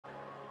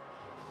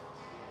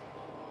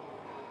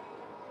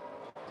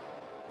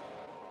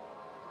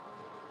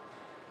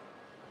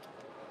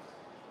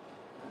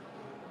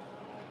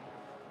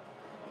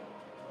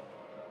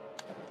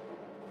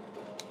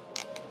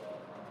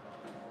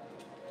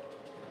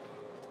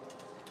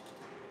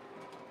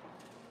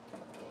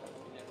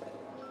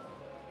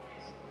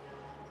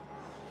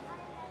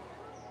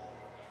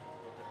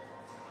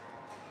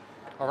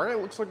All right,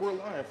 it looks like we're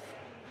live.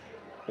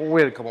 We'll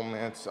wait a couple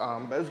minutes.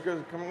 But as you guys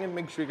are coming in,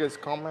 make sure you guys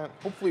comment.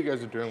 Hopefully you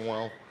guys are doing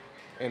well.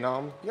 And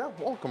yeah,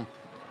 welcome.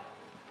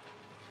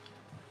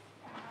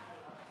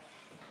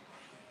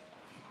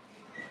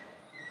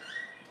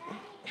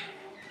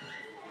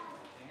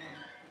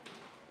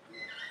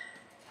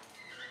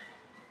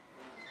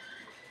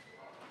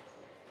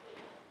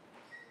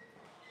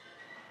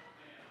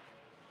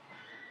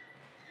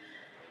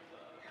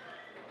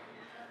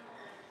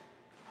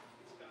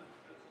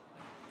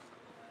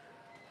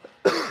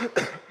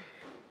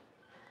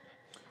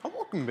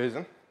 Welcome,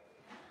 Bissen.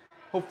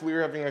 Hopefully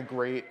you're having a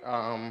great,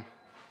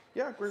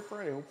 great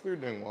Friday. Hopefully you're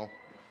doing well.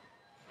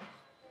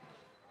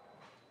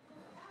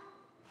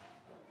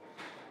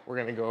 We're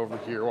gonna go over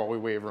here while we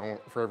wait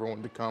for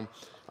everyone to come.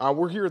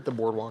 We're here at the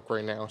boardwalk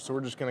right now, so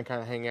we're just gonna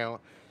kind of hang out.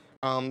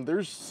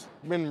 There's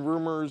been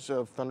rumors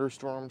of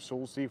thunderstorms, so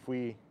we'll see if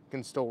we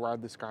can still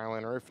ride the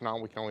Skyliner. If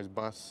not, we can always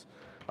bus.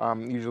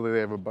 Usually they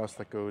have a bus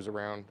that goes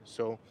around,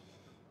 so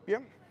yeah,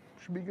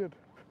 should be good.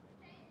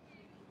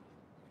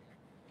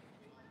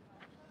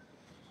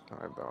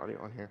 I have the audio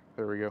on here.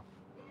 There we go.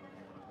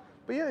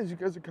 But yeah, as you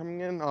guys are coming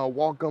in,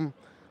 welcome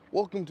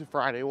to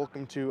Friday.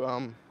 Welcome to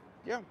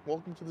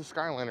welcome to the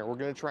Skyliner. We're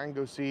gonna try and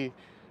go see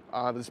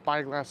the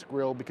Spyglass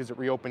Grill because it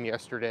reopened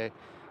yesterday.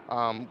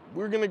 We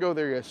were gonna go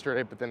there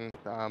yesterday, but then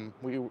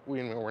we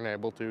weren't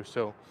able to.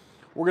 So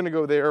we're gonna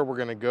go there. We're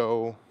gonna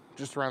go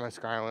just around the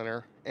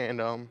Skyliner,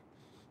 and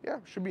yeah,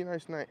 should be a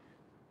nice night.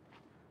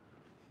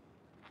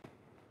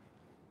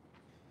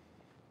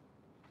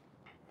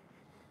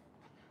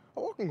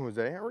 Oh, welcome,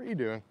 Jose. How are you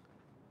doing?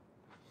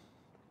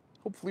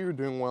 Hopefully you're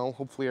doing well.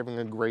 Hopefully having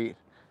a great,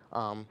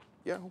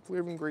 hopefully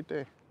having a great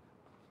day.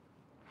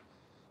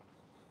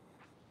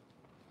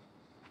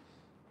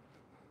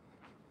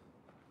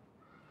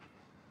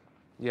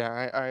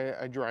 Yeah,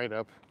 I dried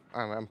up.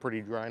 I'm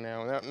pretty dry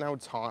now. Now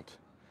it's hot.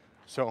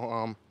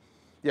 So,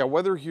 yeah,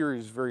 weather here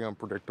is very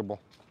unpredictable.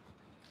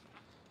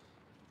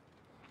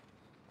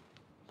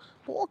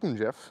 But welcome,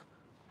 Jeff.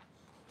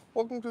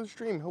 Welcome to the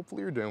stream.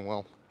 Hopefully you're doing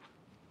well.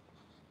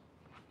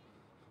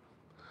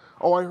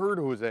 Oh, I heard,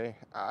 Jose.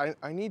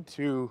 I need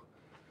to...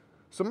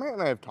 So Matt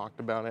and I have talked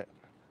about it.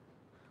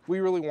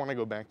 We really want to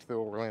go back to the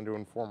Orlando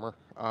Informer.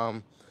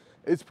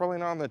 It's probably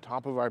not on the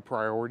top of our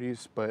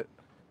priorities, but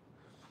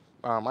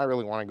I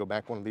really want to go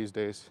back one of these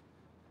days.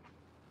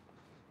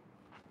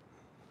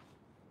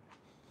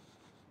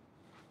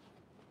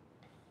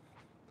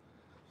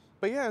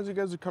 But yeah, as you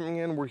guys are coming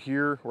in, we're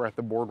here. We're at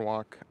the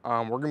boardwalk.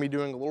 We're going to be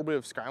doing a little bit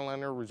of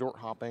Skyliner resort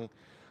hopping.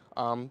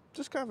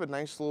 Just kind of a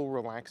nice little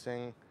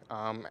relaxing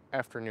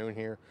afternoon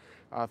here.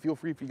 Feel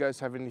free if you guys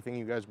have anything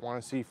you guys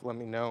want to see, let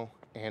me know.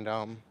 And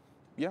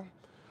yeah,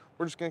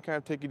 we're just going to kind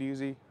of take it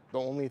easy. The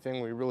only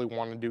thing we really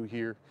want to do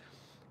here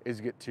is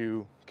get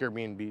to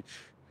Caribbean Beach,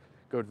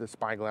 go to the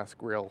Spyglass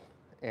Grill,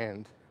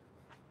 and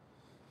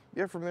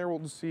yeah, from there we'll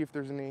just see if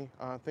there's any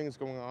things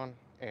going on,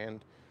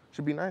 and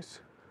should be nice.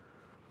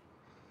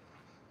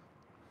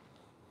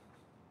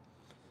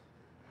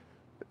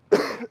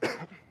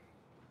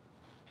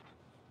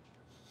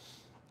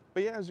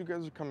 But yeah, as you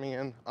guys are coming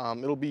in,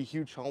 it'll be a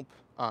huge help.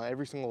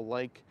 Every single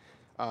like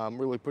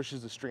really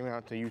pushes the stream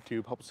out to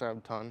YouTube, helps out a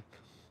ton.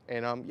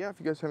 And yeah, if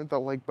you guys haven't hit that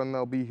like button,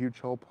 that'll be a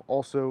huge help.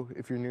 Also,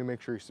 if you're new,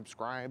 make sure you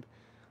subscribe.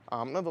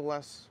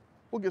 Nonetheless,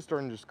 we'll get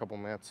started in just a couple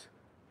minutes.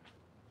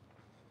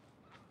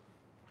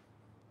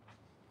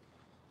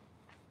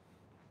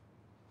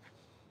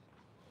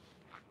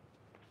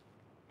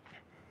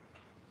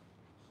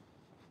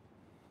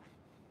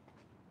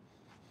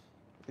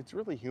 It's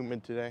really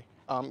humid today.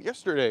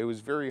 Yesterday it was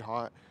very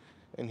hot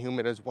and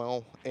humid as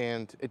well,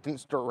 and it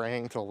didn't start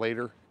raining until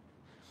later.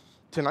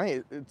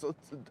 Tonight,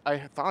 I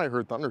thought I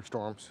heard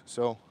thunderstorms,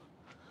 so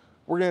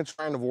we're gonna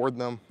try and avoid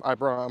them. I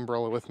brought an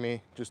umbrella with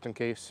me just in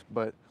case,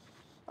 but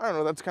I don't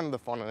know, that's kind of the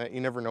fun of it.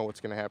 You never know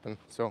what's gonna happen,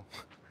 so.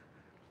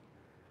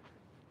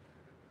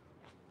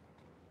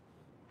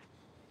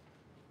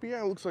 But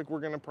yeah, it looks like we're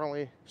gonna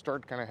probably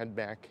start kind of head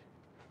back,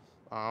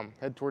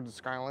 head towards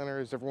the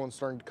Skyliner as everyone's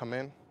starting to come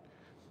in.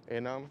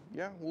 And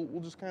yeah,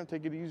 we'll just kind of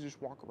take it easy,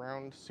 just walk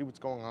around, see what's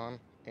going on,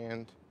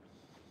 and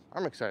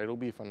I'm excited. It'll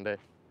be a fun day.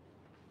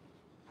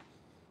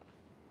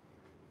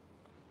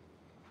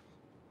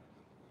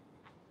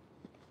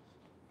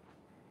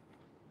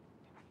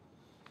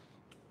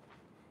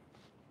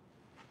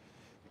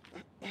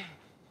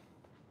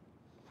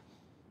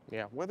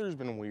 Yeah, weather's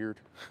been weird.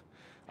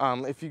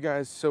 If you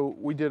guys, so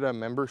we did a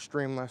member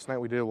stream last night.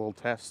 We did a little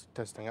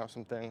testing out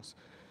some things,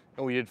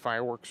 and we did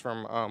fireworks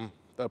from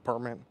the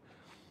apartment,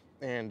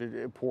 and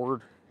it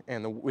poured,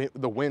 and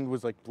the wind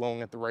was like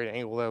blowing at the right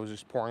angle that was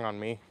just pouring on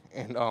me,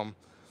 and I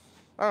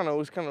don't know, it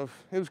was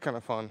kind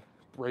of fun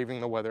braving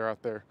the weather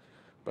out there,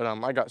 but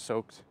I got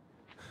soaked.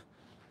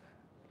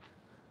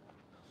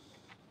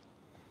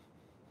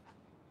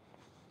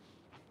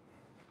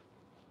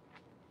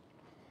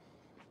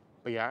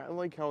 But yeah, I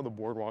like how the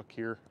boardwalk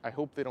here, I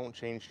hope they don't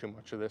change too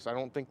much of this. I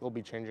don't think they'll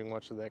be changing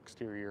much of the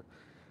exterior,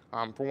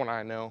 from what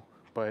I know,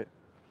 but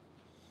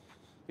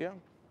yeah.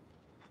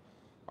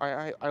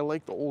 I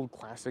like the old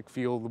classic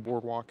feel of the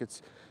boardwalk.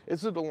 It's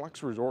a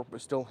deluxe resort, but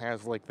still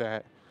has like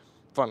that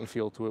fun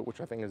feel to it,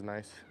 which I think is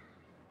nice.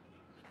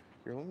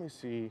 Here, let me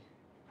see.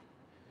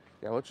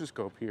 Yeah, let's just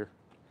go up here.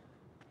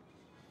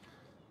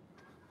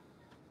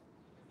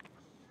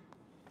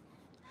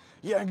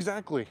 Yeah,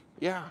 exactly.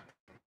 Yeah,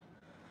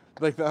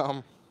 like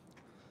the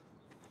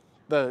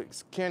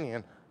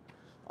canyon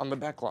on the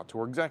backlot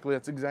tour. Exactly.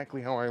 That's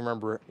exactly how I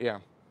remember it. Yeah.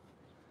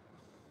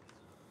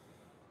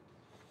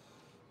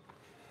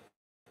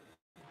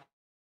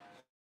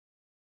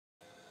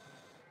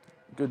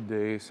 Good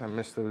days. I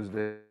miss those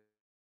days.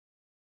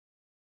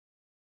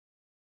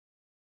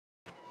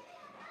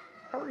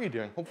 How are you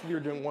doing? Hopefully you're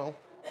doing well.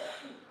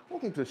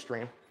 Welcome to the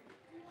stream.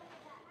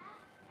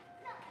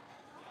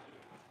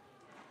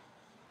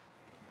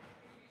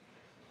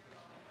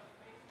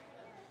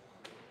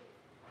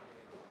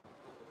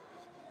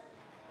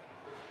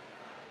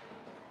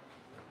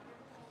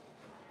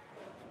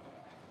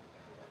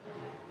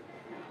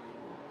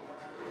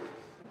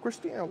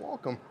 Christina,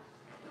 welcome.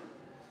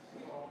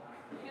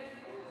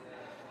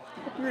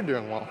 Hope you're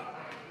doing well.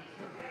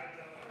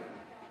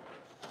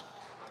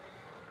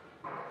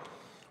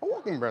 Oh,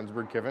 welcome,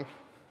 BrownsburgKevin.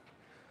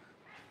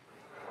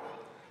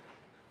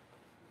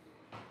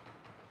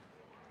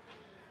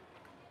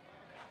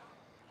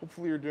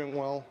 Hopefully you're doing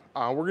well.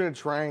 We're gonna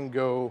try and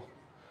go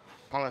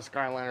on the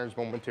Skyliners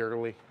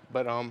momentarily,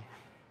 but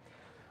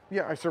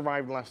yeah, I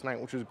survived last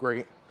night, which was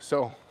great.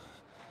 So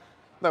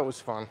that was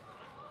fun.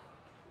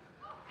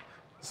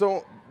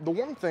 So the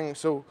one thing,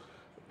 so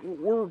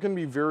we're gonna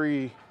be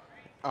very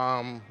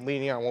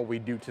lenient on what we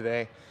do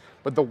today,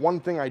 but the one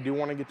thing I do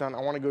want to get done,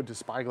 I want to go to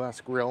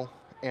Spyglass Grill,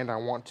 and I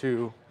want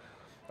to.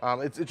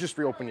 It just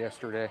reopened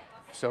yesterday,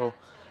 so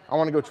I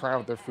want to go try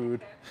out their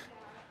food.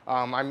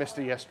 I missed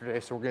it yesterday,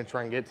 so we're gonna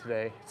try and get it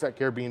today. It's at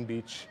Caribbean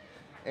Beach,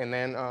 and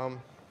then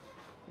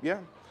yeah,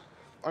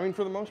 I mean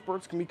for the most part,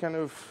 it's gonna be kind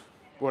of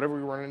whatever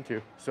we run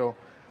into, so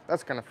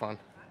that's kind of fun.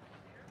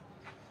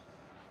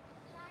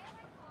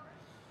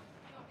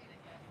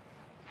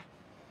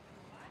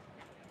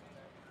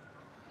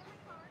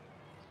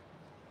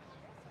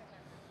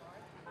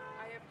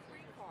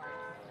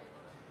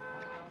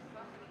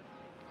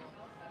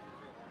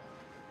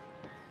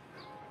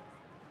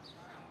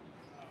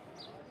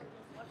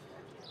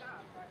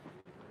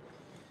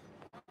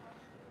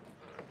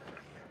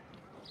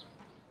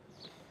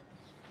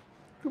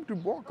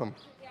 Welcome.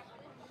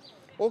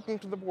 Welcome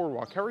to the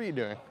boardwalk. How are you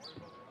doing?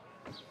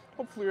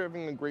 Hopefully you're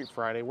having a great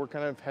Friday. We're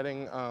kind of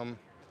heading,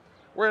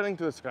 we're heading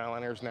to the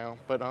Skyliners now,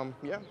 but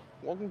yeah,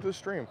 welcome to the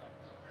stream.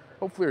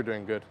 Hopefully you're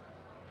doing good.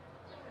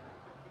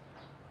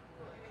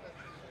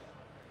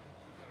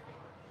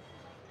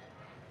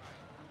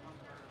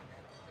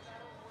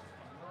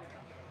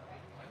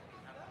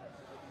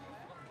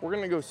 We're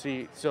gonna go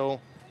see, so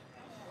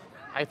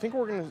I think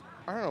we're gonna,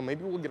 I don't know,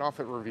 maybe we'll get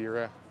off at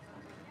Riviera,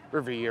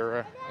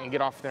 and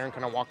get off there and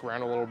kind of walk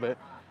around a little bit.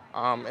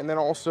 And then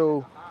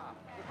also,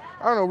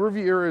 I don't know,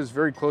 Riviera is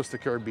very close to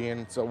Caribbean,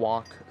 it's a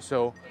walk.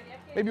 So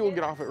maybe we'll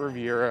get off at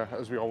Riviera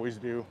as we always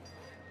do,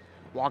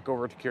 walk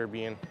over to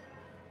Caribbean.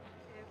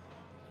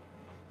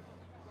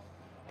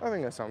 I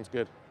think that sounds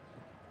good.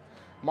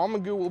 Mama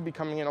Goo will be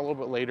coming in a little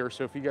bit later,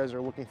 so if you guys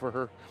are looking for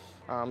her,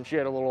 she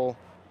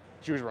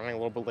was running a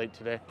little bit late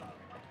today.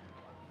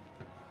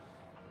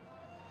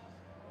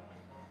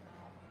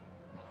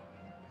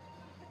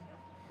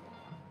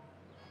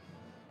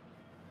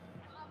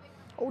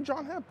 Oh,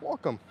 John Hepp,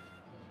 welcome.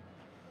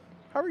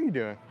 How are you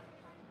doing?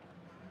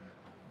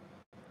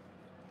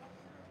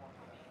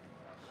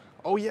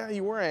 Oh yeah,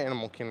 you were at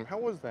Animal Kingdom. How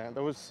was that?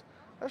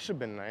 That should have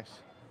been nice.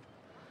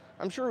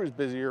 I'm sure it was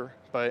busier,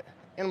 but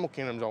Animal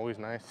Kingdom's always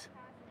nice.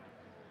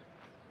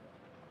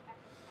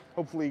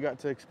 Hopefully you got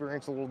to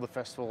experience a little of the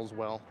festival as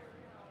well.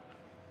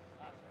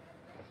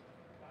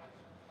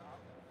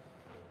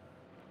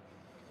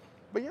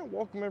 But yeah,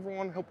 welcome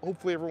everyone.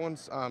 Hopefully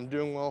everyone's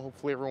doing well.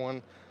 Hopefully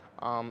everyone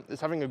is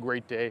having a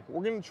great day.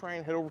 We're gonna try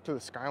and head over to the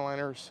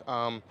Skyliners.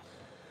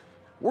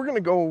 We're gonna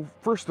go,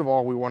 first of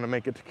all, we wanna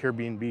make it to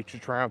Caribbean Beach to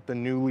try out the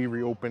newly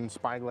reopened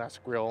Spyglass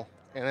Grill.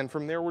 And then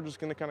from there, we're just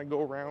gonna kind of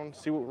go around,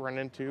 see what we run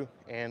into.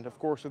 And of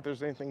course, if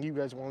there's anything you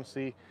guys wanna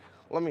see,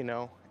 let me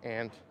know.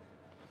 And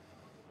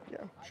yeah,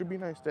 should be a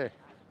nice day.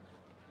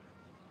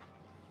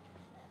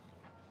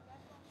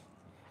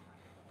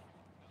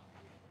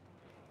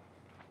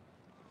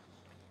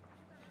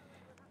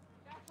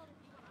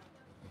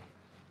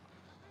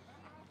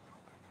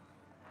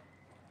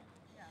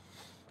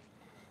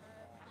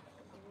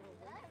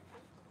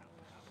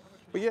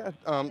 But yeah,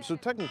 so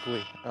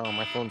technically, oh,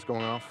 my phone's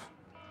going off.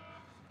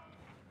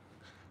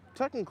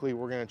 Technically,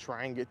 we're gonna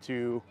try and get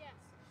to,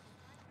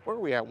 where are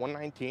we at,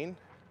 119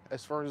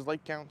 as far as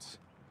lake counts?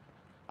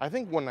 I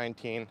think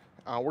 119.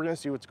 We're gonna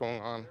see what's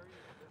going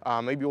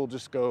on. Maybe we'll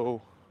just go,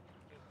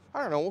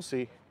 I don't know, we'll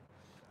see.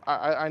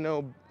 I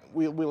know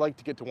we like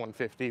to get to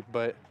 150,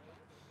 but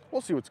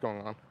we'll see what's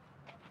going on.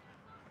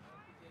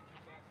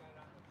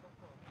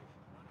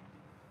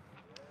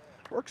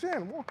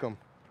 Roxanne, welcome.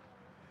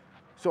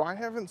 So I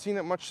haven't seen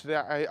it much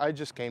today. I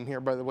just came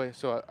here, by the way,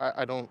 so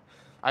I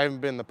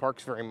haven't been in the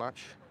parks very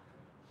much.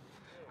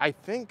 I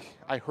think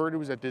I heard it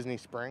was at Disney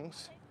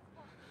Springs.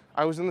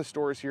 I was in the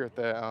stores here at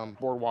the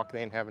boardwalk.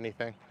 They didn't have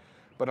anything,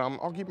 but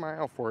I'll keep my eye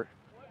out for it.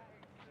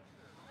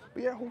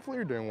 But yeah, hopefully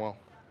you're doing well.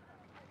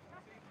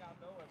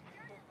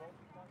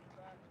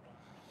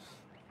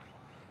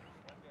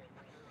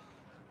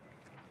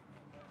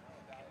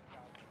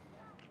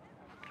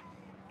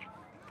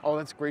 Oh,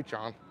 that's great,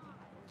 John.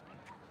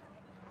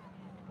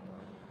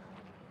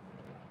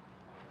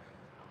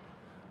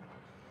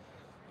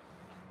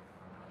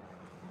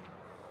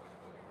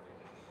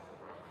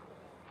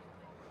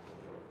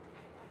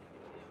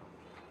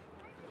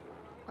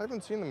 I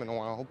haven't seen them in a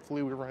while.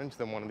 Hopefully we run into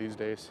them one of these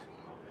days.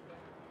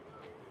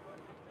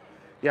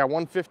 Yeah,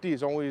 150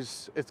 is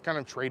always, it's kind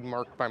of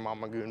trademarked by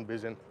Mama Goo and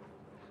Bissen.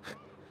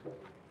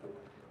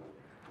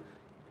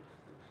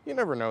 You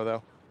never know,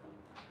 though.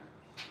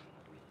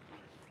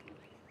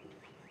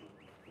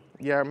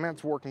 Yeah,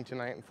 Matt's working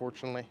tonight,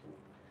 unfortunately.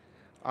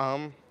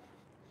 But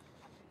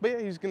yeah,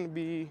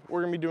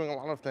 we're gonna be doing a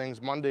lot of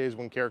things. Monday is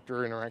when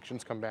character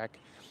interactions come back.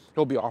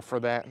 He'll be off for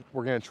that.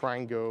 We're gonna try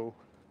and go.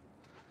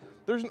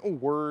 There's no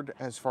word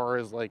as far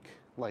as like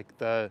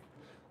the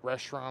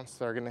restaurants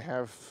that are gonna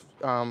have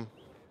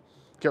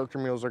character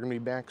meals are gonna be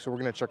back, so we're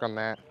gonna check on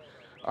that.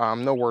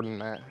 No word on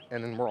that.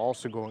 And then we're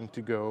also going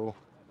to go.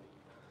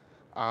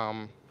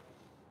 Yeah,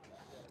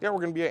 we're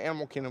gonna be at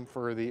Animal Kingdom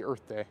for the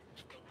Earth Day.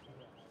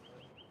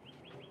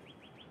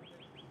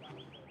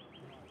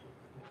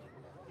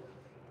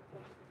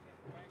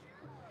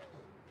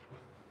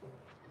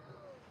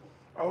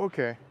 Oh,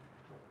 okay.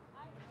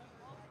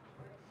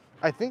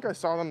 I think I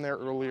saw them there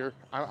earlier.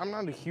 I'm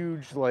not a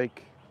huge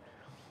like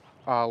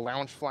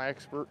lounge fly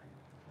expert.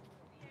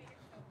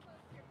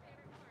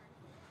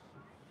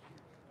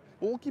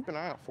 But we'll keep an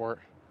eye out for it.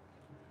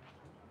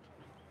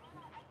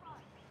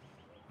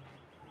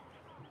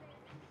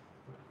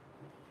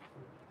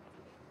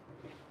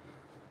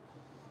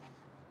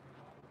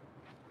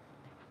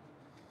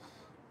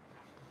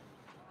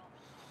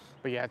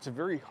 But yeah, it's a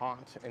very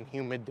hot and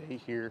humid day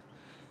here.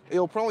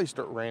 It'll probably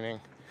start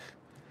raining.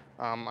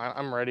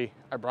 I'm ready.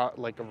 I brought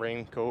like a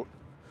raincoat,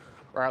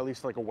 or at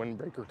least like a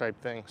windbreaker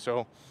type thing.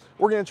 So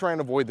we're gonna try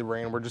and avoid the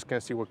rain. We're just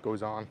gonna see what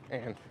goes on,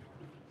 and it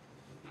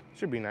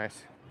should be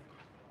nice.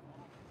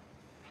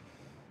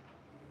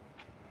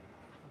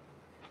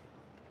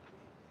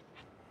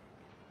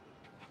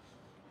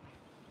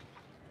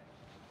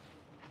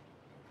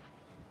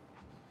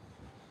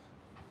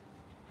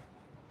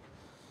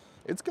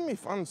 It's gonna be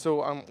fun.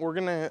 So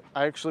I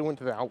actually went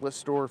to the outlet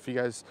store. If you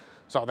guys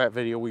saw that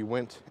video, we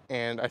went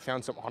and I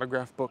found some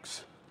autograph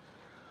books.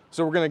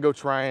 So we're gonna go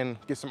try and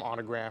get some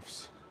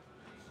autographs.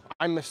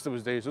 I miss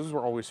those days. Those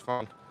were always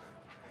fun.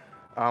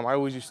 I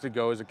always used to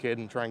go as a kid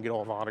and try and get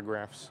all the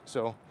autographs.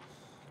 So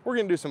we're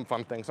gonna do some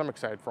fun things. I'm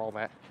excited for all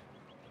that.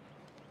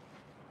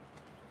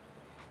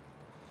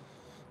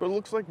 But it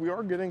looks like we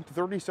are getting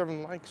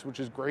 37 likes, which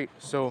is great.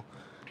 So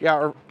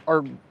yeah,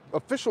 our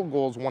official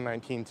goal is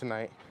 119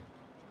 tonight.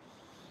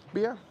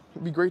 But yeah,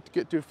 it'd be great to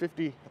get to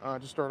 50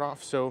 to start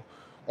off. So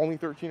only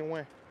 13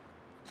 away.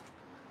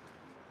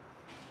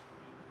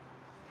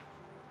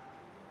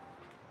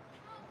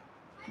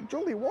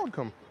 Jolie,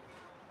 welcome.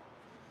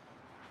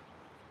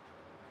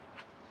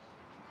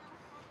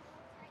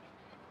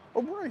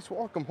 Oh, Bryce,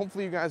 welcome.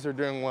 Hopefully you guys are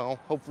doing well.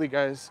 Hopefully you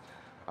guys,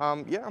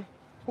 yeah,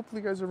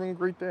 hopefully you guys are having a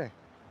great day.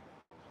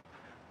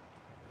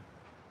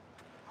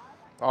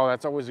 Oh,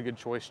 that's always a good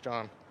choice,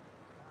 John.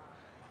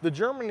 The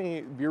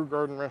Germany Beer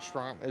Garden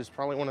restaurant is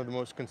probably one of the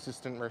most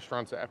consistent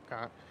restaurants at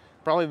Epcot.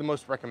 Probably the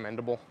most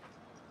recommendable.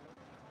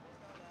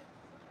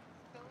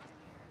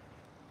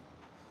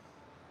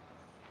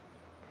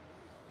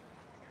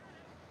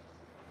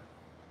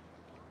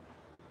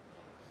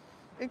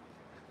 Hey,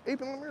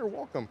 Ape and Lemire,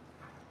 welcome.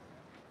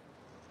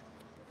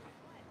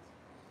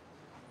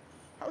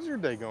 How's your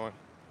day going?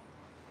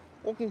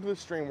 Welcome to the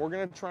stream. We're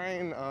gonna try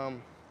and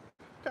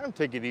kind of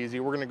take it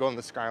easy. We're gonna go in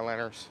the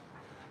Skyliners.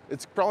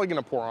 It's probably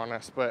gonna pour on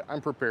us, but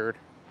I'm prepared.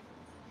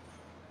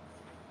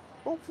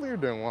 Hopefully you're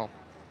doing well.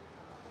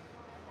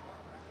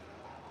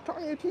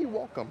 Tanya T,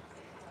 welcome.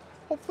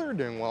 Hopefully you're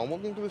doing well.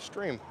 Welcome to the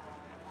stream.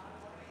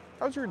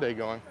 How's your day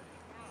going?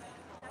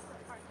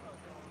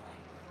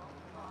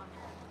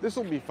 This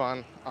will be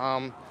fun.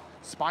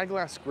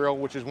 Spyglass Grill,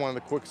 which is one of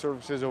the quick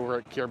services over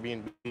at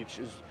Caribbean Beach,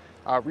 is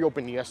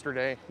reopened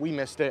yesterday. We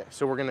missed it,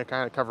 so we're gonna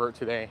kind of cover it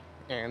today.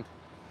 And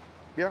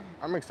yeah,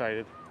 I'm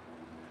excited.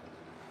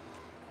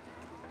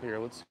 Here,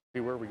 let's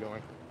see, where are we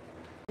going?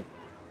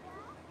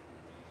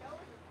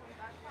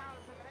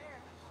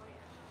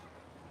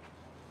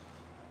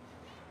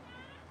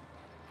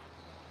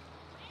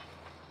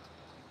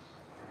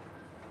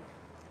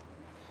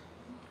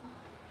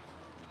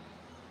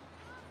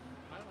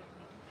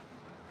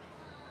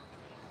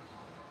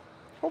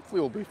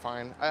 Hopefully we'll be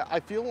fine. I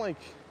feel like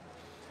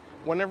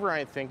whenever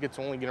I think it's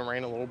only gonna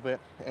rain a little bit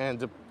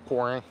and it's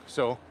pouring,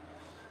 so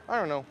I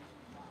don't know.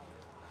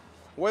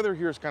 Weather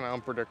here is kind of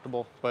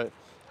unpredictable, but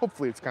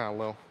hopefully it's kind of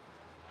low.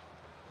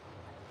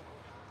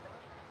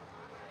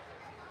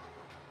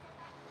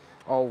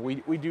 Oh,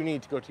 we do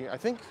need to go to, I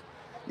think,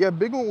 yeah,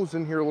 Bigle was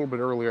in here a little bit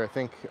earlier, I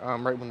think,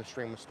 right when the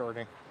stream was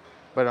starting.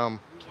 But,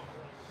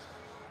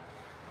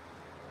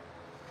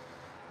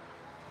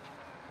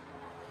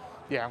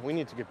 yeah, we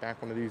need to get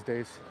back one of these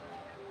days.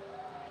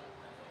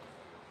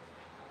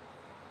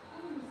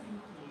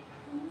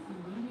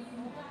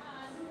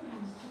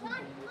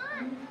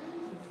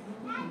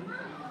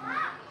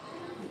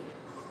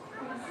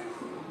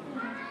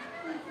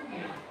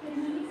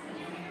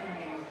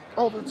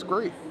 Oh, that's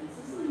great.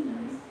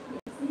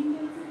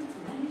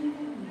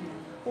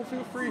 Well,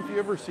 feel free, if you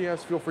ever see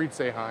us, feel free to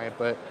say hi.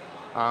 But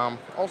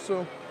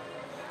also,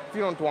 if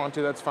you don't want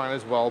to, that's fine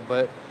as well.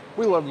 But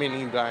we love meeting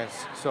you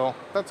guys, so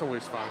that's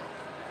always fun.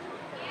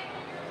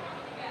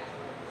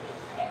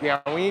 Yeah,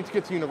 we need to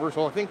get to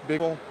Universal. I think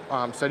Bigle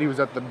said he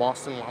was at the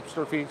Boston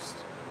Lobster Feast.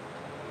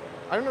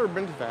 I've never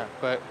been to that,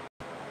 but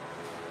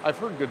I've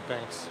heard good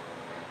things.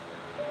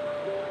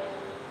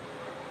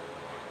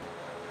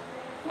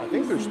 I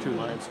think there's 2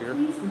 lines here.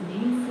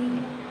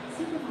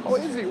 Oh,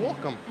 Izzy,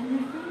 welcome.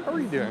 How are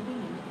you doing?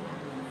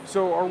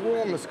 So our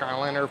rule on the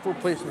Skyliner, if we're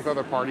placing with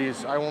other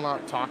parties, I will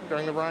not talk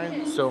during the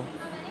ride, so.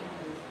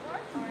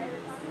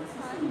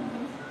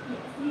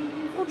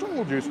 Oh,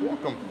 Jungle Juice,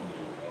 welcome.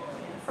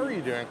 How are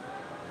you doing?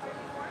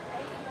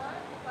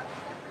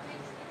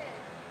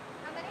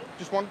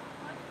 Just one?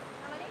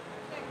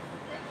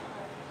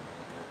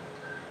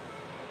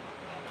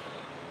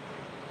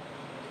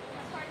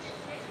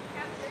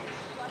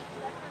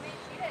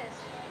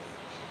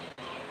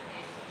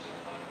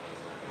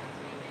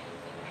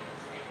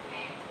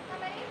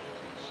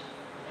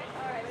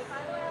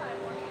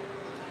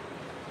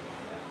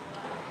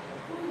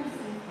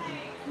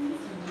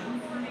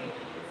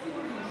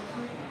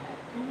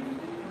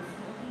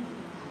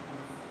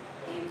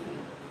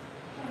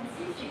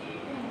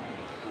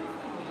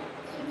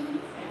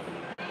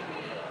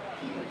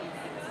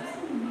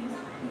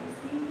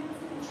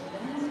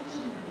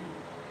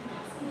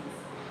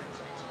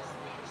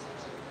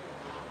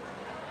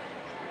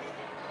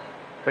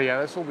 But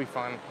yeah, this will be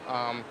fun.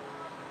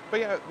 But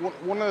yeah,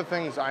 one of the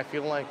things I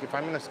feel like if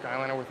I'm in a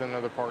Skyliner with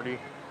another party,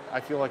 I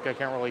feel like I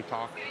can't really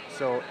talk.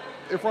 So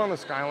if we're on the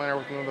Skyliner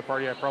with another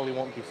party, I probably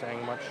won't be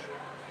saying much.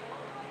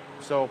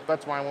 So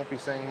that's why I won't be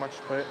saying much.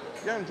 But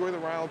yeah, enjoy the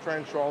ride. I'll try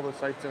and show all the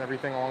sights and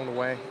everything along the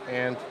way.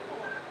 And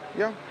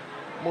yeah,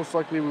 most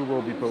likely we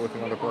will be put with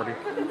another party.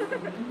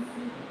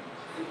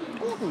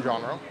 Welcome,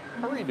 Genre.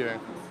 How are you doing?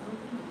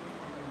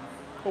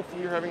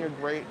 Hopefully you're having a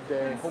great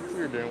day. Hopefully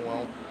you're doing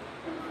well.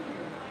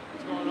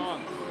 What's going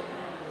on?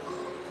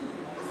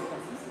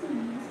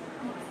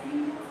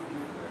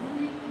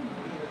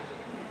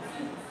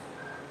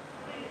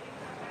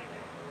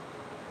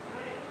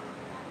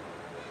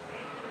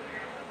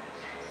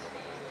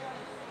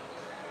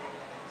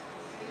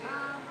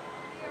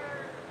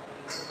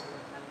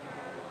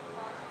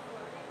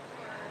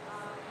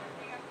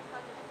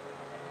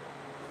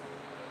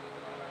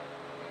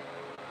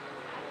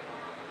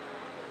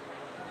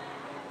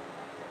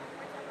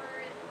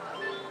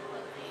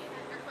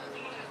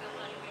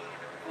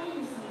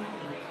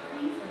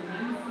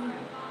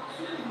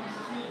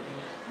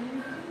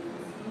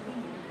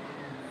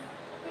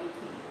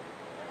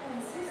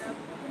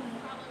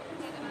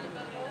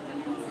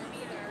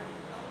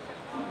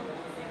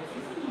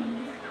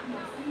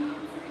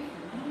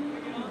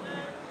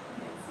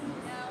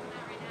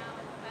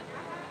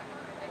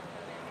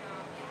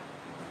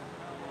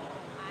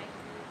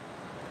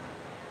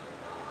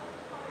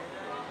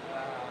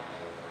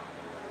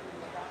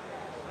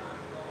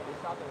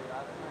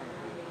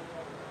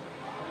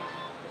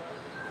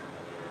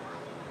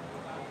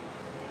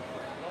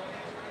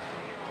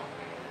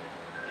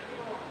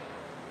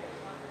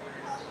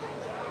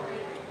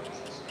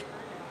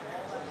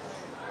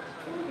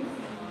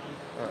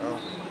 Uh-oh.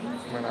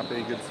 Might not be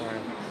a good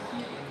sign.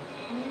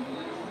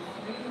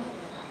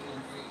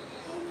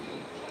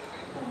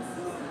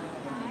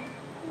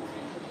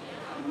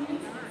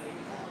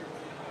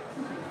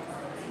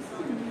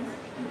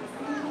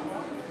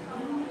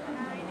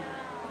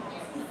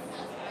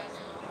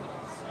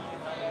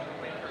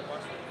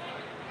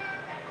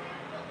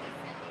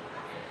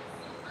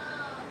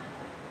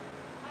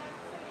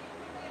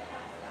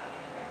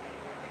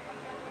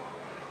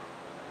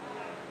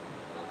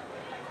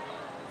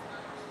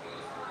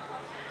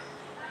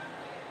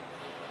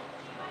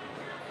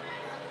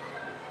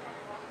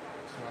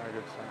 Not a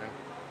good sign.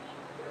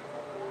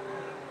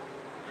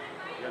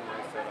 You got a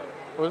nice setup.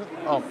 What was it?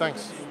 Oh,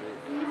 thanks. Stream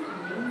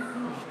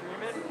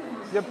it?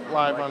 Yep,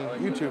 live on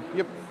YouTube.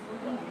 Yep.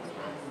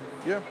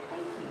 Yeah. A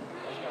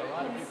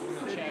lot of people in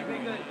the chat.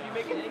 You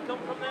make an income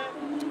from that?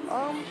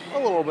 A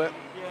little bit.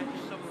 Yeah,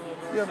 just some little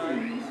Yeah. That's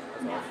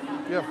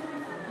awesome. Yeah.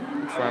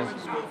 It's Are you fine. in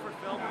school for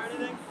film or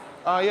anything?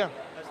 Yeah.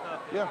 That's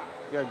not. Yeah.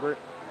 Yeah, great.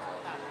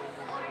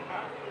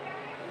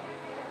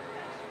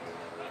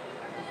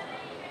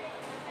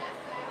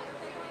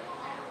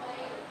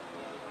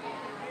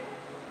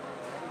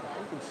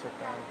 You can sit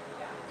down.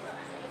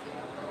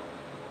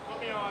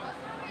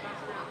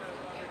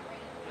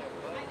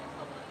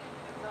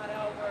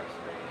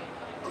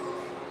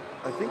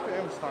 I think they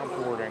have stopped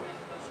boarding.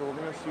 so we're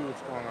gonna see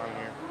what's going on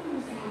here.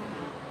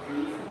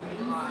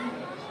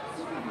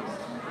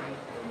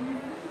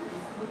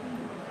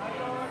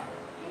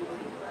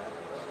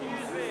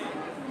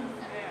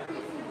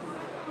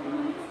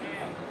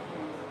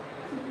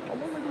 Oh,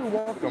 well, maybe you're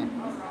welcome.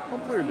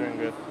 Hopefully you're doing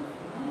good.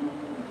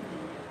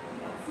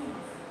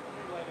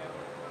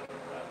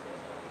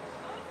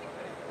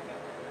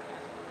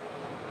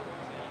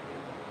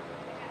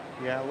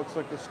 Yeah, it looks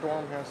like the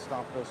storm has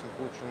stopped us,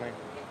 unfortunately.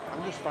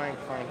 I'm just trying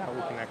to find how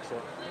we can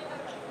exit.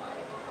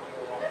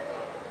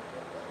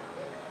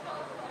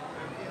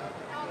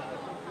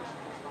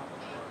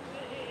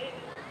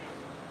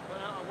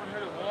 I want her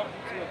to walk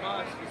into a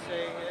bus and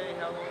say, hey,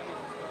 how long is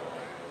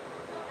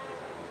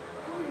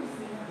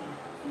this?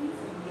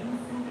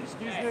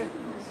 Excuse me? Do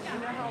you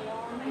know how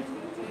long it's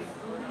going to take?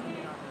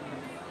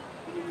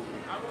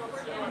 I won't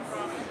say, I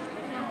promise.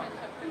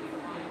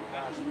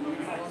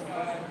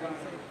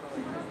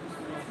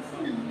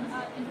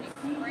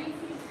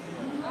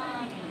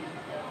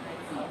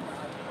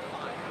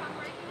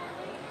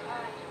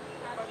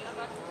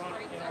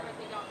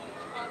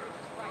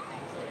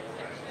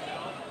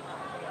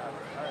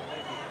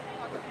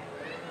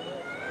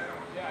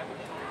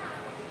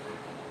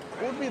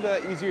 What would be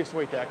the easiest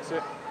way to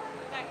exit?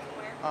 Back to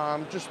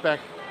where? Just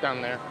back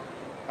down there,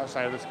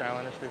 outside of the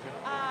Skyliner station.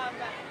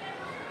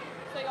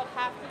 So you'll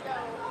have to go,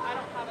 I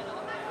don't have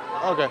another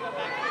way. Okay.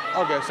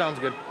 Okay, sounds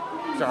good.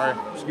 Sorry,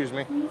 excuse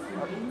me.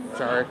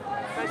 Sorry.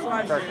 Nice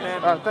live stream,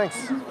 man. Thanks.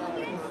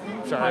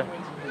 Sorry.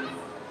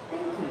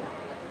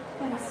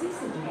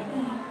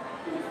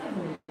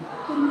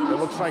 It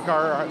looks like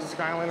our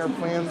Skyliner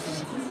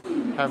plans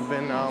have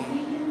been,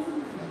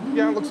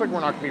 yeah, it looks like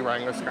we're not going to be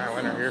riding the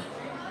Skyliner here.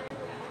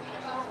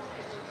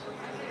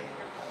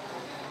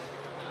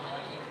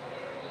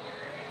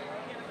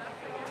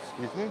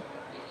 Excuse me.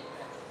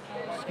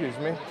 Excuse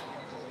me.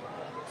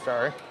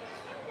 Sorry.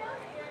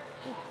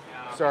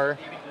 Sorry.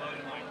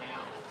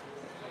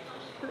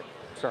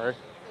 Sorry.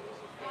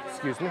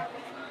 Excuse me. All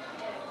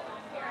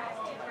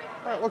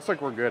right, looks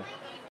like we're good.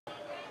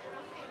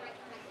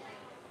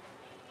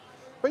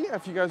 But yeah,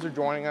 if you guys are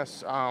joining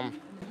us, our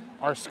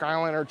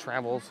Skyliner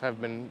travels have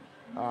been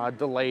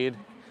delayed,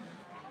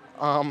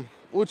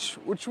 which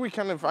I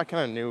kind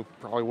of knew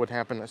probably would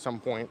happen at some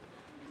point.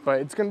 But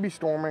it's going to be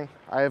storming.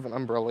 I have an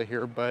umbrella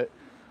here, but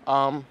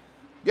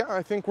yeah,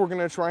 I think we're going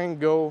to try and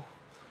go.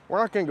 We're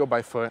not going to go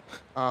by foot,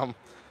 but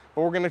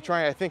we're going to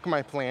try. I think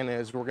my plan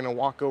is we're going to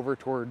walk over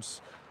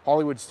towards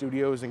Hollywood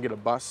Studios and get a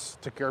bus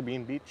to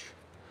Caribbean Beach,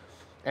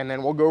 and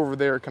then we'll go over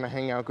there, kind of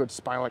hang out, go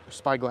to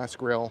Spyglass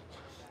Grill,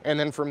 and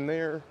then from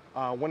there,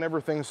 whenever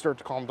things start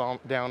to calm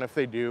down, if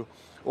they do,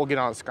 we'll get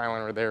on the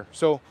Skyliner there.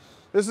 So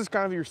this is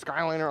kind of your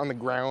Skyliner on the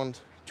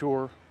ground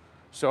tour.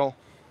 So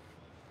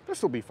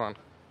this will be fun.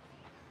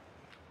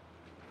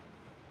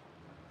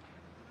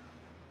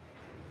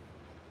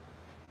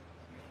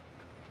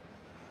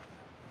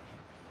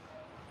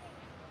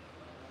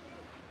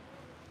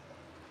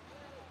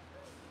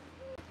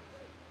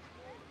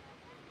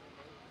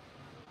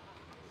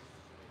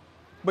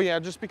 But yeah,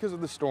 just because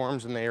of the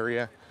storms in the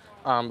area,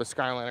 the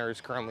Skyliner is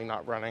currently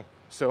not running.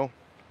 So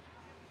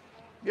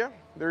yeah,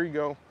 there you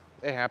go.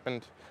 It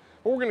happened.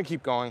 But we're gonna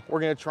keep going. We're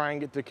gonna try and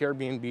get to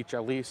Caribbean Beach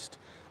at least,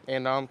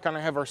 and kind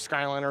of have our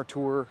Skyliner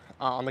tour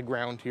on the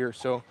ground here.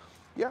 So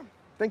yeah,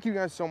 thank you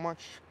guys so much.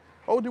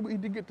 Oh, we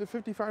did get to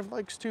 55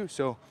 likes too.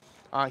 So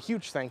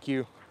huge thank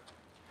you.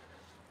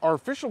 Our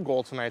official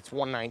goal tonight's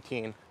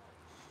 119.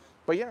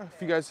 But yeah,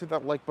 if you guys hit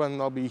that like button,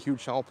 that'll be a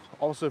huge help.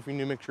 Also, if you're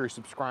new, make sure you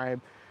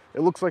subscribe. It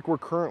looks like we're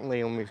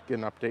currently, let me get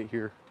an update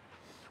here.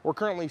 We're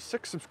currently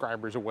 6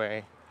 subscribers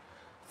away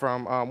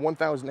from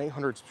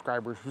 1,800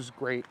 subscribers, which is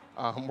great.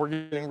 We're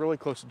getting really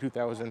close to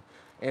 2,000,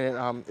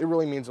 and it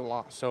really means a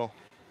lot. So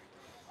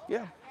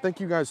yeah, thank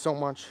you guys so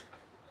much.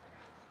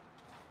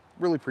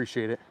 Really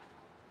appreciate it.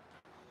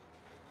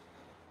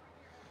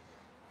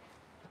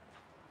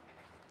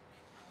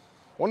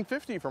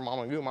 $150 for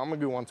Mama Goo. Mama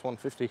Goo wants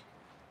 $150.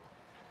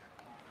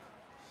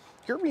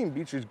 Caribbean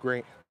Beach is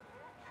great.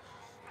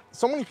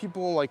 So many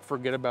people like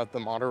forget about the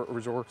moderate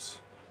resorts,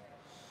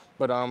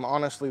 but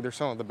honestly, they're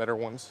some of the better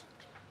ones.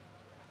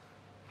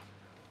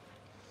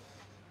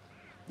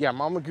 Yeah,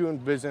 Mama Goo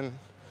and Bissen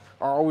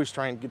are always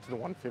trying to get to the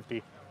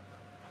 150.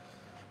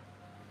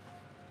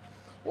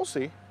 We'll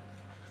see.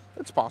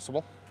 It's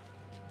possible.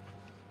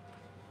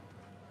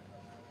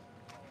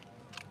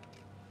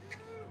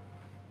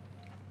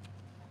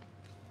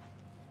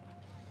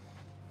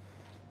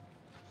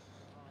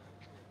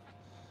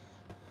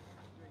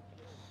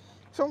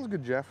 Sounds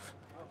good, Jeff.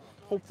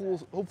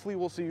 Hopefully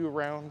we'll see you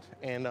around,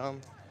 and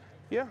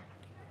yeah.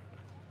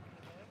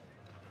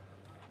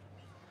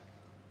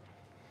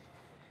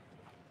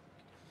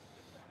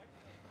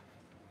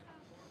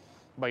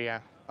 But yeah,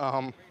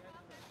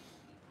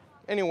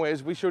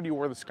 anyways, we showed you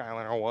where the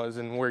Skyliner was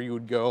and where you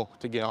would go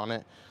to get on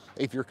it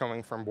if you're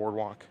coming from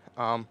Boardwalk.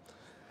 But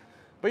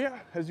yeah,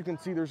 as you can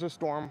see, there's a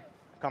storm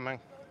coming,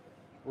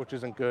 which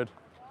isn't good.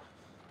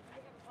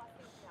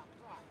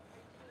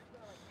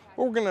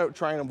 But we're gonna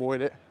try and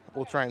avoid it.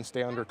 We'll try and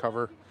stay under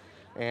cover,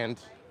 and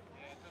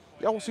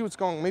yeah, we'll see what's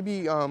going.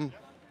 Maybe,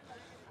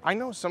 I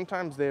know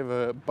sometimes they have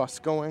a bus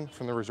going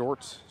from the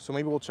resorts, so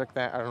maybe we'll check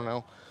that. I don't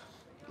know.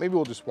 Maybe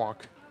we'll just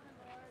walk.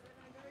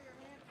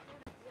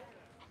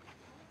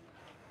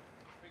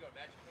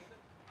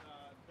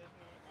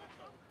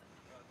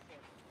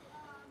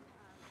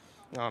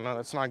 Oh no,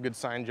 that's not a good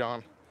sign,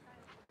 John.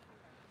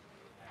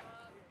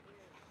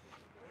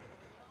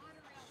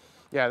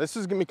 Yeah, this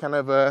is gonna be kind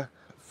of a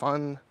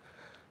fun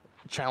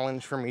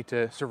challenge for me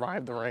to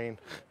survive the rain.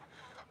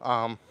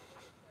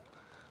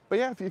 But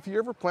yeah, if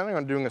you're ever planning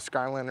on doing a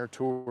Skyliner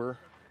tour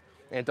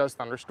and it does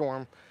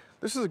thunderstorm,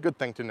 this is a good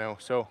thing to know.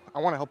 So I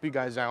want to help you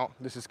guys out.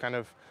 This is kind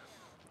of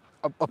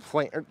a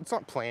plan. It's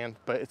not planned,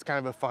 but it's kind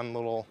of a fun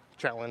little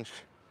challenge,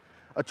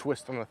 a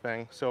twist on the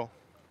thing. So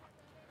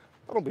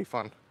that'll be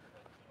fun.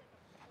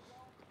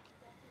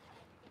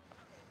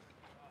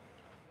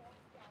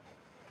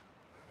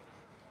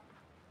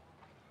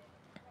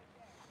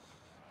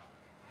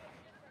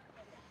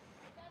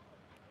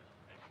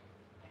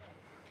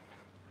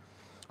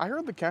 I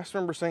heard the cast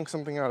member saying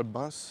something about a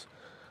bus,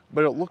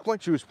 but it looked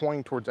like she was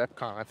pointing towards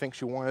Epcot. I think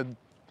she wanted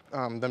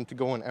them to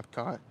go in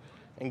Epcot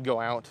and go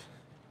out.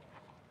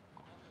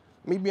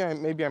 Maybe I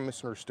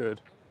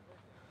misunderstood,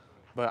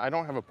 but I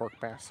don't have a park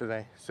pass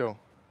today, so.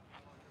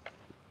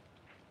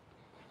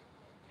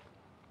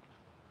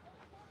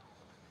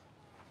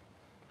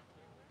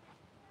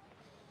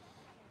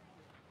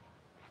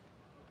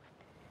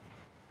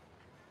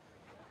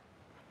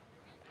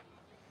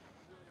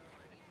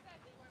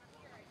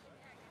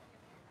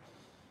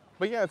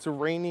 But yeah, it's a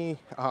rainy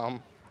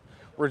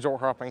resort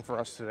hopping for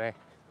us today.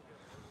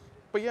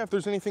 But yeah, if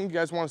there's anything you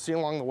guys want to see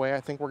along the way, I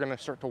think we're gonna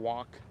start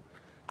to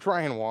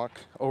try and walk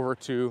over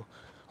to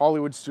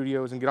Hollywood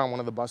Studios and get on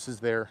one of the buses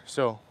there.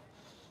 So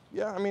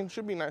yeah, I mean, it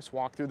should be a nice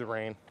walk through the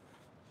rain.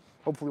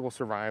 Hopefully we'll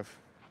survive.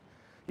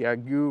 Yeah,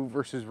 Goo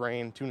versus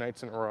rain, 2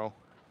 nights in a row.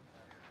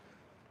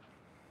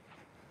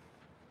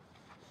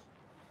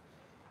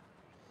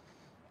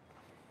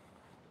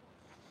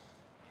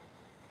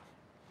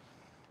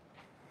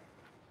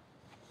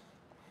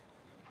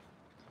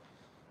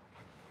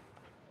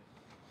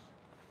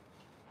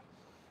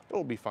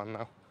 It'll be fun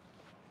though.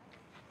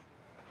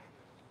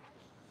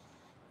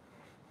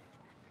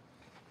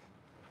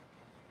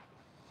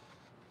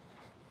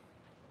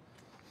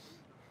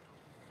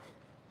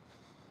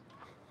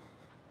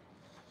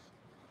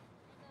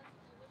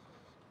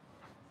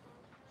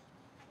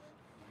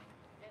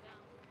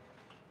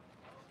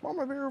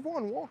 Mama Bear of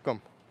One,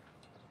 welcome.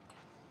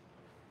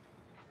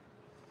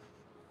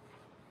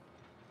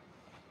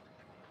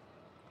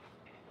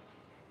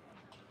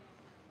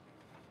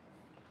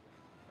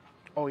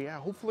 Oh yeah,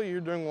 hopefully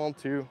you're doing well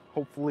too.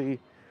 Hopefully,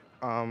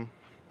 yeah,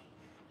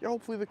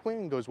 hopefully the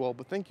cleaning goes well.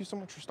 But thank you so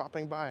much for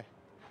stopping by.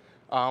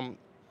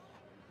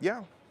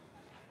 Yeah,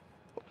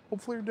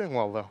 hopefully you're doing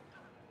well though.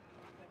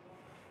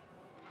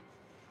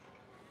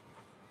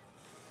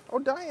 Oh,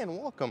 Diane,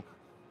 welcome.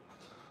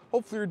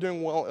 Hopefully you're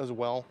doing well as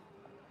well.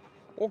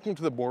 Welcome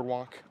to the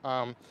boardwalk.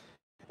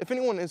 If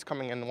anyone is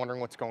coming in and wondering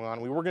what's going on,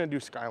 we were gonna do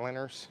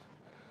Skyliners,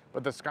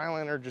 but the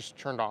Skyliner just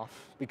turned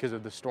off because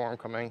of the storm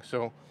coming.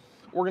 So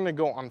we're gonna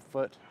go on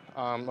foot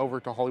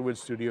over to Hollywood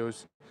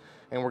Studios,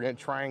 and we're gonna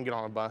try and get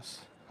on a bus,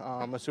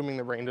 assuming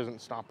the rain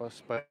doesn't stop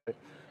us. But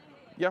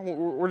yeah,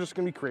 we're just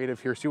gonna be creative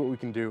here, see what we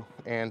can do,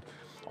 and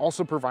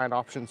also provide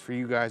options for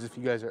you guys if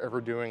you guys are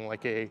ever doing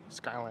like a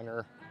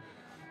Skyliner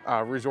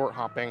resort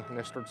hopping and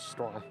it starts to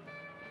storm.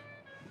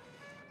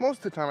 Most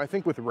of the time, I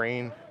think with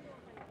rain,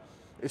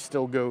 it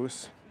still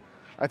goes.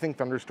 I think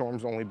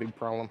thunderstorm's the only big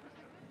problem.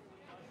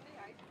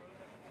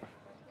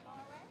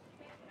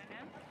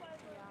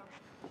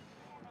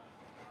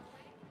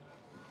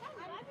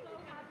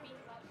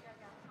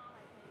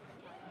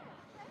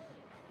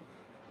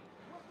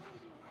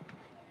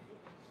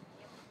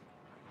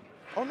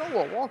 Oh no,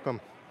 Walt,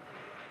 welcome.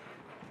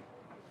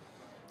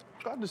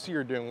 Glad to see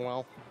you're doing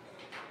well.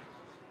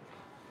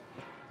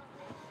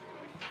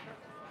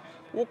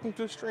 Welcome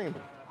to the stream.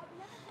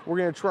 We're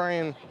gonna try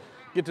and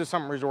get to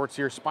some resorts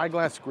here.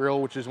 Spyglass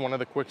Grill, which is one of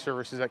the quick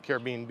services at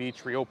Caribbean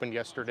Beach, reopened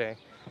yesterday.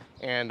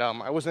 And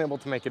I wasn't able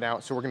to make it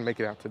out, so we're gonna make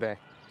it out today.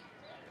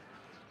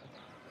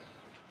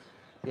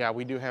 Yeah,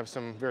 we do have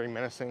some very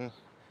menacing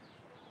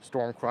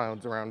storm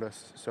clouds around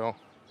us, so.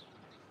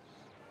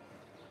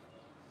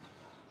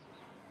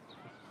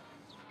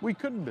 We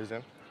could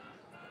visit.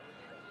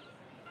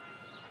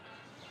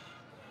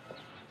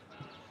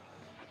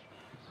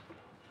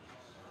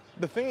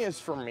 The thing is,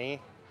 for me,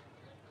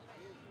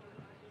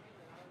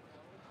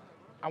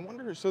 I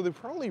wonder, so they're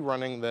probably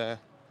running the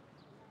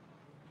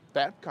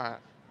Epcot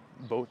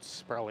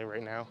boats probably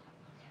right now,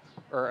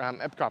 or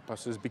Epcot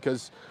buses,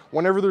 because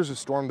whenever there's a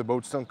storm, the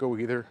boats don't go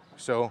either,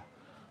 so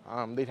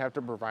they'd have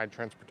to provide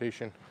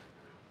transportation.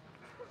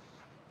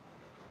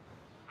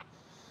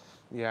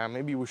 Yeah,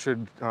 maybe we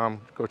should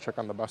go check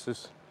on the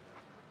buses.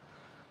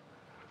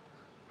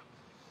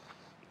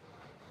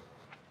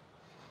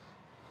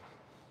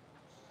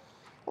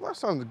 Well,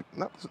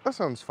 that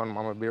sounds fun,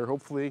 Mama Bear.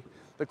 Hopefully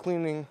the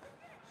cleaning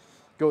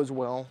goes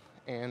well,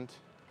 and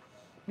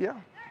yeah.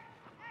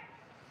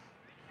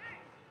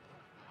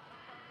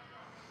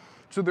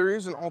 So there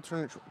is an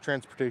alternate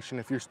transportation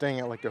if you're staying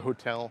at like a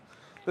hotel.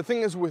 The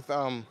thing is with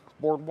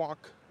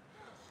Boardwalk,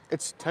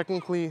 it's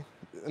technically,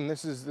 and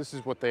this is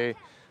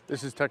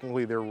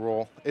technically their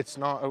rule. It's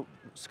not a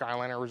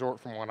Skyliner resort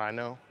from what I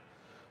know.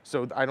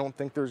 So I don't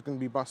think there's gonna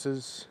be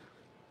buses.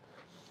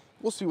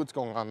 We'll see what's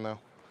going on though.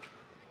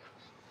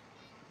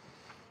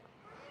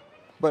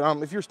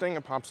 But if you're staying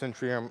at Pop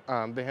Century,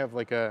 they have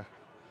like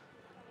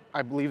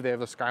I believe they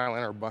have a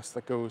Skyliner bus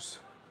that goes.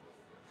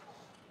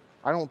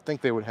 I don't think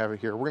they would have it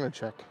here. We're gonna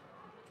check.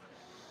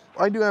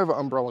 I do have an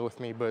umbrella with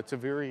me, but it's a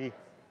very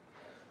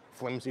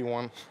flimsy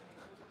one.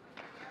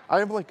 I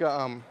have like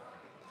a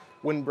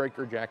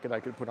windbreaker jacket I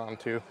could put on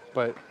too,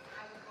 but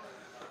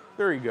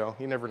there you go.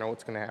 You never know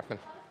what's gonna happen.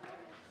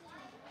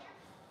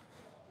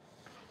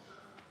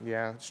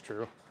 Yeah, it's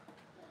true.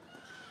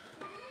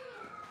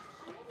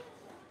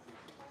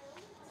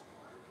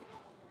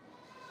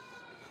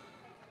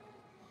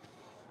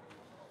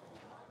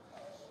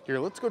 Here,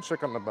 let's go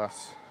check on the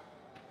bus.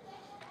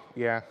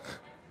 Yeah.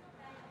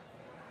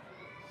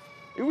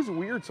 It was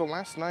weird. So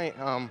last night,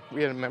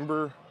 we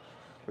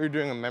were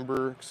doing a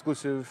member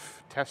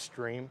exclusive test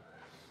stream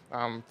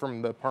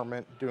from the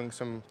apartment, doing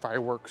some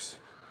fireworks.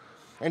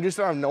 And just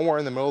out of nowhere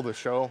in the middle of the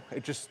show,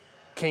 it just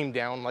came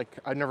down like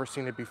I'd never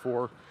seen it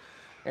before.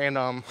 And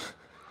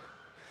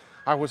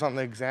I was on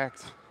the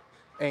exact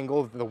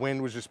angle that the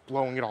wind was just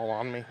blowing it all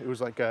on me. It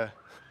was like it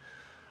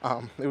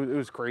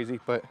was crazy,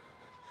 but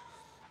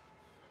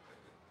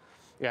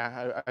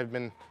yeah, I've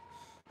been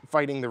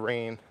fighting the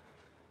rain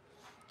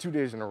 2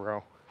 days in a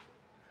row.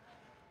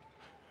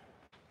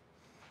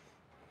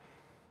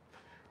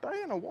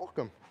 Diana,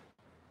 welcome.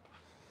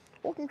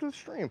 Welcome to the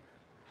stream.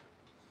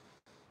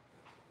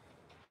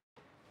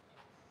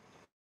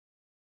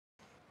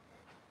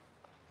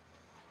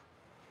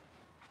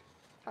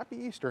 Happy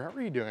Easter, how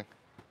are you doing?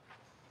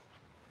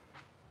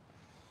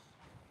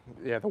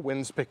 Yeah, the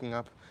wind's picking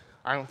up.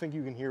 I don't think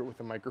you can hear it with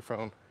the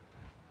microphone.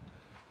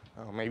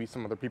 Maybe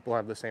some other people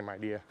have the same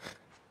idea.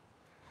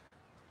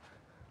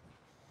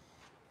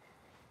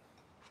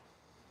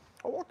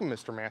 Oh, welcome,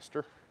 Mr.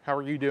 Master. How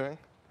are you doing?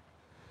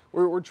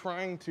 We're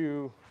trying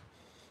to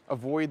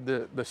avoid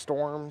the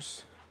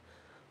storms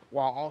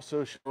while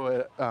also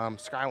show a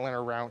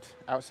Skyliner route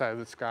outside of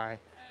the sky.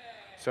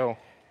 So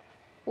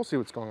we'll see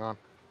what's going on.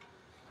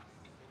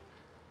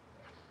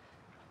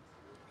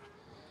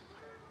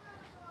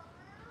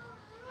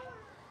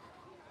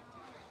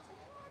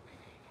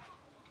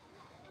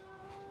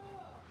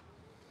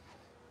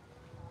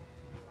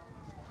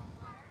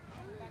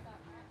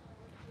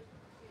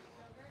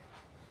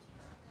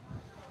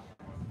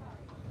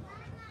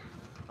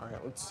 All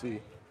right, let's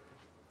see.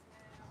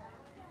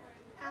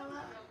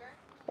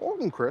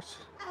 Welcome, Chris.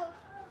 How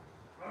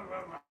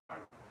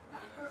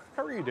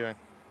are you doing?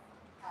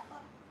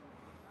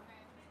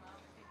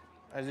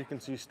 As you can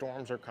see,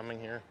 storms are coming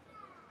here.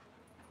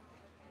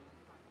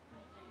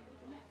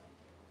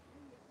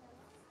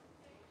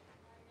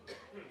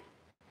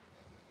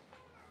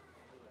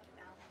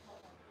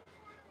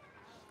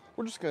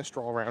 We're just gonna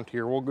stroll around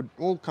here.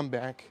 We'll come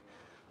back.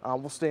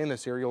 We'll stay in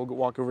this area. We'll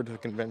walk over to the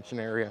convention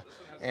area,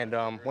 and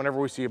whenever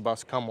we see a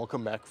bus come, we'll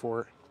come back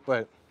for it.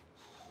 But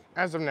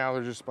as of now,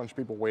 there's just a bunch of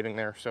people waiting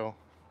there, so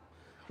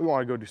we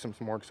want to go do some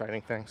more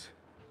exciting things.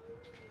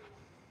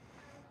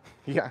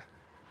 Yeah.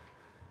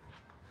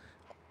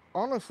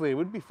 Honestly, it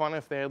would be fun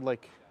if they had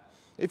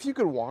if you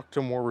could walk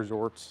to more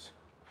resorts,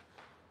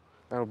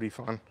 that would be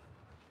fun.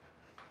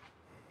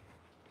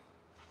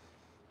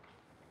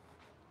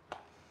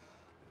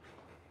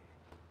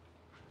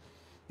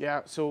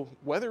 Yeah, so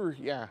weather,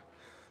 yeah.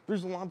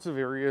 There's lots of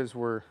areas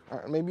where,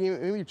 maybe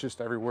it's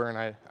just everywhere,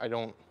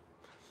 and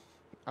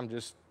I'm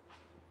just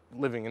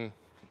living in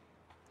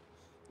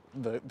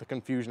the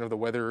confusion of the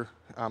weather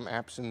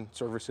apps and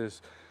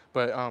services.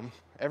 But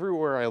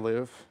everywhere I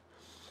live,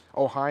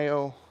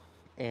 Ohio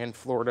and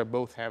Florida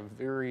both have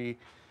very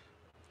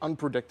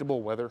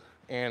unpredictable weather,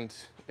 and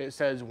it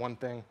says one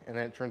thing and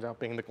then it turns out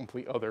being the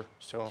complete other.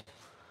 So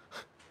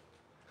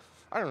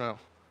I don't know.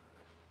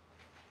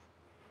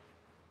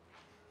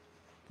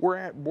 We're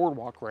at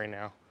Boardwalk right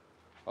now.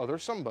 Oh,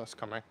 there's some bus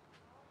coming.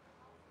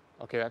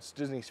 Okay, that's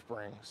Disney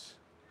Springs.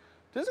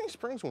 Disney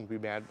Springs won't be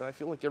bad, but I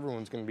feel like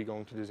everyone's going to be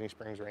going to Disney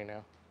Springs right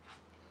now.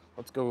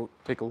 Let's go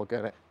take a look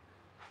at it.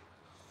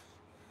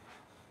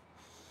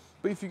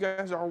 But if you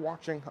guys are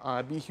watching,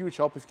 it'd be a huge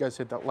help if you guys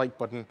hit that like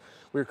button.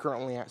 We're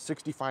currently at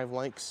 65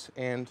 likes,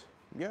 and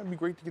yeah, it'd be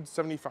great to get to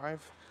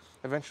 75.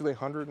 Eventually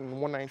 100, and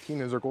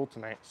 119 is our goal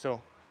tonight.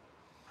 So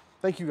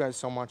thank you guys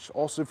so much.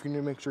 Also, if you're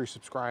new, make sure you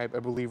subscribe. I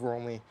believe we're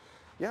only,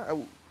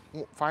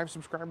 5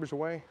 subscribers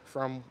away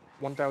from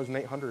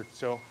 1,800.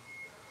 So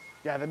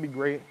yeah, that'd be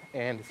great.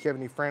 And if you have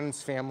any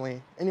friends,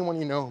 family, anyone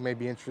you know who may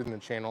be interested in the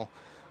channel,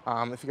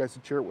 if you guys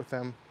could share it with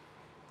them,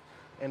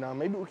 and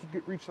maybe we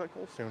could reach that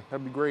goal soon.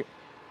 That'd be great.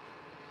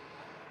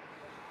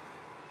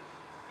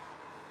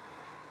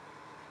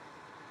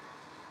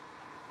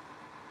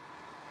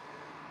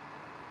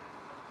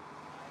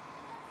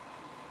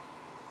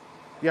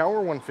 Yeah,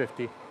 we're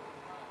 150.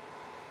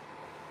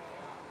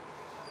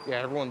 Yeah,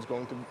 everyone's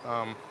going to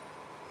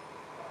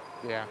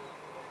Yeah.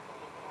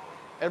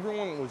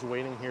 Everyone was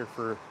waiting here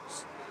for...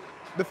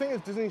 The thing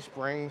is, Disney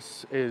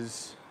Springs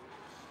is...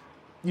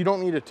 You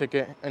don't need a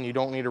ticket and you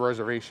don't need a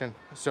reservation.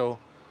 So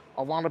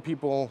a lot of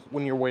people,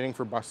 when you're waiting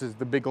for buses,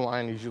 the big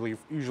line is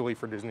usually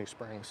for Disney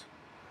Springs.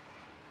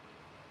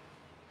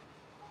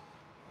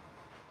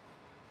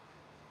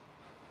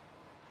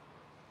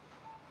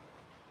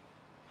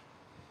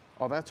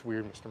 Oh, that's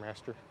weird, Mr.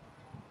 Master.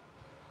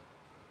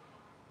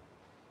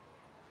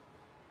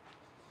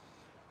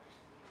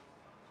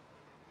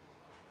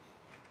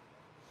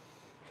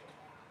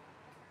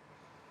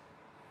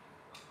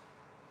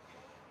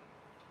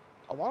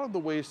 A lot of the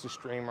ways to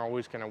stream are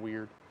always kind of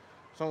weird.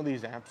 Some of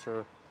these apps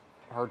are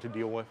hard to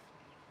deal with.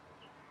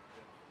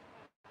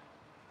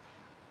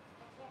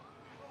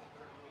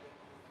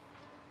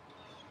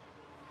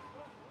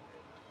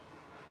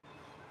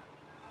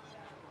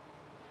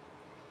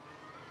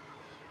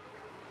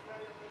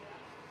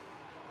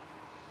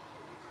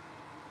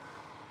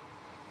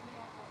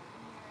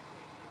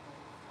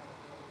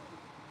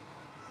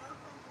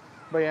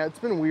 But yeah, it's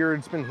been weird,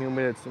 it's been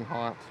humid, it's been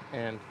hot,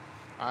 and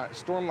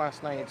storm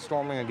last night,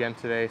 storming again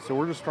today. So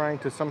we're just trying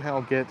to somehow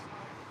get,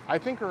 I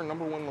think our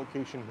 #1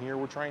 location here,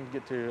 we're trying to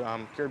get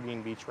to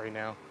Caribbean Beach right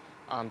now,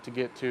 to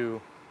get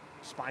to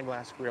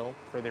Spyglass Grill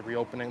for the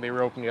reopening. They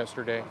reopened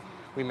yesterday,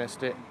 we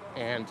missed it,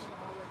 and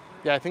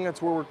yeah, I think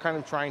that's where we're kind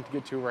of trying to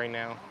get to right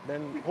now.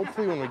 Then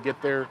hopefully when we get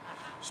there,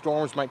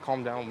 storms might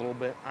calm down a little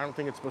bit. I don't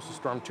think it's supposed to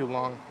storm too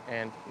long,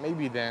 and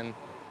maybe then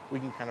we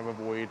can kind of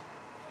avoid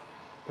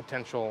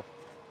potential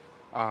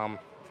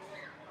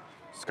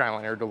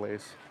Skyliner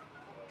delays.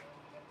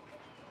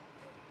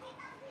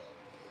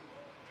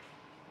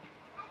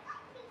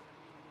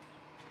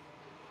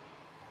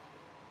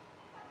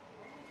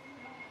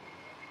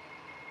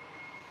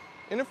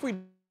 And if we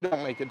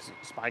don't make it to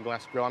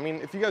Spyglass Grill, I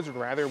mean, if you guys would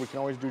rather, we can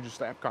always do just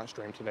the Epcot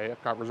stream today,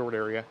 Epcot Resort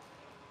area.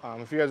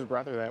 If you guys would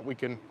rather that, we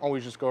can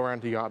always just go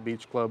around to Yacht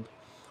Beach Club.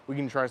 We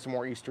can try some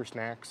more Easter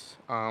snacks.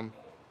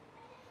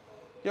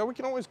 Yeah, we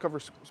can always cover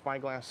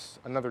Spyglass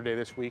another day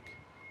this week.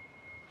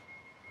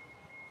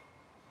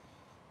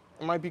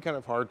 It might be kind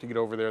of hard to get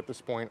over there at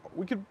this point.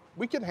 We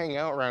could hang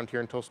out around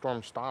here until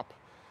storms stop,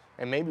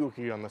 and maybe we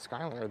could get on the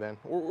Skyliner then.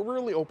 We're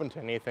really open to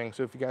anything,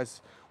 so if you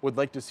guys would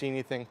like to see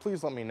anything,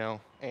 please let me know.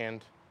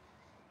 And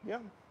yeah.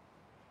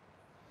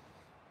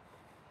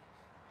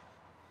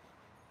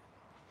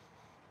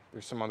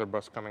 There's some other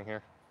bus coming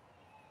here.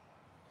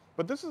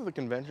 But this is the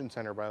convention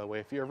center, by the way.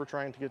 If you're ever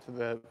trying to get to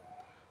the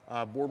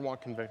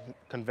Boardwalk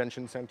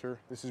Convention Center,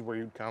 this is where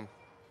you'd come.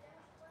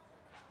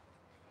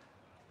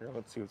 Here,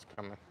 let's see what's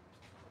coming.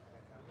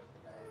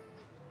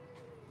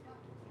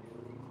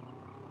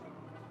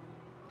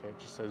 Okay, it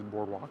just says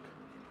Boardwalk.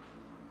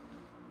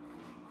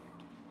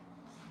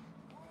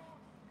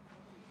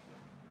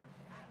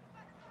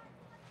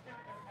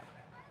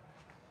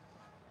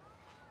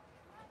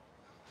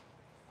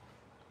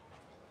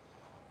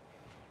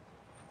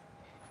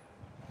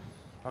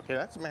 Okay,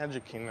 that's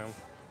Magic Kingdom.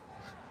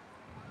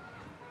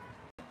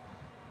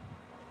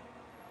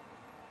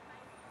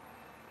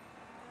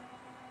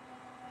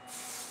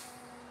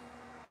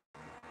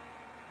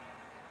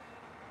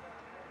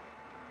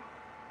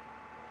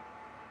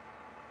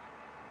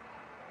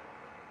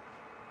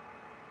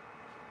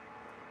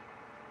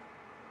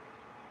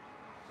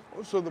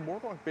 So the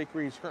Boardwalk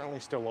Bakery is currently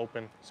still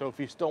open. So if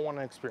you still want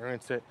to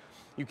experience it,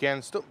 you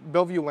can. Still,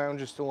 Bellevue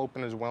Lounge is still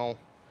open as well.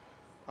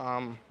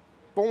 The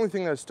only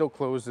thing that's still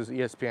closed is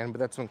ESPN, but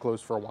that's been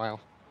closed for a while.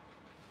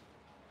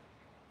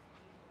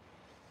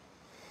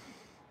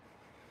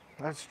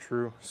 That's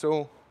true.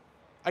 So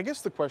I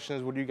guess the question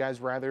is, would you guys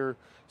rather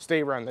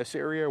stay around this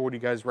area, or would you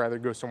guys rather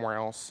go somewhere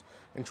else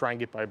and try and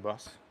get by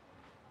bus?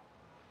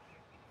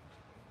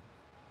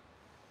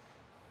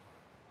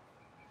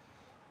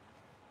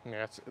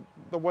 Yeah,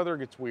 the weather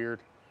gets weird.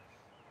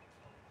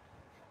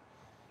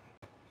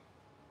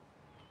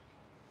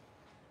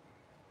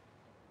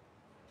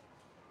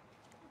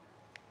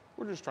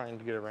 We're just trying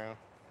to get around.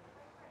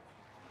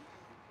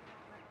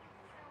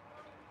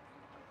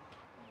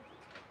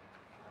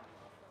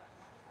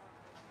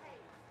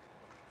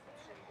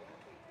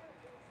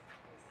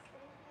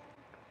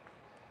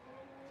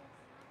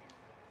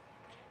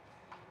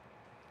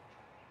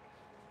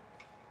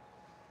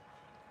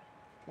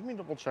 Let me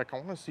double check. I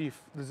want to see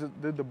if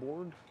did the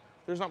board.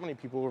 There's not many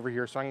people over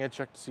here, so I'm gonna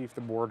check to see if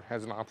the board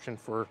has an option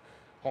for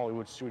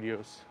Hollywood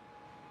Studios.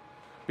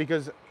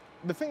 Because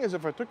the thing is,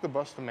 if I took the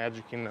bus to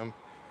Magic Kingdom,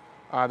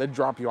 they'd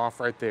drop you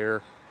off right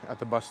there at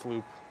the bus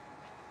loop,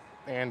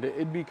 and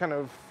it'd be kind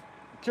of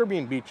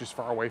Caribbean Beach is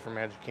far away from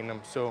Magic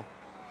Kingdom, so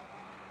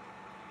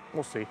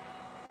we'll see.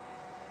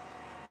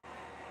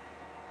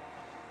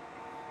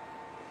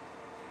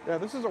 Yeah,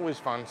 this is always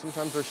fun.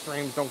 Sometimes our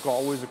streams don't go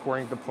always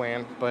according to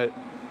plan, but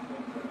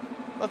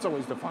that's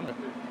always the fun.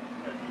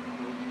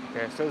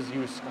 Okay, it says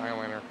use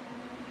Skyliner.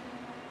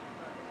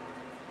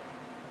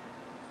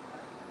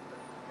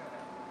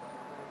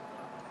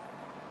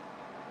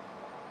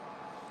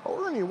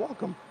 Oh, Ernie,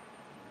 welcome.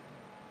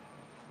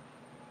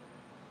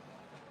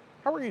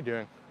 How are you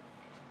doing?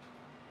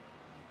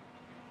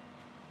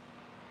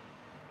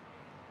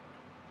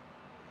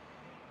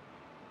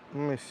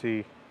 Let me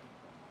see.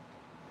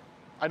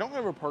 I don't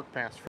have a park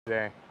pass for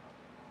today.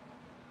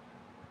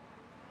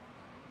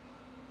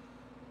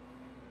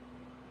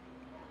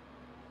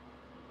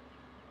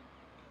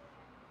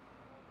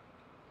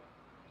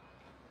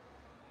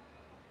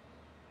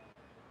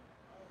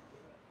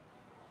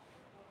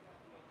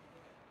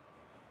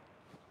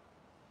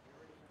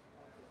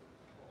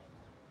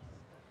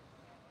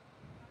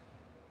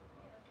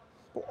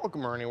 But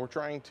welcome, Ernie. We're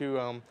trying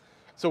to,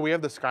 so we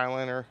have the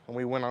Skyliner, and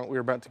we were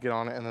about to get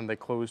on it, and then they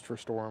closed for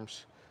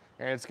storms.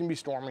 And it's gonna be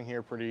storming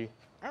here pretty,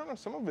 I don't know,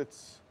 some of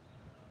it's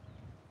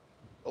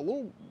a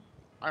little,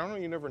 I don't know,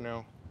 you never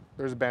know.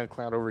 There's a bad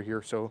cloud over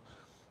here, so,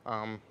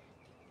 I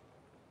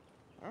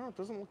don't know, it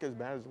doesn't look as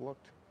bad as it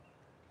looked.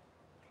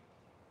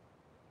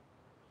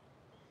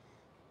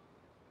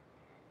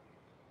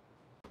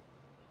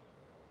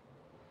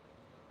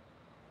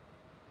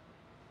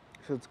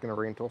 So it's gonna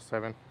rain till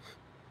 7.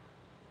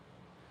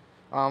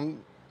 I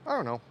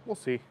don't know, we'll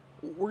see.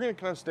 We're gonna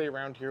kind of stay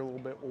around here a little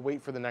bit. We'll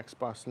wait for the next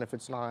bus, and if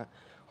it's not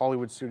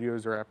Hollywood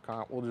Studios or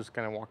Epcot, we'll just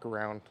kind of walk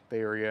around the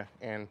area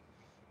and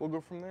we'll go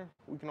from there.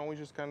 We can always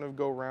just kind of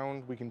go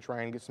around. We can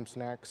try and get some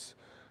snacks.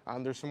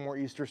 There's some more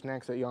Easter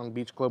snacks at Yon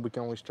Beach Club we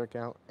can always check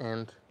out.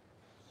 And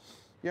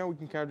yeah, we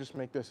can kind of just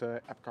make this a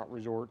Epcot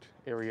resort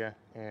area.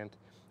 And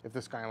if the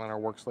Skyliner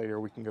works later,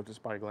 we can go to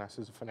Spyglass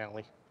as a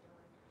finale.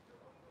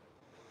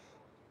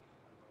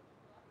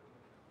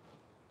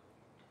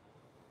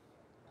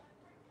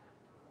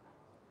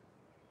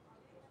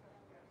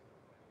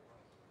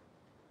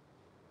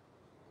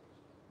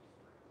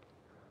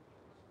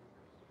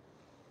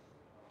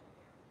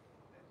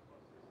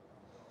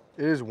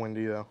 It is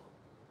windy though.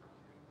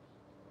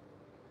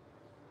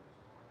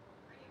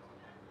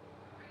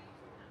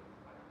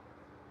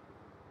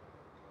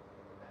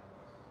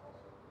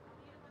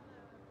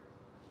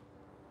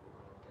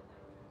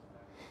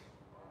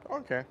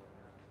 Okay.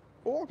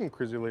 Well, welcome,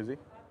 Crazy Lazy.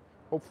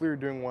 Hopefully you're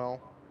doing well.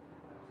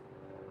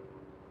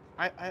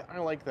 I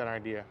like that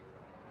idea.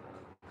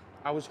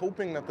 I was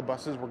hoping that the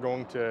buses were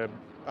going to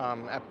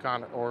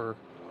Epcot or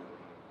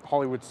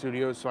Hollywood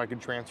Studios so I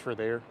could transfer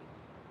there.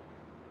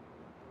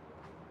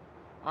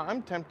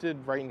 I'm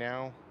tempted right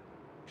now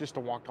just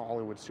to walk to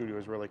Hollywood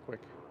Studios really quick.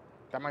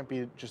 That might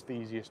be just the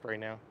easiest right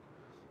now.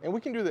 And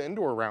we can do the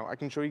indoor route. I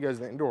can show you guys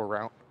the indoor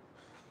route.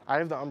 I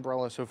have the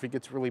umbrella, so if it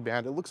gets really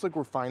bad, it looks like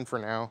we're fine for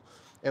now.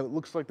 And it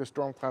looks like the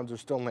storm clouds are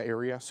still in the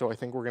area, so I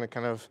think we're gonna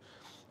kind of,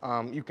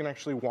 you can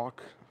actually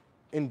walk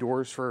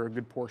indoors for a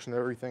good portion of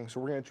everything.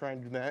 So we're gonna try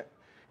and do that.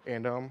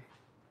 And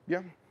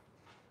yeah,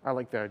 I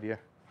like that idea.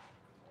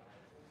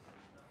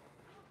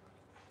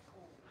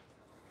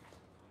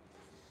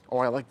 Oh,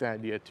 I like that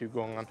idea too,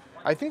 going on.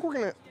 I think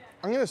I'm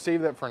gonna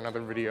save that for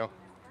another video,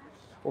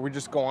 where we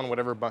just go on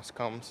whatever bus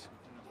comes.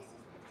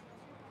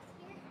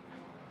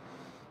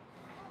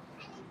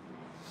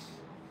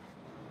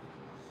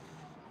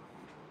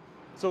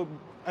 So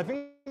I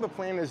think the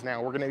plan is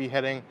now we're gonna be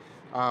heading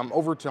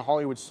over to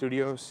Hollywood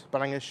Studios,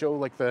 but I'm gonna show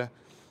like the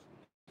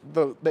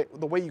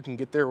way you can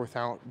get there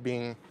without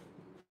being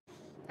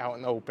out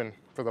in the open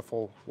for the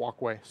full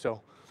walkway.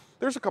 So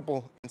there's a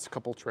couple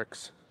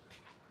tricks.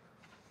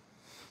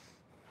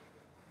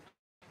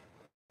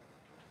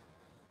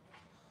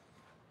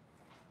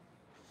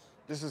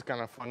 This is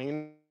kind of funny.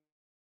 You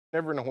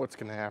never know what's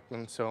gonna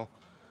happen, so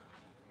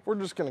we're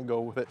just gonna go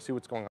with it, see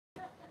what's going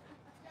on.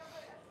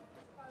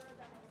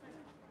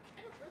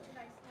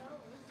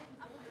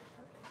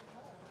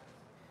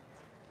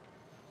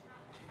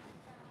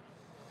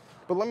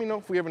 But let me know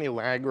if we have any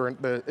lag or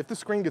if the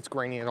screen gets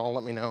grainy at all,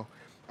 let me know.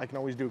 I can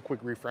always do a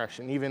quick refresh,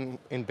 and even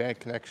in bad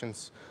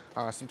connections,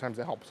 sometimes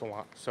it helps a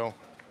lot. So,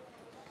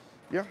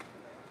 yeah.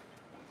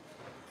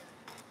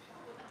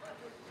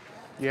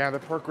 Yeah, the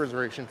park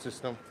reservation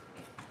system.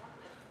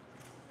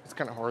 It's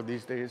kind of hard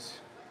these days.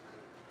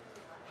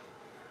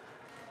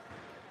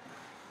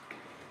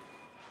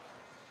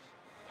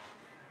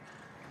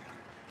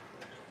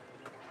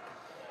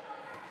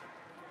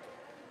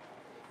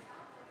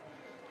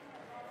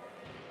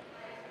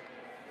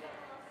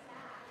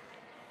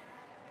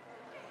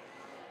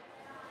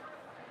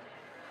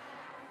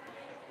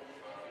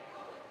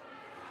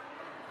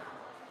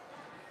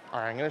 All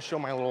right, I'm gonna show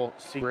my little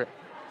secret.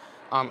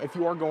 If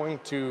you are going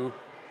to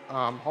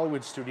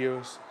Hollywood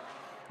Studios,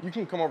 you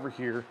can come over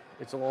here.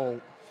 It's a little,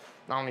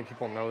 not many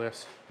people know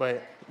this,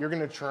 but you're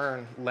gonna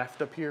turn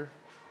left up here.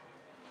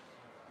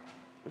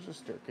 There's a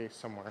staircase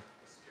somewhere.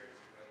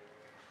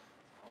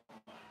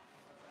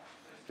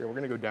 Here, we're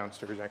gonna go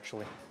downstairs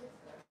actually.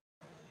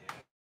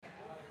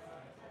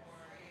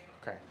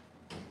 Okay.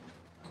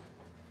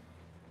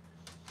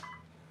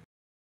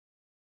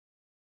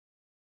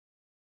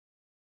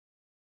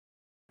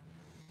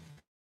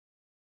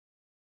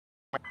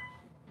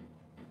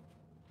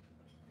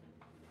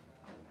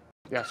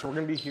 Yeah, so we're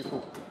gonna be here.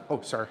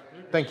 Oh, sorry.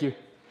 Thank you.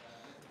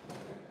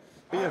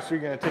 But yeah, so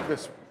you're gonna take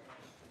this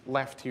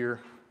left here,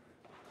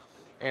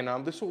 and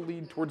this will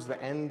lead towards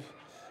the end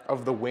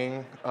of the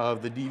wing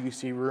of the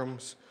DVC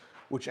rooms.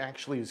 which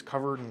actually is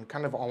covered and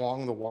kind of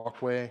along the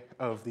walkway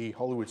of the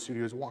Hollywood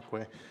Studios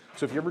walkway.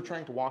 So if you're ever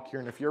trying to walk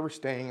here, and if you're ever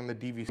staying in the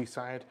DVC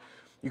side,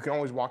 you can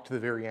always walk to the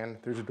very end.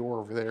 There's a door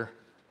over there.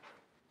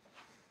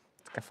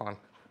 It's kind of fun.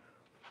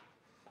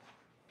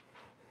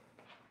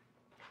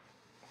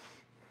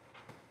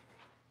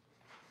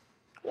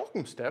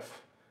 Welcome, Steph.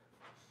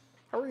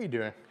 How are you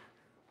doing?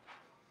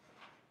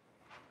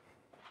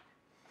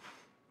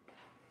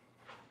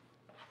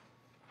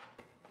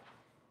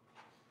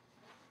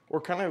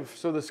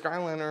 So the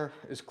Skyliner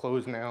is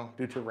closed now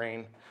due to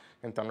rain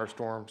and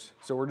thunderstorms.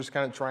 So we're just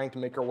kind of trying to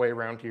make our way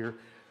around here.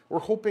 We're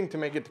hoping to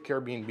make it to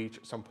Caribbean Beach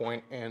at some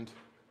point, and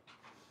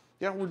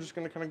yeah, we're just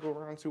gonna kind of go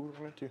around and see what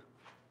we're into.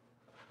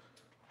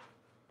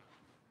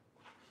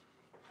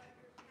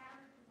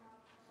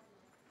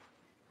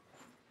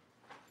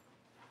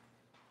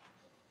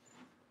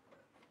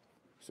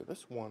 So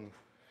this one,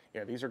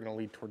 yeah, these are gonna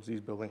lead towards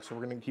these buildings, so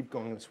we're gonna keep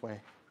going this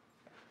way.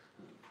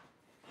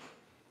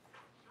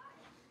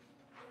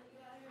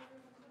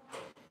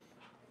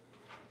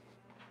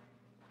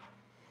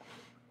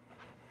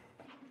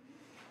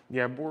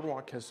 Yeah,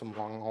 Boardwalk has some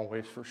long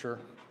hallways for sure.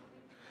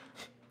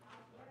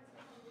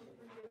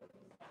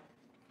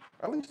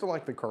 I used to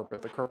like the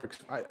carpet. The carpet,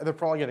 they're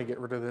probably gonna get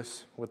rid of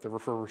this with the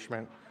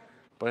refurbishment,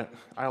 but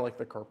I like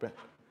the carpet.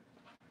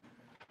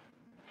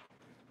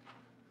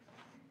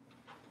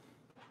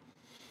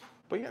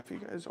 But yeah, if you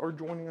guys are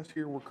joining us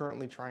here, we're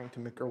currently trying to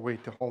make our way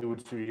to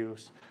Hollywood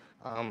Studios.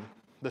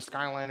 The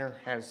Skyliner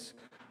has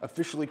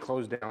officially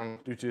closed down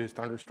due to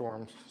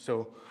thunderstorms,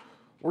 so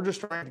we're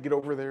just trying to get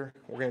over there.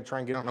 We're gonna try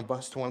and get on a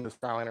bus to one of the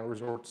Skyliner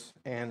resorts,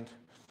 and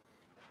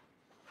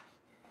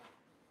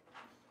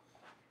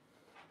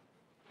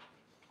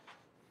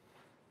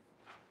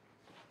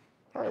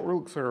all right,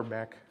 looks like we're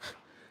back.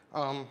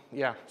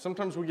 Yeah,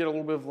 sometimes we get a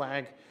little bit of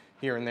lag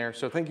here and there,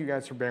 so thank you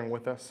guys for bearing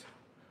with us.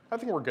 I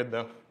think we're good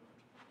though.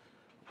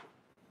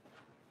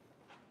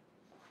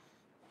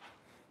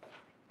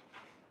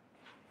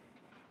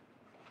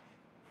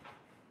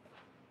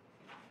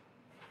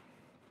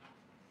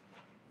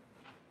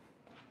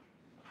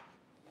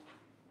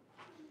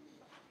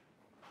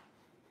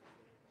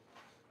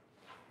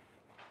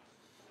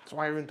 So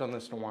I haven't done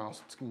this in a while,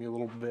 so it's gonna be a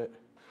little bit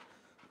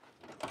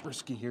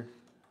risky here.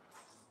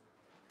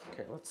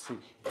 Okay, let's see.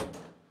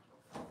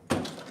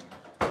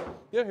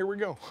 Yeah, here we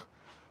go.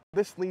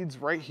 This leads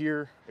right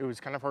here. It was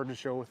kind of hard to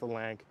show with the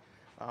lag,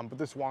 but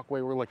this walkway,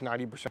 we're like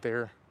 90%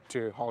 there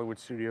to Hollywood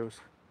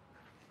Studios.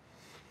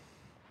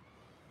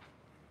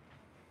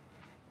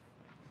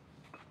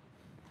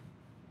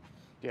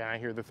 Yeah, I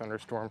hear the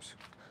thunderstorms.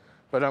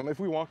 But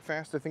if we walk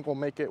fast, I think we'll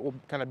make it. We'll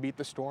kind of beat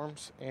the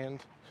storms, and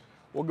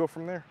we'll go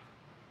from there.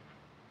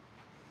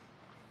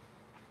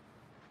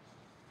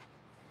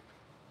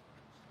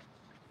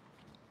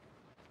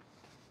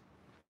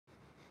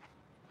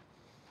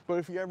 But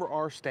if you ever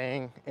are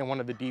staying in one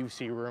of the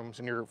DVC rooms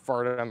and you're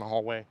far down the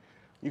hallway,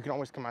 you can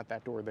always come out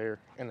that door there,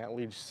 and that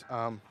leads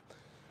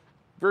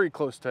very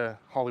close to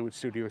Hollywood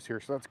Studios here,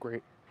 so that's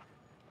great.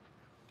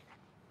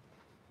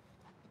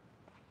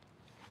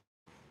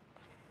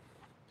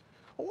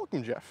 Well,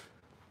 welcome, Jeff.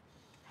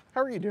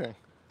 How are you doing?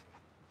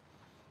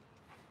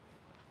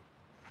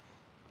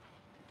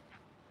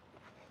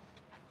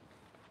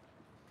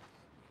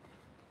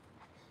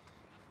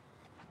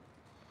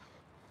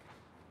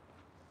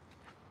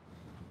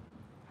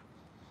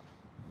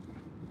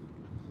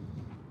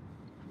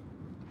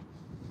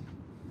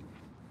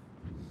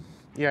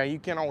 Yeah, you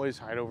can't always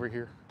hide over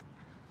here.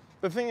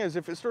 The thing is,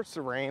 if it starts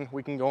to rain,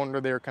 we can go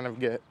under there, kind of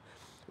get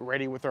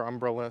ready with our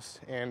umbrellas,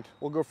 and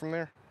we'll go from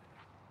there.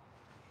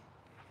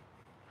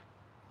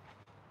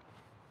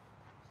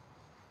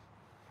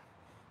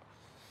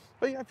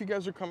 But yeah, if you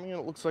guys are coming in,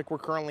 it looks like we're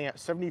currently at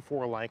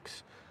 74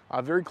 likes,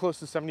 very close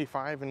to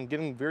 75, and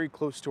getting very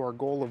close to our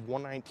goal of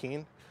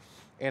 119.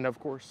 And of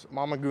course,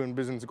 Mama Goo and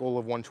Bissen's goal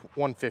of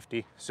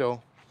 150.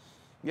 So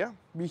yeah,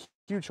 be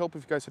huge help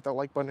if you guys hit that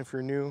like button. If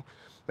you're new,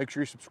 make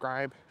sure you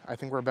subscribe. I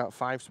think we're about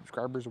 5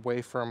 subscribers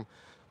away from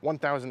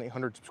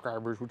 1,800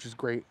 subscribers, which is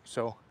great.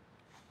 So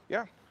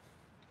yeah.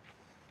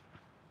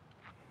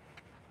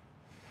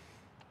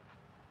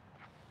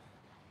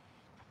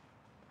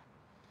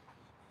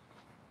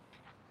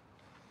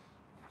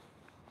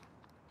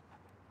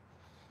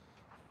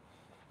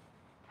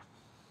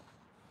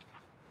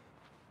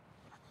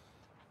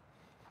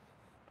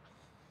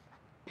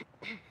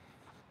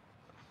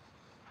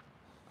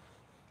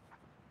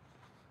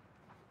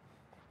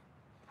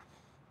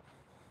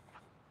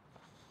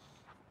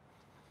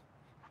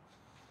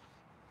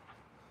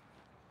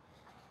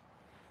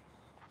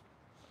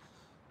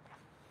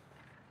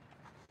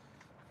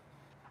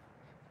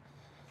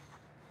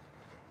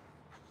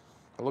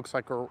 It looks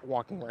like we're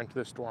walking right into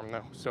the storm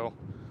though, so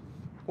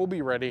we'll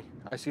be ready.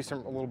 I see a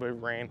little bit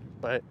of rain,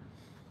 but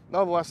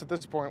nonetheless, at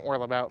this point, we're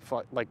about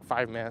like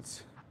 5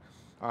 minutes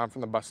from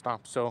the bus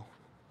stop. So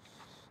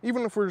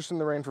even if we're just in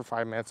the rain for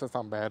 5 minutes, that's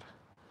not bad.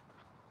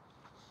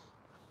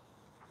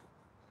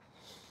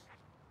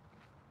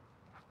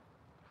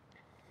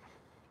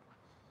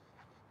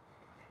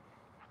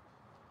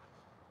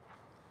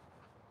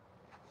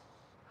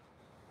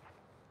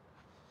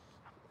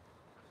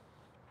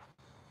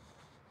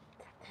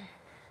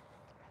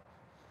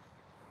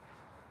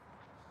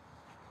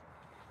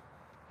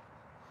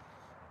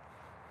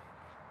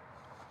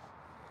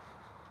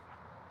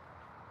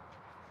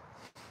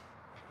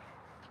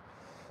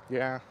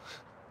 Yeah.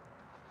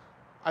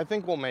 I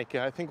think we'll make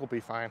it. I think we'll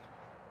be fine.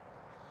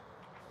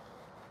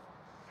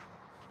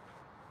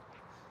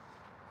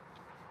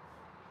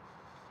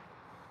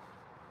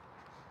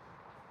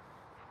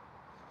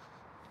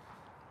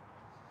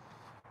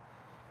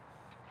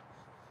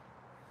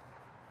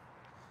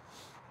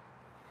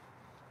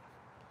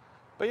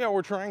 But yeah,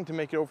 we're trying to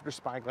make it over to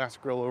Spyglass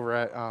Grill over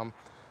at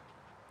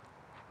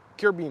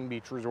Caribbean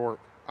Beach Resort.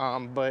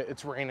 But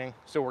it's raining,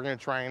 so we're gonna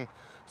try and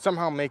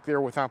somehow make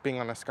there without being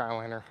on a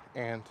Skyliner.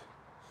 And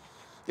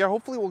yeah,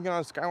 hopefully we'll get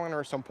on a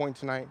Skyliner at some point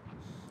tonight.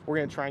 We're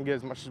gonna try and get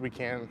as much as we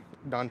can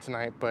done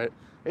tonight, but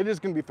it is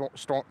gonna be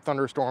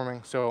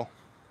thunderstorming, so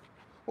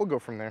we'll go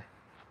from there.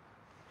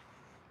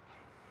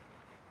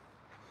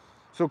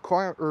 So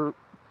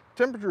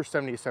temperature is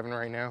 77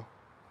 right now.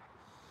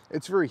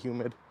 It's very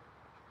humid.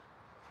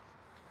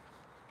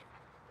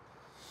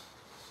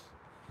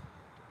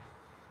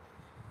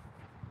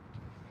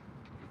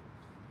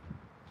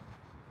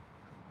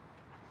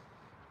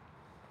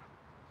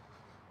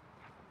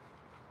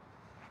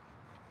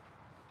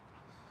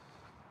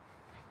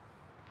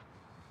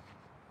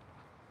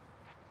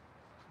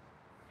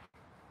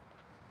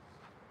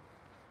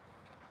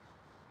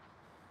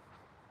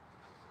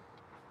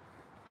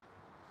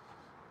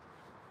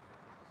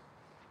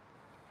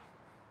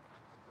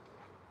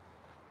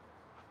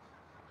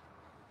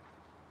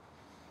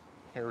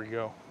 Here we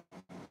go.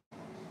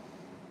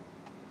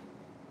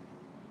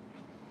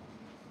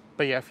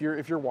 But yeah, if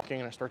you're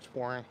walking and it starts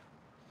pouring,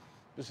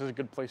 this is a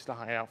good place to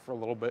hide out for a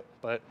little bit.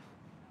 But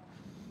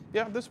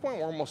yeah, at this point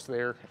we're almost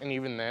there, and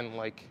even then,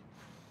 like,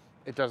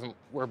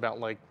 we're about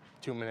like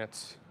 2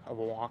 minutes of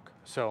a walk.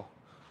 So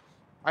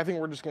I think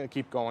we're just gonna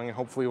keep going, and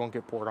hopefully it won't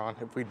get poured on.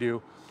 If we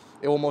do,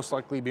 it will most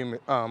likely be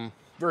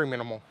very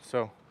minimal.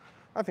 So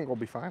I think we'll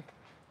be fine.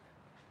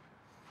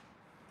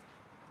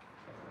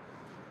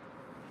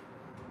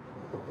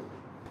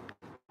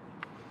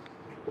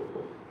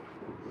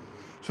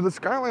 So the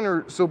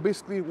Skyliner, so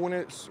basically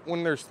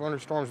when there's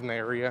thunderstorms in the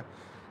area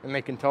and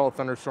they can tell a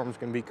thunderstorm's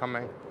gonna be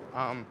coming,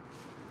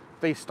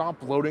 they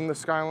stop loading the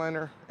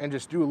Skyliner and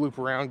just do a loop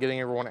around,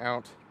 getting everyone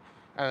out,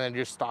 and then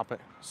just stop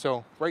it.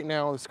 So right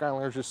now the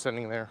Skyliner's just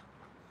sitting there.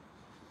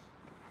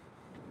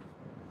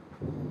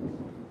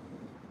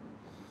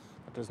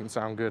 That doesn't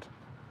sound good.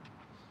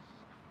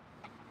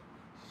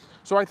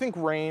 So I think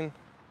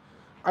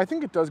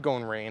it does go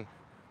in rain,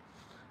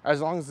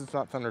 as long as it's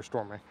not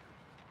thunderstorming.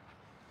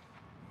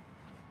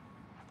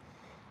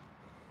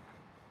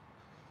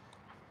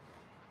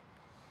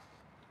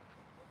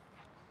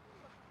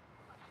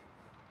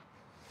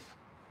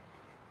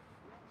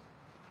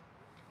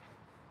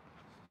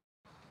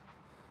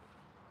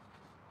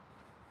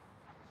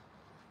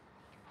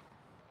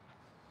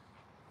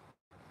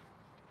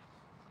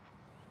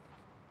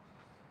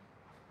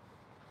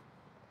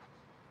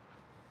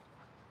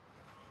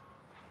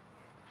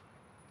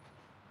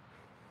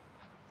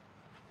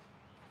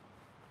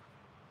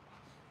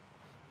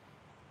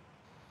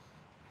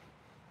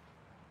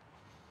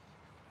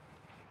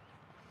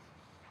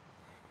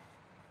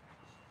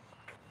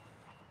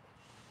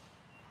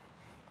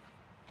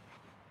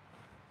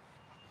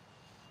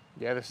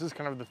 Yeah, this is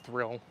kind of the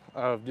thrill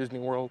of Disney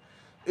World.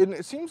 And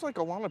it seems like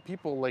a lot of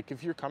people, like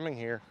if you're coming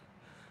here,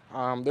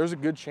 there's a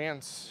good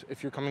chance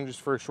if you're coming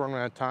just for a short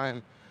amount of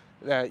time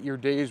that your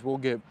days will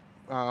get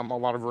a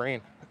lot of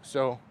rain.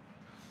 So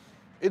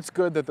it's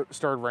good that it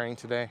started raining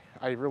today.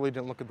 I really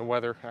didn't look at the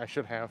weather. I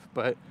should have,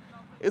 but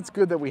it's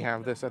good that we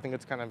have this. I think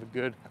it's kind of a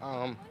good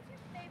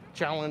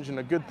challenge and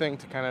a good thing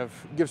to kind of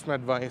give some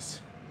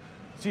advice,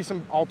 see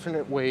some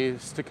alternate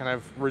ways to kind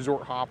of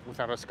resort hop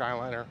without a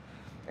Skyliner,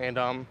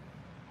 and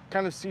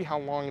kind of see how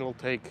long it'll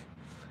take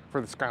for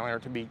the Skyliner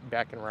to be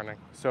back and running.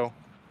 So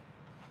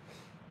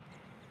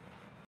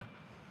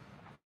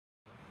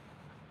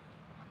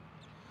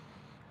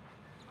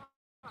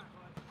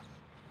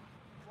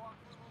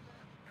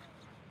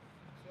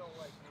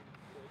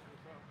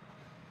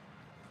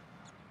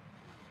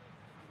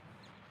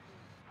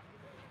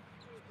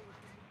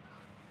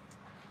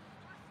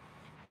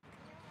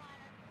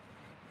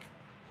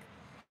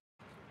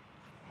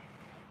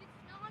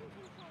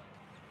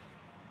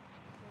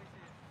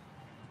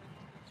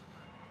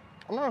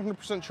I'm not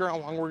 100% sure how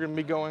long we're gonna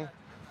be going.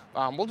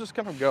 We'll just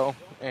kind of go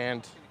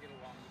and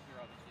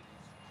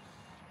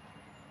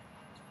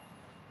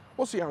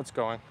we'll see how it's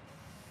going.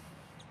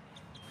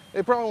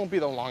 It probably won't be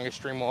the longest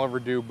stream we'll ever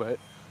do, but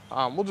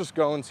we'll just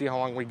go and see how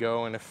long we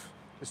go, and if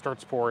it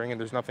starts pouring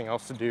and there's nothing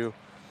else to do,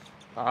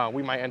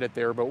 we might end it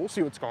there, but we'll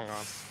see what's going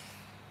on.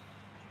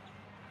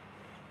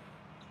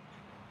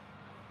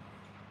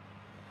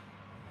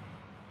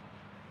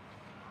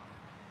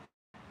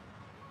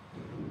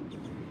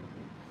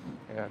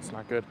 Yeah, it's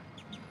not good.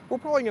 We're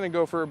probably gonna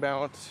go for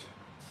about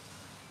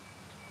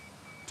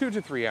 2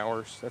 to 3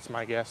 hours, that's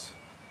my guess.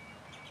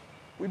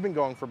 We've been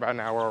going for about an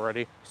hour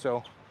already,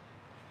 so.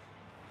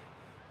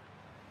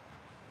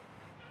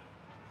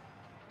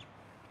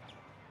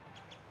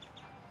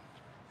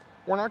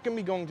 We're not gonna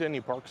be going to any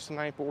parks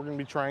tonight, but we're gonna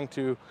be trying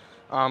to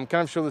kind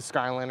of show the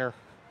Skyliner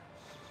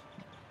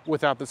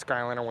without the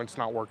Skyliner when it's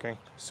not working.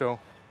 So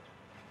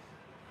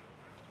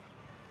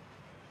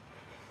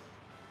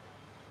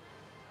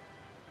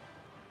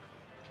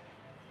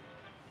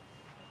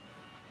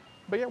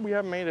but yeah, we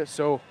have made it.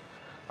 So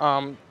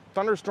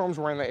thunderstorms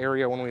were in the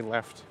area when we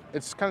left.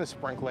 It's kind of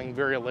sprinkling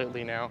very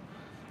lately now.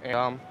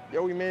 And yeah,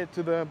 we made it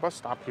to the bus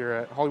stop here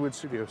at Hollywood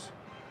Studios.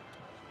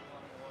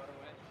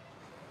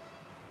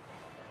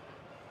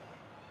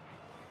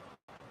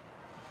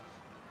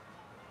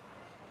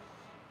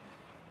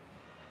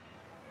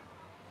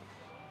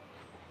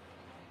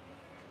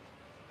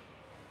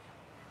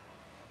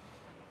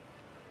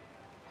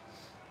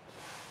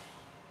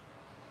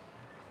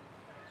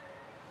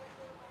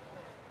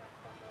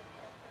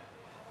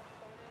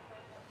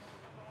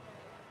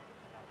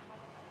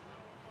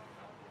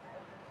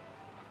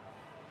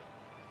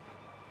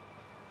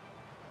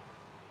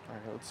 All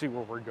right, let's see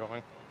where we're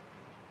going.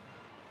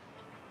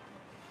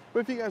 But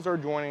if you guys are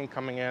joining,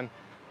 coming in,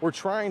 we're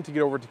trying to get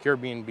over to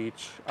Caribbean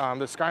Beach.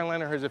 The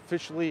Skyliner has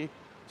officially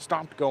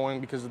stopped going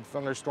because of the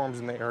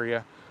thunderstorms in the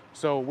area.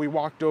 So we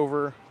walked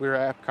over, we were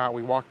at Epcot,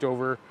 we walked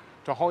over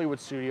to Hollywood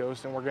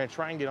Studios, and we're gonna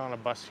try and get on a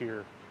bus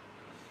here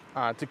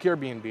to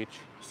Caribbean Beach.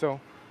 So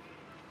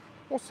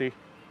we'll see.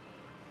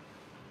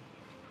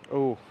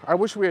 Oh, I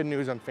wish we had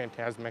news on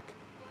Fantasmic.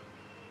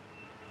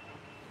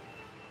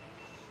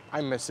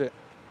 I miss it.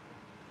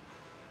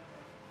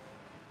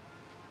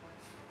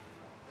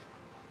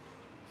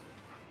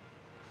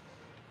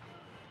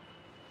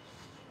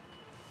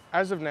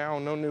 As of now,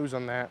 no news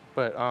on that,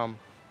 but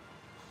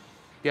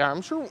yeah,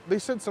 I'm sure they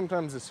said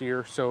sometimes this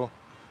year, so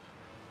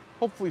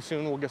hopefully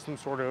soon we'll get some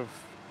sort of,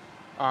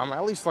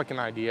 at least like an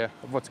idea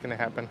of what's gonna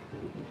happen.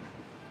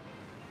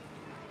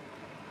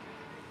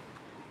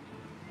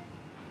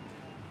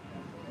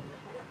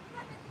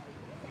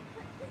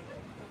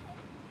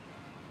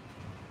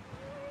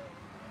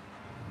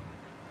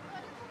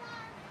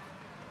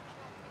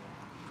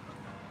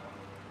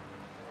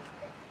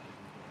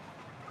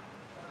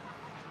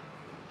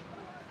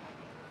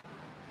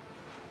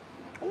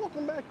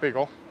 Welcome back,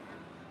 Bigle.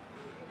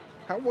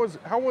 How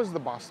was the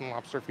Boston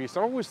Lobster Feast?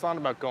 I've always thought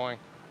about going.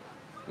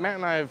 Matt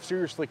and I have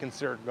seriously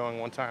considered going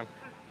one time.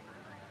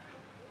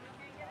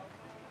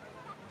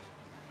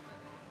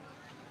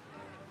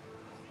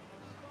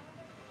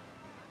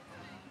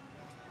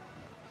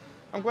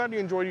 I'm glad you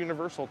enjoyed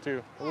Universal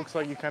too. It looks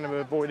like you kind of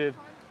avoided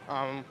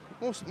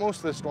most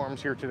of the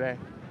storms here today.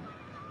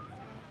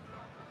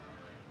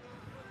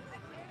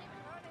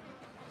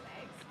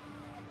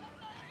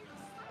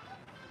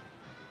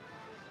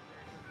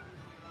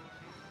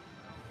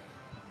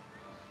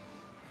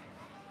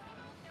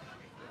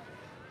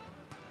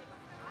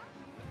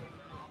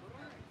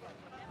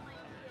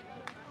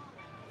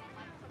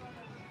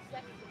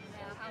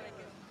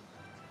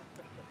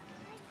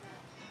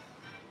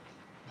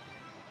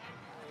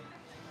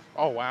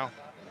 Oh, wow.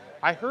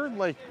 I heard,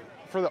 like,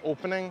 for the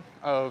opening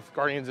of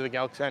Guardians of the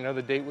Galaxy, I know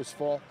the date was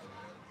full,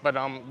 but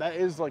that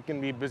is, like, going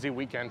to be a busy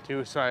weekend,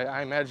 too, so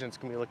I imagine it's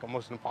going to be, like,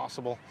 almost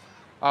impossible.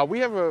 We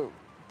have a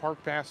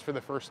park pass for the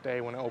first day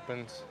when it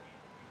opens,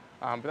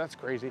 but that's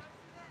crazy.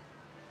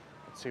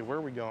 Let's see, where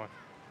are we going?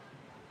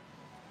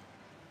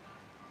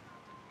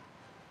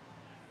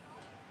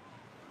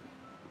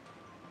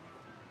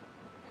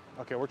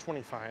 Okay, we're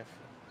 25.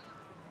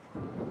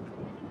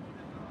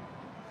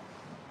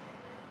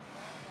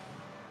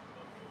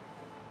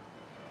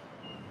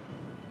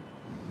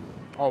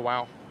 Oh,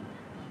 wow.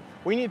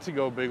 We need to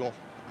go, Bigle.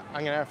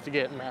 I'm gonna have to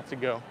get Matt to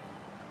go.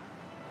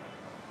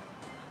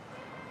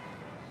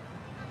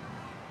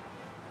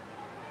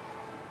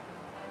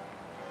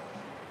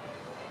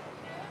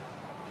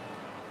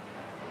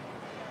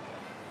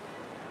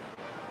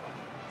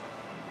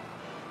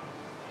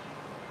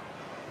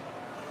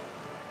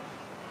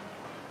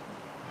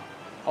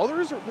 Oh,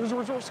 there's a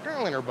Resort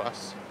Skyliner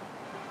bus.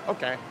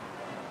 Okay.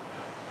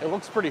 It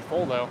looks pretty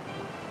full, though.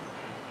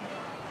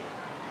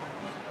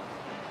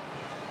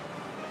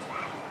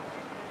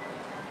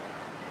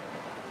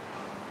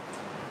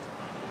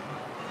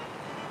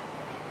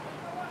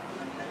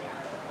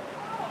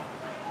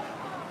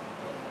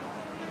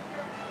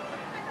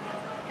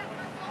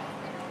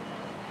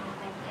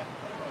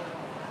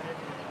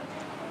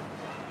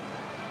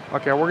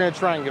 Okay, we're gonna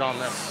try and get on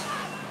this.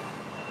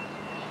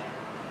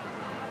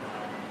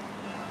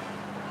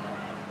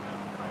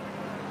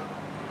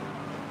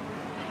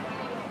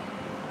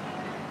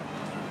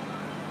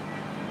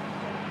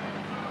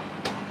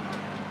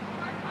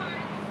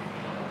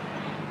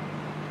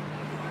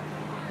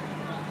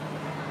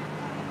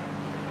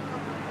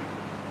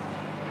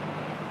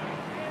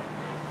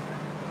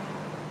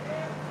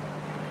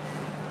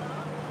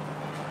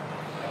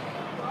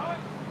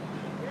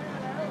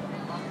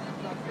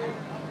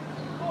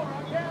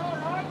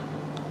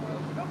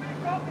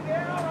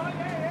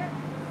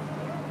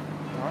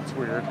 That's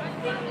weird.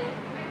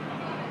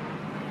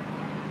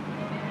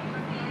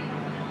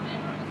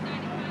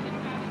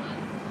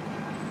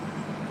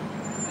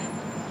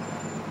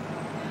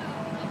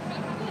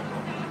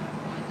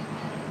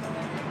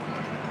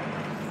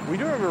 We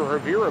do have a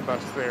Riviera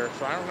bus there,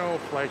 so I don't know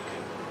if, like...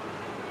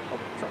 Oh,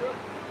 sorry.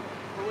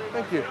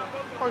 Thank you.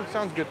 Oh,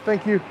 sounds good.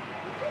 Thank you.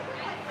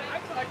 I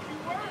thought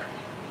you were.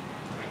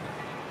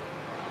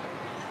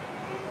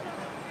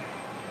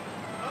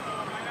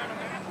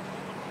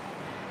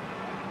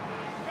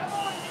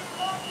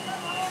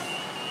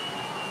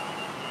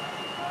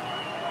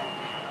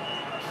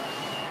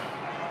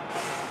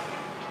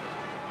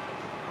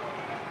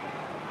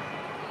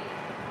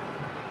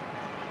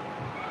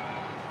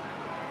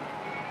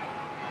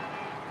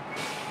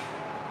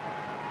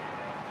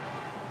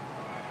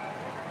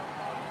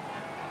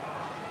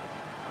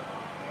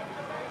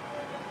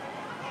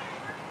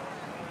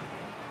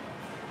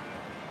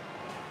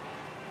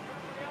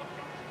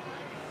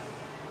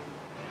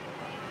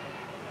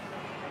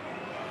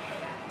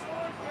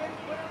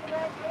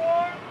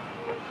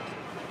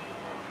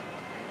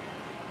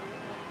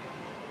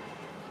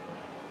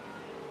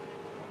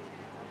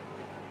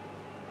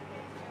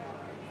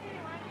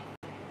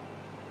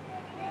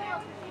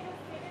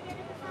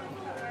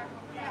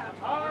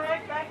 All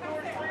right, back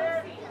door's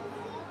clear.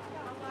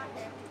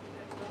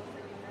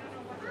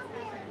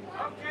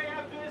 Okay,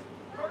 after this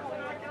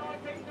person, I can only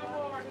take two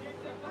more. Can't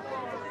take two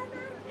more.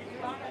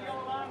 He's on the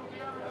yellow line. We'll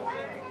be on the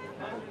way.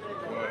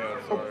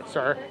 Go ahead.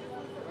 Sorry.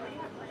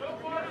 So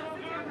far, so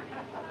good.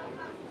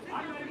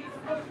 I'm going to be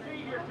supposed to be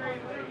here,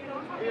 Tracy.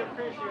 We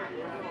appreciate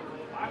it.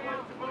 I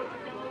wasn't supposed to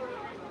come over to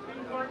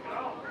New York at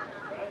all.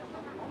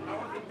 I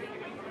wasn't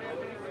thinking anybody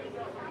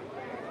else.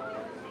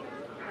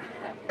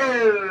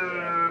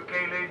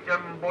 Okay, ladies and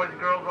gentlemen, boys and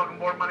girls, welcome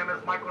aboard. My name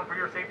is Michael, and for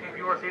your safety, if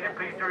you are seated,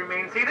 please do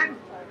remain seated.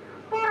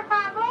 Por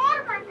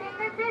favor,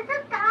 manténganse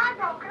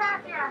sentado.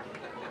 Gracias.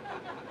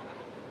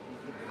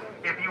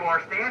 If you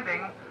are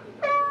standing,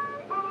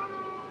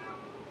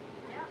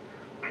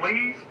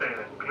 please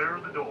stand clear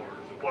of the doors.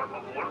 Por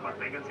favor,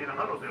 manténganse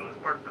alejados de las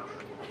puertas.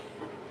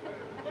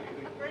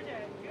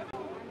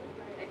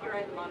 If you're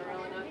riding the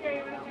monorail enough.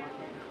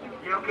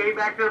 You okay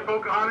back there,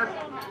 Pocahontas?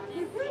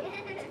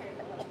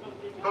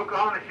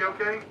 Pocahontas, you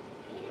okay?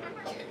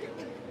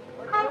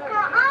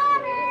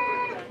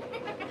 Pocahontas.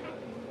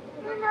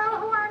 You know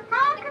who I'm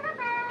talking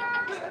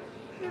about.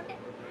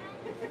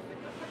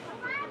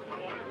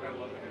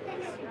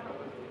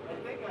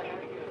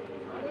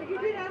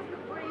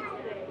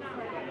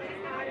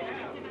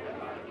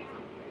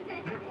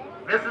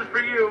 This is for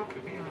you.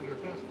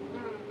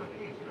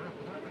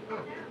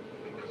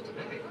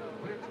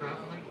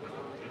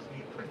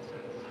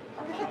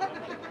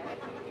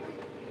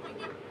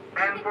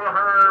 And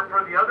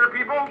for the other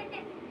people,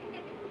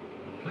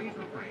 Please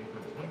refrain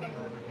from swinging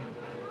over him.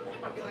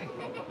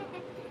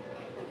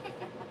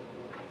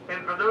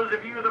 and for those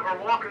of you that were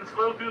walking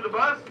slow through the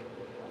bus,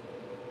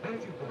 As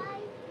you board,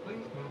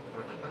 please move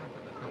toward the back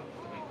of the coach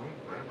to make room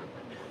for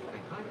everyone.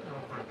 And time it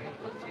off for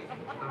available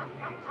seating without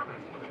any express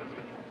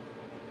assistance.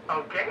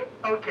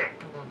 okay.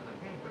 Hold on to the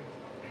handrail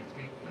and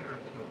stay clear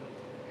of the door.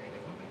 They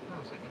will be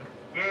closing in a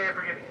Yeah,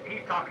 forget it.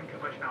 He's talking too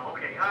much now.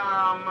 Okay,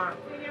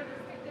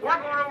 we're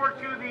going over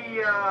to the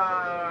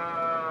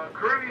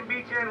Caribbean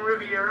Beach and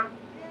Riviera.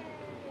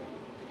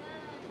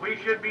 We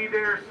should be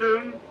there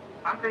soon.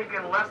 I'm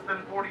thinking less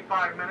than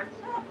 45 minutes.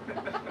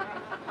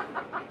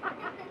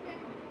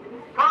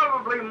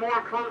 Probably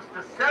more close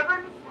to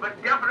 7,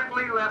 but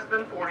definitely less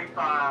than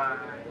 45.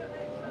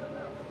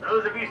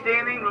 Those of you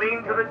standing,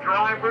 lean to the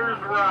driver's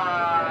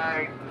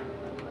right.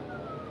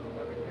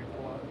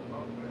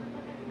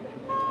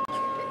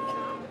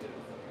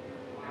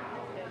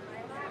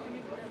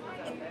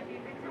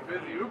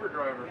 Busy Uber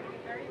driver.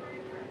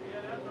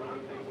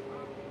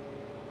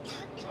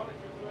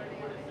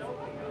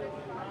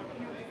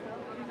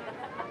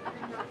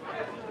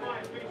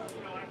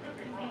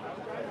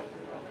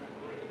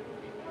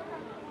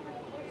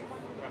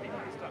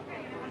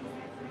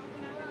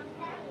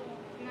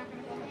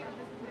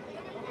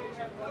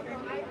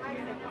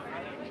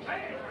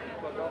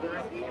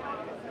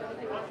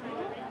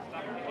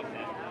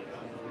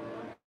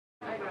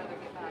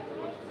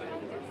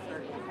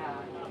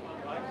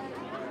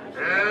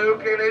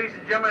 Okay, ladies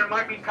and gentlemen, it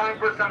might be time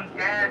for some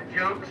dad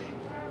jokes.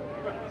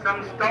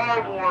 Some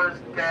Star Wars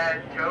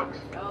dad jokes.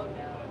 Oh,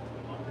 no.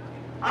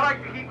 I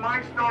like to keep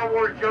my Star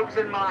Wars jokes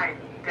in my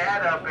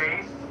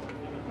database.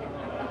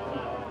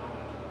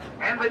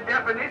 And the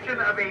definition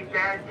of a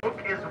dad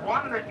joke is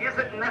one that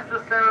isn't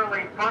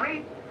necessarily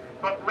funny,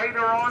 but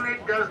later on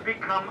it does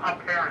become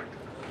apparent.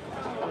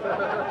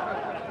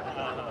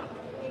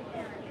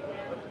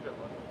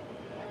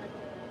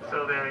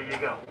 So there you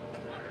go.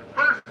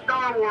 First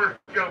Star Wars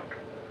joke.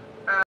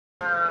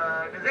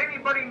 Does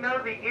anybody know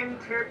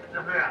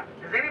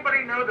Does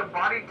anybody know the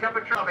body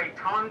temperature of a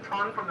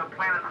tauntaun from the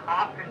planet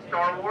Hoth in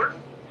Star Wars?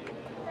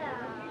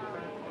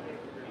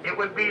 It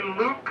would be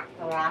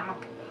lukewarm.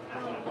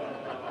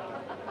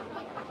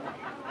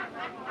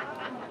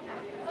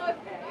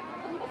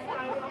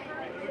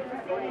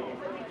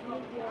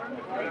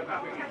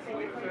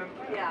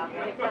 Yeah.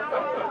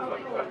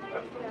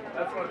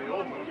 That's one of the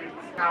old movies.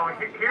 Now,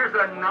 here's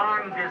a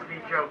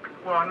non-Disney joke.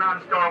 Well, a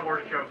non-Star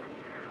Wars joke.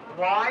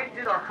 Why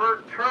did a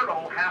hurt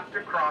turtle have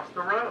to cross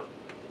the road?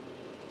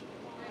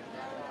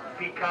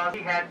 Because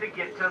he had to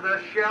get to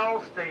the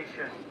Shell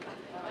station.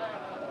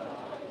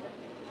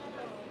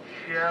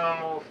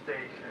 Shell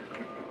Station.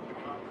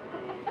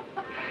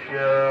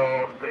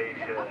 Shell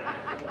Station.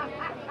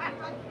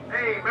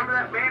 Hey, remember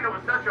that man that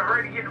was such a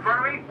hurry to get in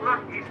front of me?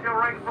 Look, he's still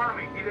right in front of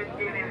me. He didn't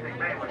gain anything,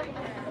 but anyway.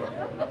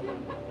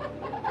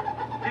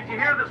 Did you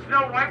hear that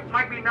Snow White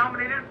might be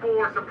nominated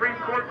for Supreme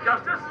Court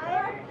Justice?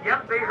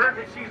 Yep, they heard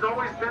that she's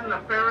always been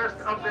the fairest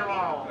of them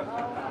all.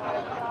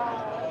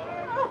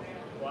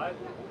 What?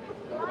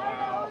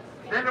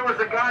 Then there was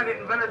a guy that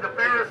invented the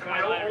Ferris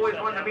wheel, always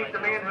wanted to meet the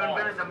man who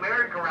invented the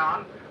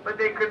merry-go-round, but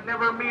they could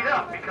never meet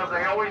up because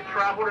they always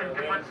traveled in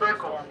different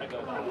circles. People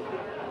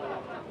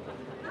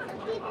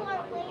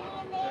are waiting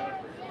in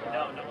there.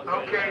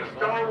 Okay,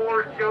 Star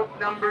Wars joke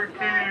number 2.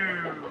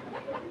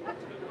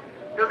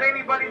 Does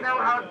anybody know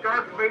how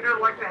Darth Vader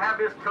liked to have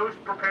his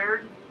toast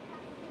prepared?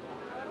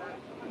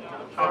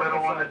 A little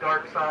on the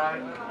dark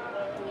side.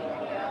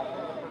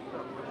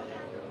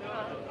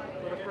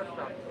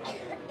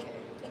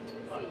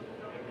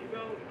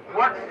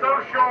 What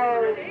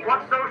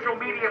social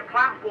media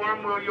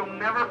platform will you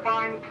never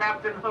find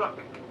Captain Hook?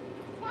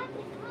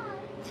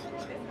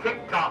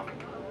 TikTok.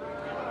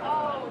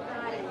 Oh,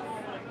 nice.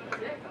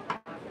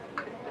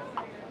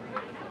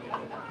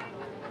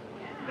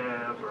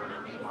 Never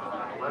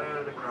smile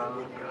at a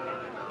crocodile.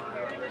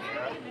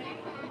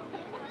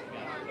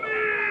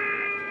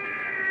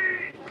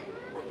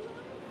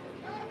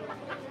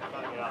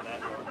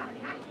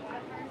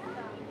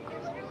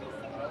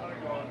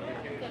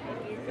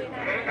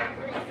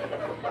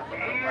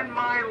 And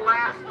my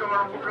last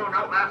Star Wars, no,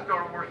 not last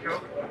Star Wars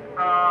joke.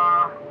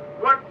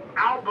 What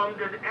album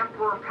did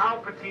Emperor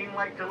Palpatine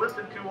like to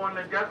listen to on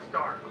the Death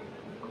Star?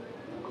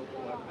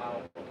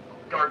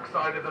 Dark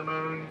Side of the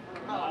Moon.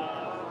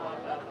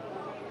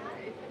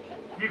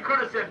 You could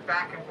have said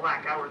Back in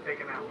Black. I would have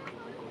taken out.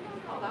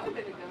 Oh, that would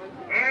have been a good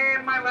one.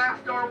 And my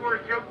last Star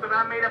Wars joke that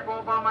I made up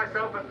all by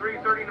myself at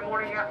 3:30 in the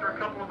morning after a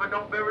couple of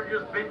adult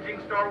beverages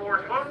binging Star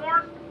Wars Clone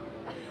Wars.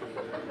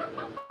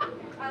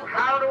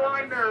 How do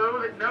I know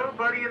that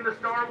nobody in the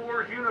Star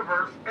Wars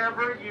universe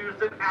ever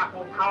used an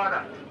Apple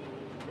product?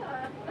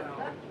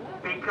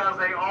 Because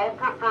they all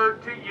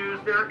preferred to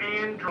use their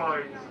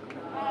Androids.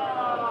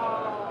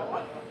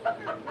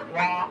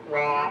 Wah,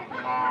 wah,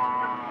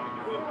 wah.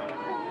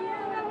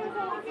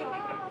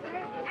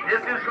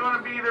 This is going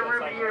to be the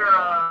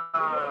Riviera.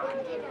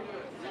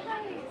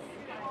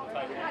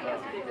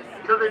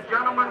 To the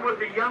gentleman with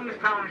the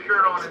Youngstown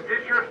shirt on, is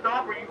this your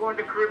stop or are you going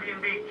to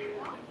Caribbean Beach?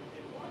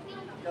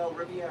 No,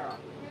 Riviera.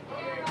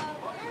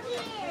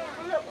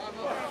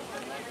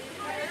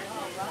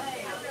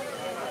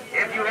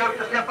 If you have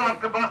to step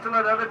off the bus and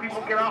let other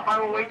people get off, I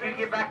will wait till you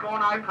get back on,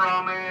 I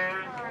promise.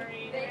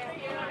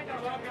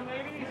 Welcome,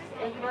 ladies.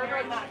 Thank you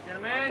very much.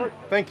 Gentlemen.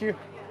 Thank you.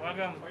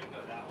 Welcome.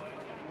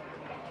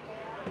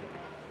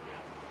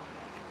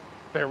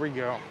 There we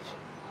go.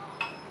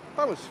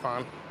 That was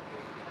fun.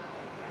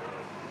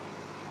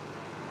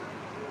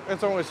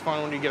 It's always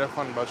fun when you get a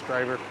fun bus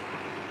driver.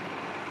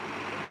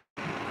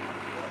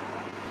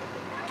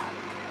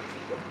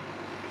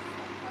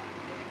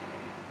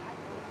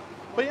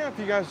 But yeah, if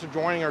you guys are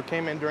joining or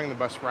came in during the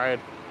bus ride,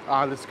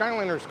 the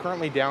Skyliner is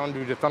currently down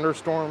due to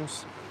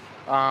thunderstorms.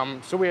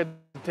 So we had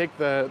to take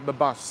the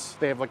bus.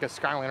 They have like a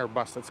Skyliner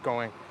bus that's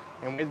going.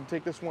 And we had to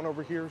take this one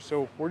over here.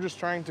 So we're just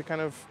trying to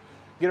kind of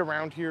get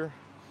around here.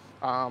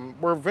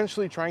 We're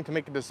eventually trying to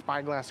make it to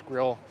Spyglass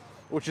Grill,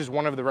 which is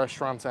one of the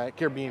restaurants at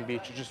Caribbean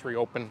Beach. It just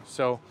reopened.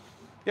 So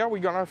yeah,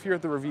 we got off here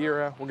at the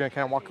Riviera. We're gonna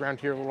kind of walk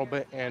around here a little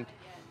bit and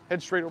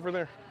head straight over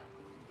there.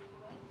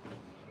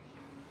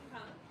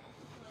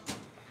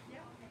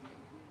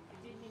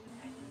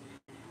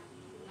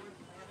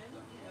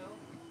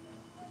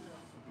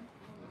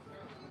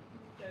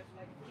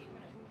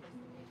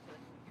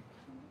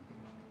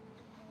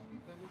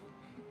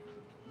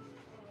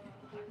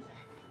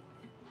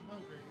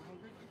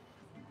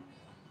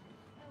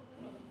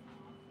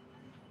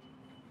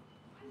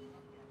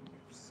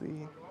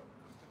 See.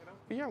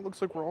 But yeah, it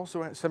looks like we're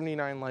also at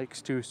 79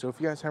 likes too. So if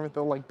you guys haven't hit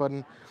the like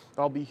button,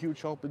 that'll be a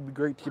huge help. It'd be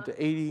great to get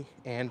to 80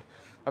 and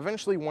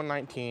eventually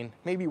 119,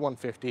 maybe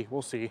 150.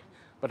 We'll see.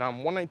 But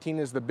 119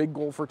 is the big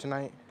goal for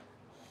tonight.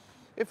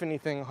 If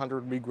anything,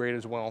 100 would be great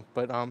as well.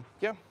 But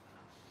yeah.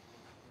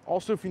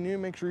 Also, if you're new,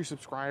 make sure you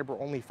subscribe. We're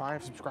only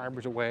 5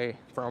 subscribers away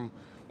from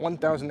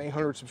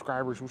 1,800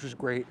 subscribers, which is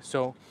great.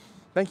 So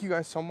thank you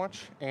guys so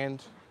much.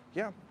 And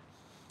yeah,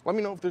 let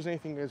me know if there's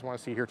anything you guys want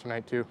to see here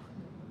tonight too.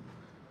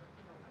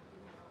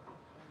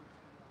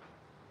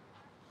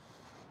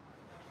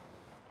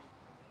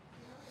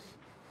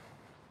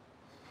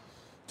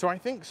 So I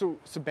think,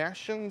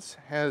 Sebastian's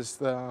has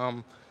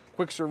the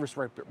quick service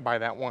right by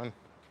that one.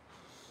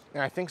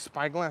 And I think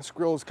Spyglass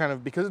Grill is kind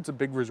of, because it's a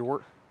big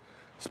resort,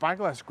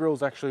 Spyglass Grill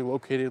is actually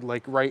located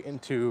like right in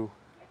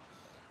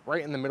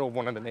the middle of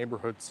one of the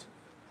neighborhoods.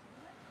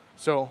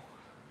 So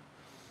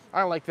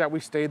I like that. We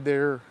stayed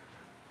there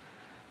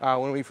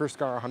when we first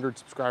got our 100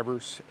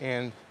 subscribers.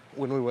 And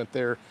when we went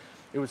there,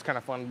 it was kind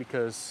of fun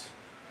because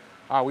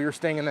we were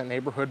staying in that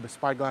neighborhood, but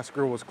Spyglass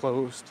Grill was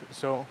closed.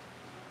 So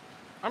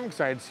I'm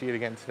excited to see it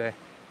again today.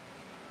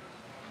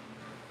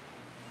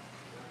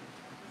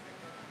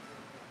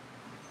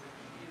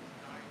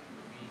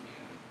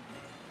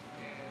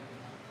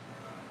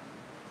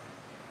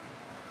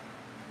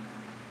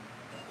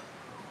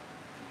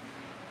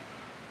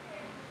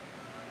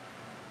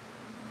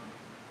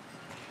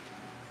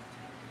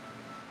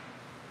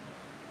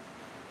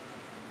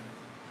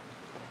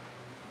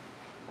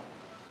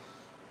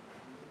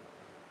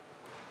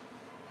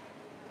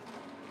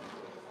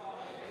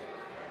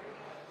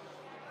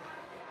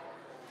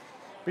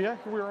 But yeah,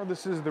 here we are.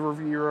 This is the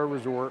Riviera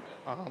Resort.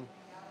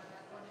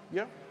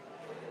 Yeah.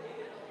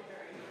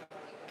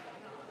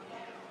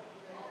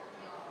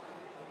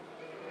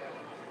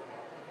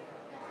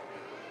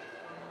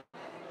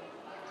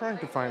 Trying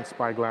to find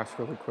Spyglass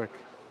really quick.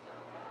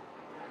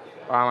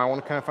 I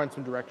want to kind of find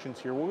some directions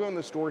here. We'll go in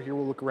the store here.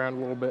 We'll look around a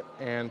little bit,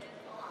 and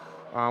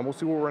we'll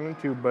see what we'll run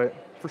into. But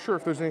for sure,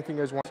 if there's anything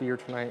you guys want to see here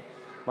tonight,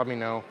 let me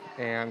know.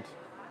 And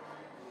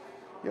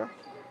yeah.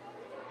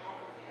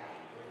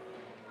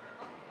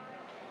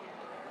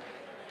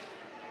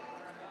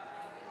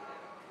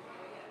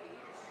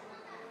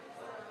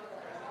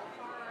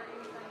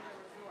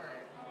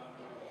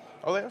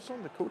 Oh, they have some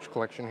of the Coach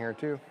collection here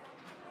too.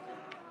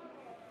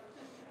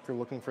 If you're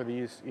looking for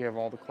these, you have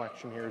all the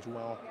collection here as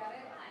well.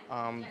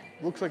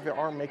 Looks like they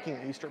are making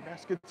Easter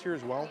baskets here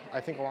as well.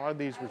 I think a lot of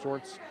these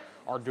resorts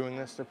are doing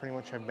this. They pretty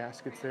much have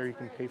baskets there. You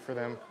can pay for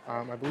them.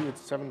 I believe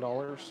it's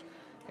 $7,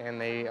 and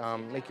they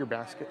make your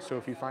basket. So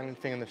if you find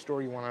anything in the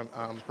store you want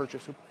to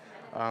purchase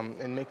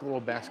and make a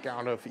little basket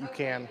out of, you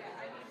can.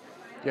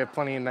 You have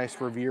plenty of nice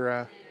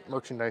Riviera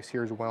merchandise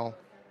here as well.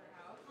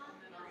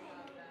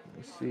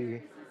 Let's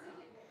see.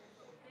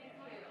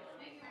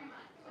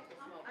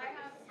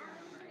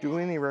 Do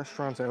any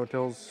restaurants and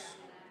hotels?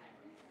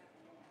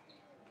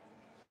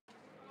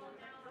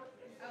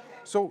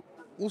 So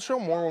we'll show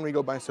more when we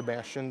go by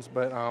Sebastian's,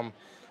 but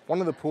one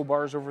of the pool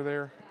bars over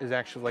there is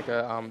actually like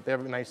a, they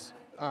have a nice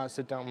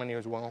sit-down menu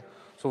as well.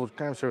 So we'll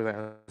kind of show that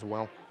as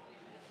well.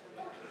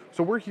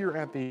 So we're here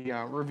at the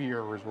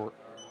Riviera Resort.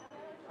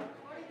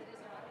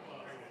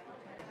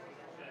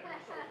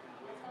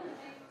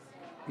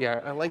 Yeah,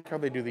 I like how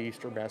they do the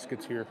Easter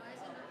baskets here.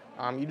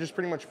 You just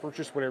pretty much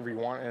purchase whatever you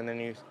want, and then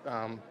you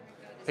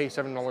pay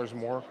 $7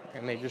 more,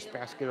 and they just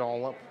basket it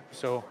all up.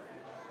 So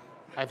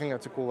I think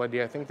that's a cool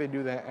idea. I think they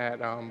do that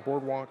at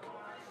Boardwalk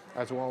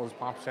as well as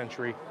Pop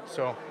Century.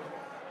 So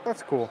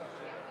that's cool.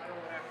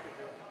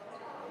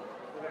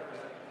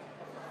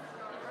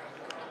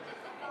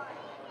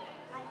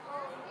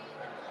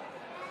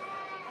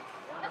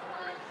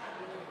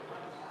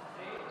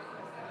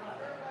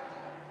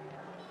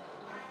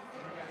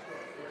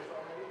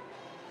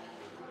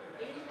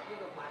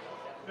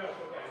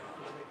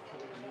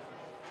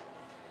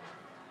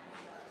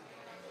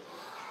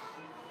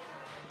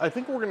 I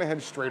think we're gonna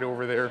head straight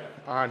over there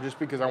just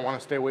because I want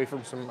to stay away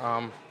from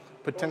some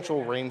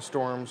potential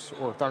rainstorms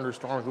or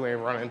thunderstorms we may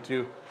run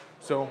into.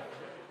 So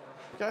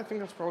yeah, I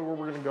think that's probably where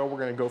we're gonna go. We're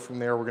gonna go from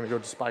there. We're gonna go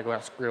to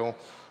Spyglass Grill,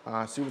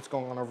 see what's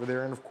going on over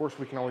there. And of course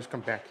we can always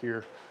come back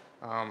here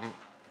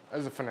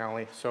as a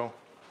finale. So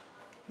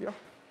yeah.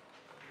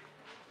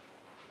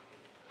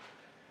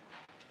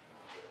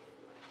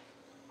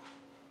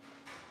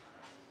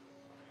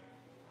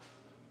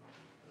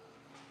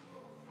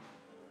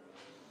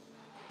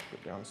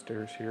 Go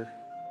downstairs here.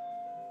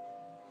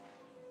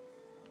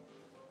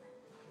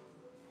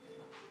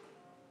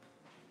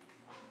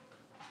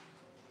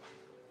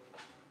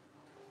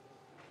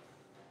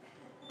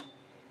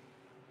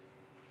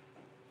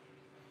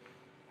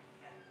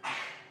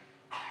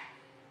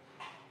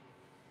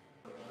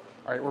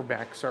 All right, we're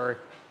back, sorry.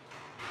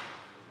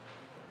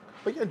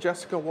 But yeah,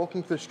 Jessica,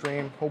 welcome to the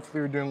stream. Hopefully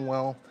you're doing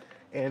well.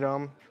 And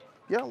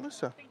yeah,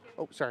 Alyssa.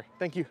 Oh, sorry,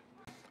 thank you.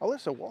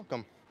 Alyssa,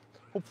 welcome.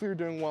 Hopefully you're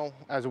doing well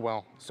as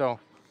well. So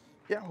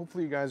yeah,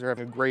 hopefully you guys are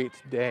having a great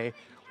day.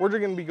 We're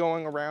just gonna be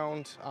going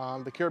around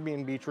the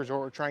Caribbean Beach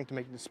Resort. We're trying to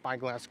make the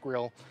Spyglass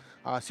Grill,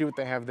 see what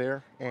they have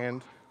there.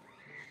 And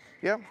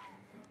yeah.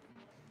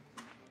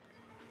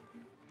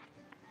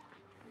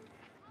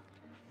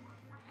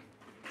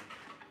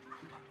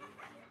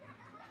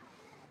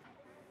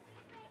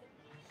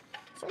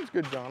 Sounds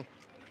good, John.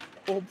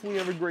 Well, hopefully you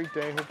have a great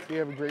day. Hopefully you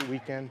have a great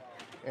weekend.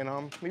 And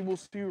maybe we'll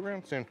see you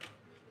around soon.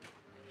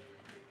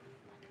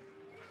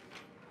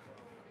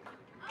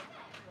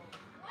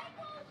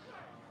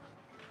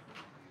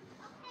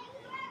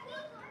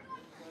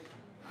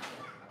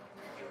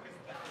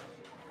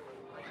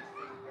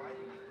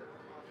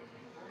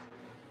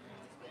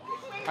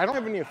 I don't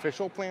have any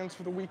official plans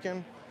for the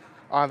weekend.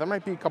 There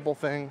might be a couple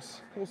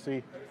things. We'll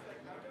see.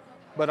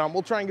 But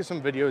we'll try and get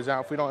some videos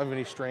out. If we don't have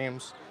any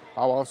streams,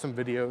 I'll have some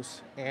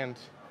videos. And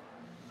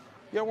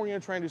yeah, we're gonna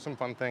try and do some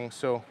fun things.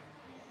 So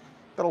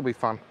that'll be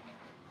fun.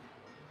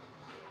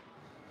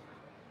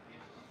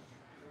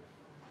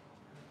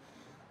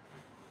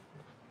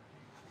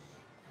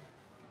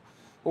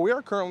 Well, we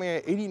are currently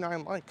at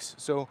 89 likes.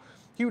 So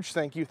huge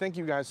thank you. Thank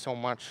you guys so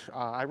much.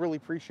 I really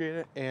appreciate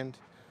it. And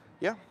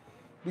yeah,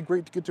 it'd be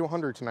great to get to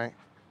 100 tonight.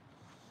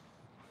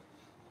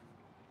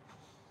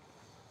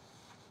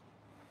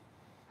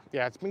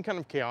 Yeah, it's been kind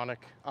of chaotic.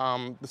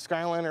 The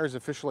Skyliner is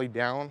officially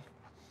down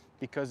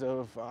because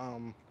of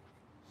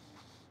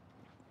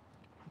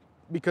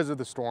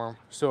the storm.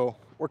 So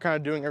we're kind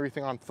of doing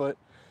everything on foot.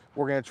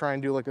 We're gonna try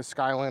and do like a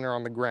Skyliner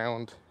on the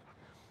ground.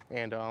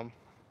 And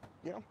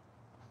yeah,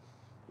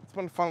 it's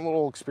been a fun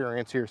little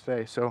experience here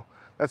today. So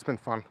that's been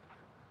fun.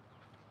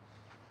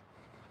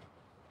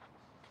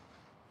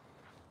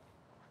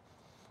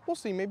 We'll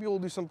see, maybe we'll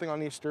do something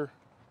on Easter.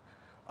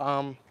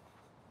 We'll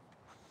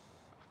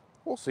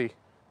see.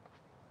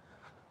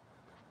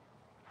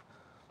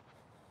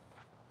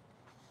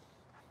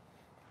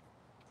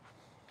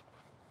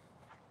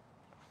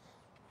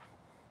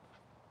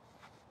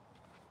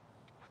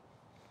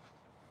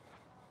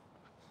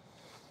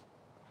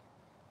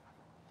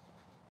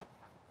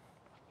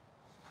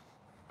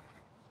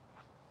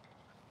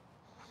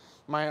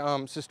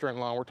 my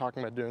sister-in-law, we're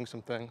talking about doing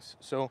some things.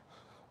 So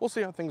we'll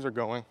see how things are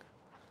going.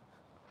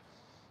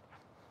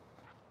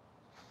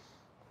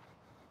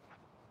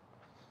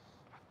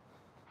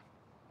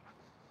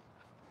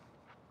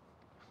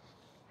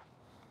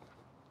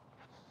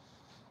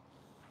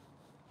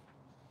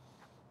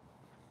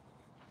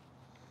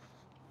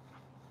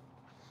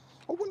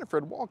 Oh,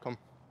 Winifred, welcome.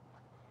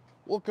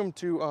 Welcome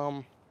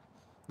to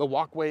the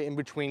walkway in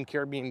between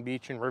Caribbean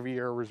Beach and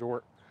Riviera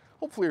Resort.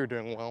 Hopefully you're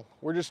doing well.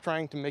 We're just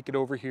trying to make it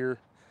over here.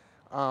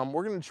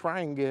 We're gonna try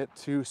and get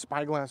to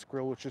Spyglass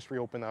Grill, which just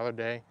reopened the other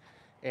day.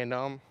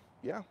 And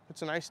yeah,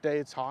 it's a nice day,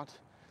 it's hot,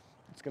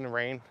 it's gonna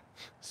rain.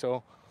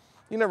 So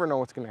you never know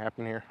what's gonna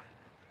happen here.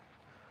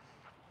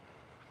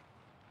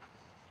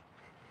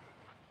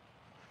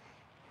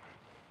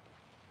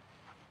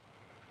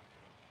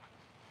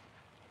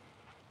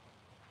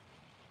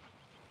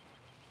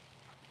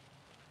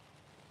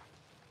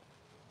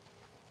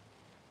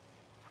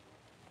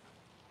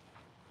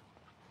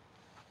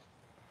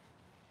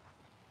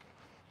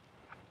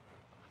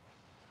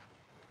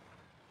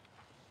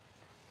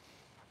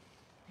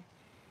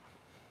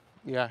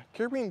 Yeah,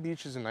 Caribbean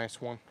Beach is a nice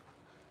one.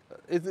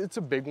 It's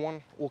a big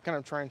one. We'll kind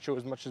of try and show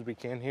as much as we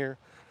can here.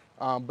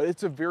 But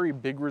it's a very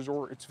big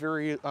resort. It's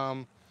very,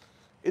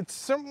 it's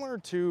similar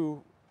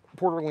to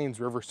Port Orleans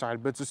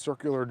Riverside, but it's a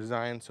circular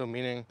design. So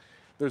meaning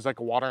there's like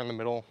a water in the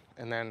middle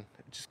and then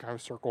just kind of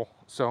a circle.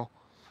 So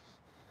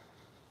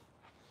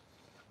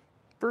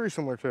very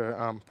similar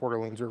to Port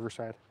Orleans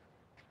Riverside.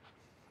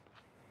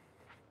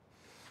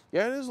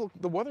 Yeah, it is.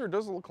 The weather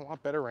does look a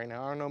lot better right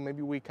now. I don't know,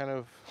 maybe we kind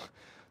of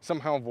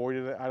somehow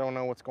avoided it. I don't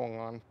know what's going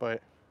on,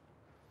 but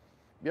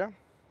yeah,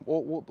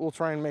 we'll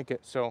try and make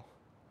it. So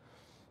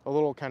a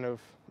little kind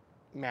of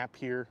map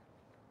here.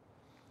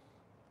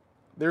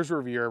 There's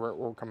Riviera where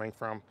we're coming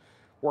from.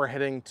 We're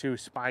heading to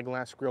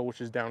Spyglass Grill,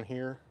 which is down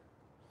here.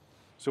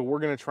 So we're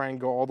gonna try and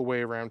go all the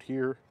way around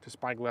here to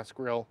Spyglass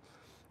Grill.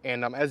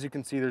 And as you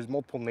can see, there's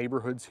multiple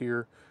neighborhoods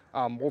here,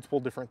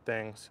 multiple different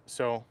things.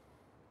 So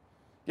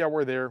yeah,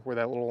 we're there where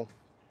that little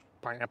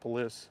pineapple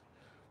is.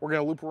 We're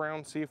gonna loop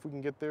around, see if we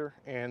can get there,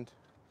 and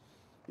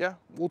yeah,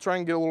 we'll try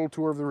and get a little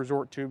tour of the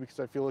resort too, because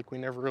I feel like we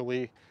never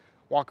really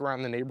walk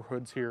around the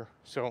neighborhoods here,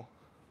 so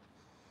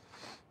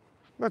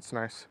that's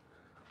nice.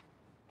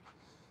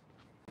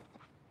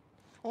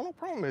 Oh, no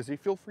problem, Izzy.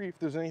 Feel free if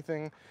there's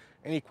anything,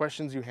 any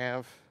questions you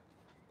have.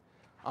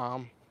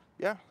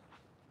 Yeah.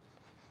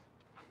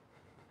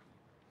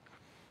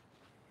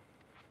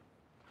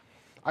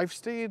 I've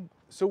stayed,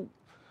 so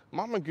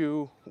Mama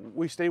Goo,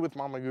 we stayed with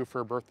Mama Goo for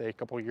her birthday a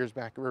couple of years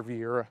back at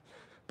Riviera,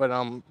 but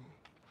and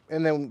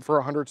then for a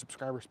 100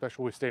 subscriber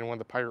special, we stayed in one of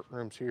the pirate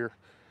rooms here.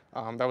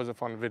 That was a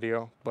fun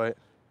video, but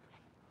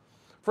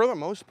for the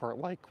most part,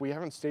 like, we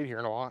haven't stayed here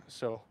in a lot,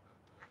 so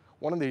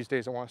one of these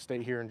days I want to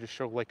stay here and just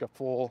show like a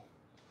full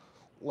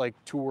like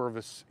tour of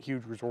this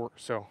huge resort.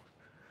 So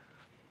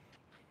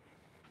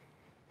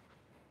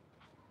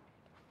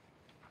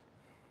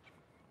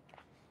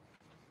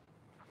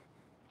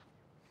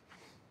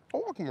oh,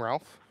 welcome,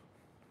 Ralph.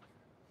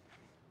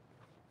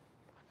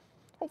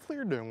 Hopefully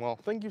you're doing well.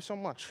 Thank you so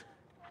much.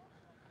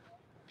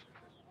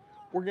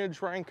 We're gonna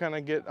try and kind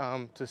of get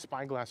to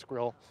Spyglass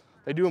Grill.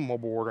 They do a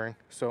mobile ordering,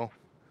 so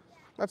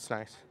that's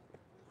nice.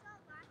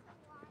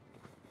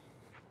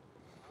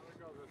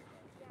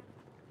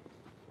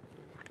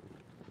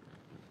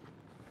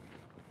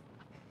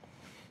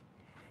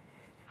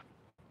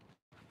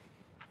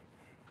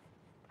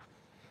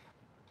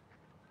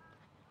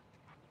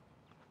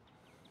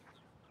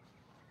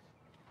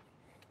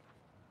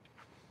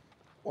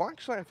 Well,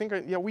 actually, I think,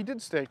 yeah, we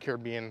did stay at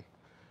Caribbean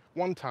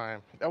one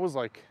time. That was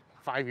like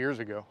 5 years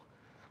ago.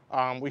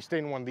 We stayed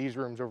in one of these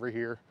rooms over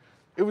here.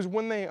 It was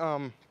when they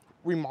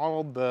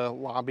remodeled the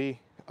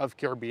lobby of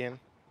Caribbean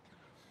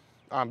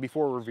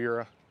before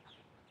Riviera.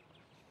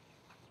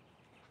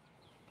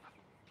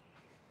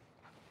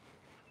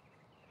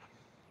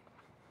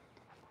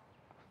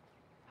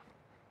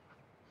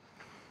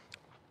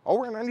 Oh,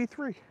 we're at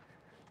 93.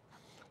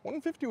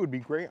 150 would be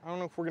great. I don't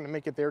know if we're gonna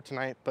make it there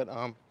tonight, but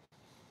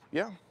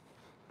yeah.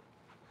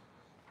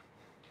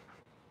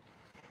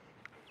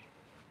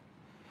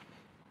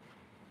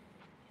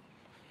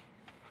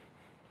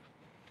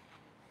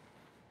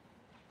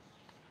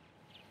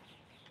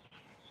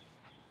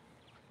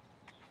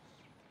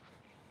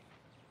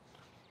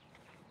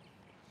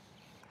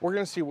 We're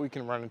gonna see what we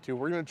can run into.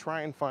 We're gonna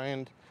try and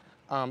find,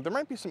 there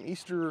might be some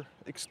Easter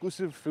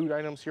exclusive food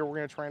items here we're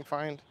gonna try and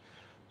find.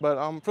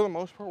 But for the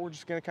most part, we're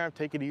just gonna kind of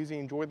take it easy,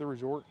 enjoy the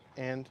resort.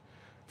 And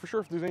for sure,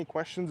 if there's any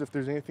questions, if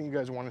there's anything you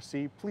guys wanna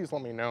see, please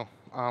let me know.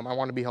 I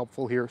wanna be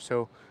helpful here,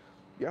 so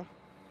yeah.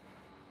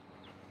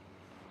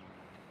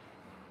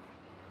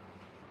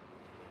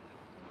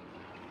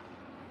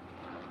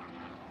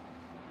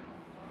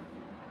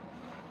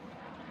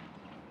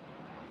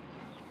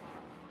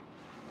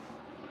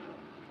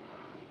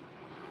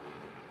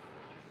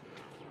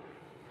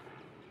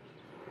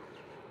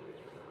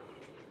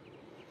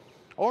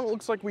 Oh, it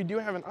looks like we do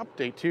have an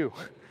update too.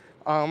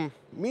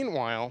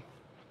 Meanwhile,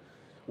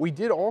 we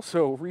did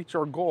also reach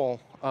our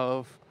goal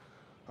of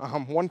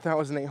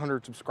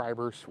 1,800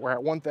 subscribers. We're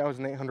at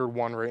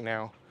 1,801 right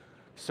now.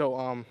 So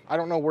I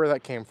don't know where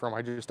that came from.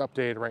 I just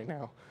updated right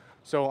now.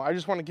 So I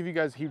just want to give you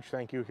guys a huge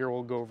thank you. Here,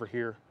 we'll go over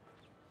here.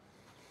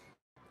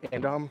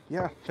 And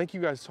yeah, thank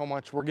you guys so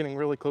much. We're getting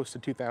really close to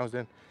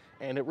 2,000,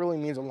 and it really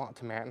means a lot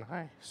to Matt and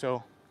I.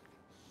 So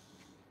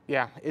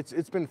yeah,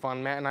 it's been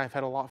fun. Matt and I have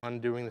had a lot of fun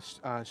doing this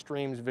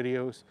streams,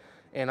 videos,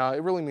 and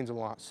it really means a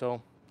lot.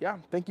 So yeah,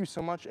 thank you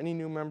so much. Any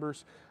new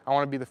members, I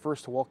want to be the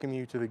first to welcome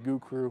you to the Goo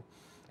Crew.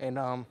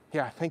 And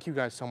yeah, thank you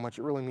guys so much.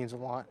 It really means a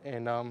lot.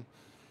 And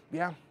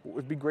yeah, it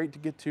would be great to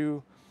get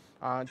to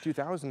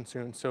 2,000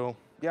 soon. So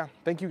yeah,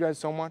 thank you guys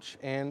so much.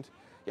 And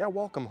yeah,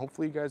 welcome.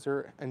 Hopefully you guys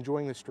are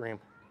enjoying the stream.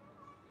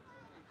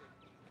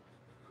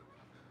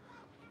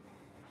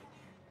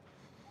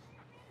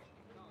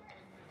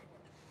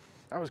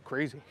 That was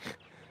crazy.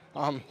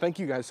 Thank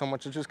you guys so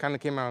much. It just kind of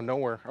came out of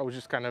nowhere. I was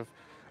just kind of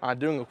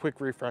doing a quick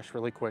refresh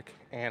really quick,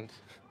 and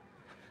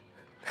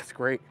that's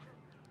great.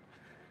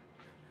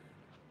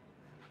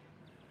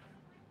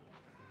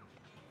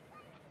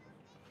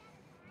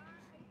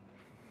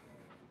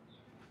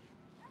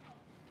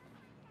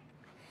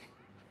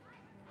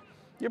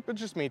 Yep,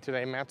 it's just me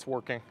today. Matt's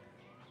working.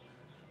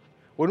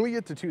 When we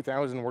get to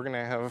 2,000, we're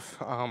gonna have,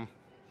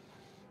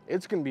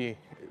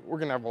 we're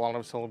gonna have a lot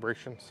of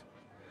celebrations.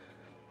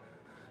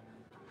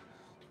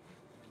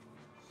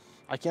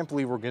 I can't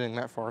believe we're getting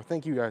that far.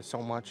 Thank you guys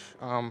so much.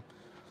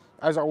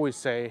 As I always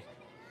say,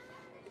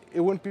 it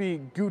wouldn't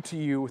be Goo To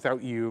You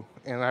without you,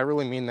 and I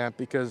really mean that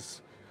because,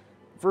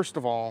 first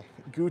of all,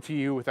 Goo To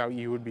You without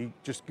you would be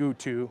just Goo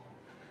To,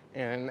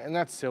 and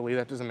that's silly.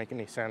 That doesn't make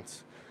any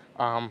sense.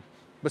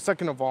 But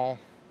second of all,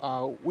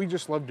 we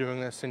just love doing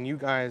this, and you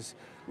guys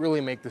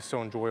really make this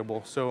so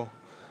enjoyable. So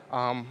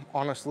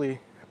honestly,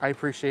 I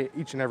appreciate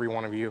each and every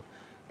one of you,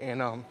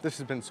 and this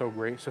has been so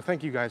great. So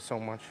thank you guys so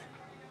much.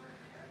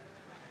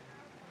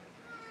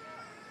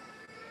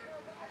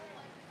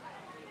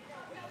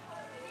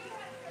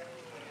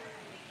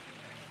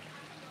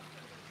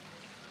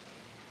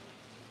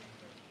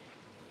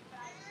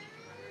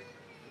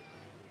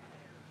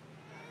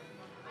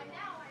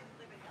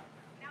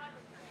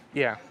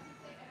 Yeah.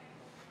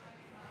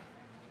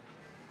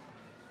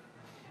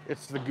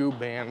 It's the Goo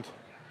Band.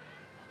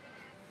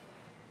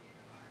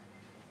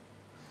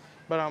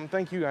 But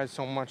thank you guys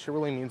so much. It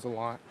really means a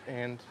lot.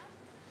 And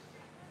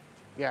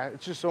yeah,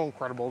 it's just so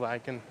incredible that I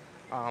can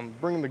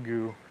bring the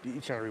goo to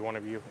each and every one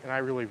of you. And I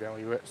really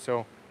value it.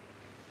 So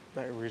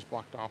that area's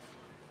blocked off.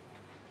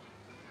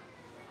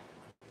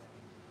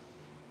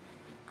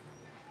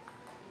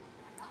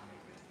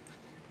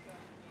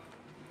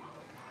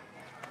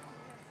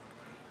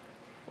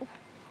 Oh,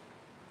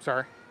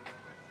 sorry.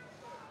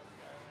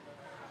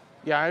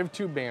 Yeah, I have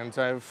two bands.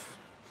 I have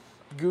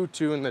Goo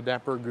 2 and the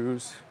Dapper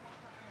Goos.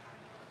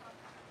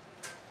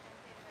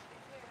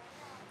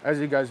 As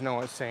you guys know,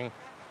 I sing.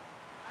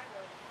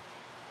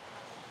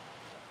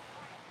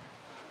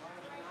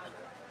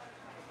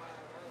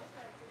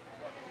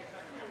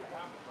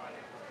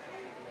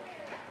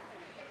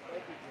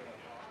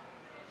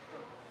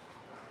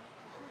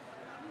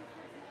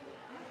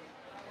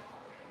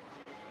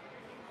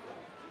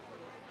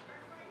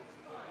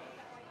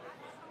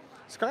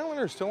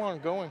 Skyliner still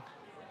aren't going.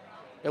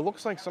 It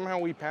looks like somehow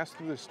we passed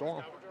through the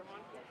storm.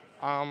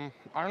 I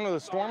don't know, the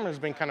storm has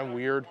been kind of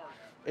weird.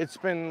 It's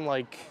been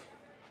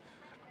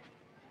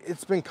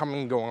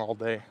coming and going all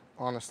day,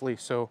 honestly,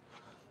 so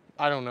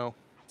I don't know.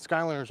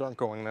 Skyliners aren't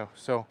going though,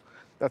 so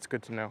that's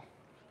good to know.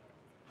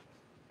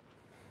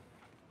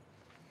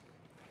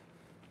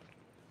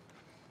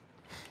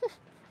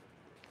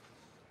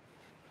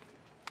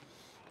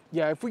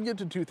 Yeah, if we get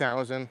to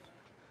 2,000,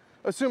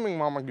 assuming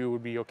Mama Goo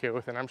would be okay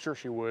with it, I'm sure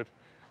she would,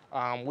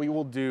 we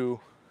will do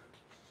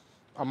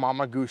a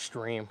Mama Goo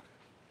stream,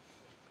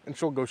 and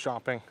she'll go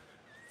shopping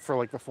for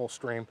like the full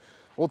stream.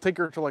 We'll take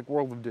her to like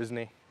World of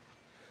Disney,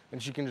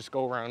 and she can just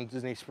go around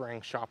Disney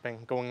Springs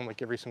shopping, going in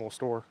like every single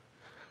store.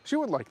 She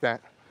would like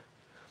that.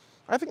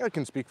 I think I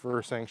can speak for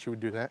her saying she would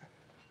do that.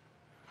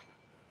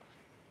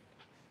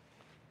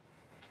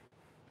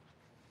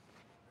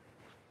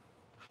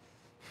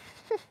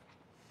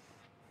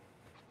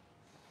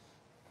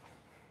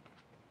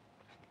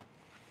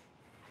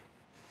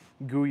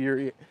 Goo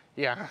year,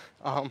 yeah.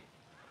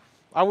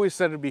 I always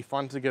said it'd be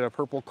fun to get a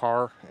purple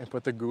car and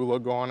put the Goo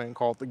logo on it and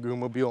call it the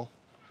Goo-mobile.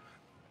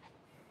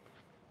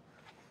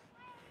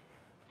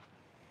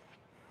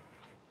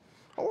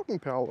 Oh, welcome,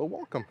 Paolo,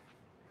 welcome.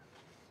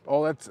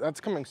 Oh,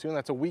 that's coming soon.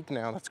 That's a week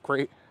now. That's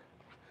great.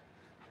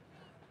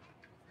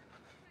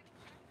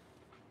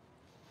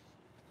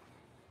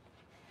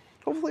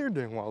 Hopefully you're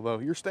doing well, though.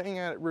 You're staying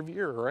at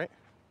Riviera, right?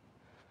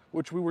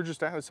 Which we were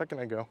just at a second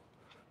ago.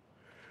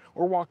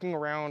 We're walking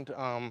around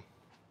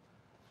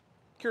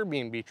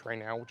Caribbean Beach right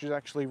now, which is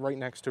actually right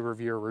next to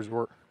Riviera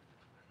Resort.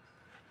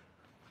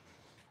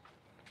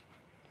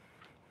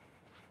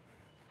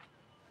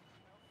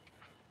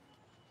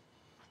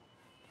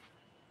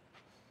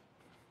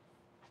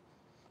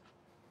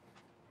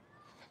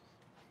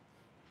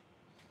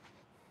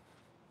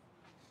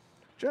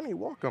 Jenny,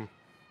 welcome.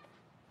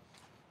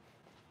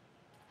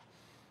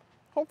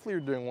 hopefully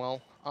you're doing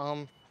well.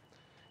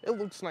 It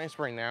looks nice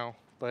right now,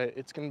 but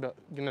it's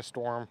gonna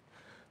storm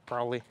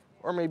probably,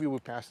 or maybe we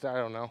passed it, I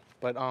don't know.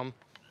 But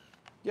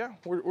yeah,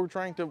 we've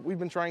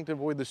been trying to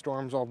avoid the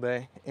storms all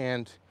day,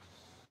 and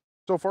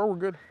so far we're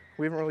good.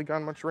 We haven't really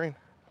gotten much rain.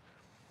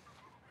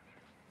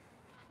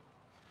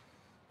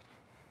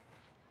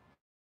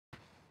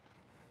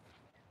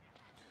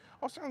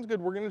 Oh, sounds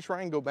good. We're gonna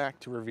try and go back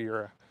to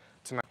Riviera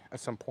tonight at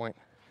some point.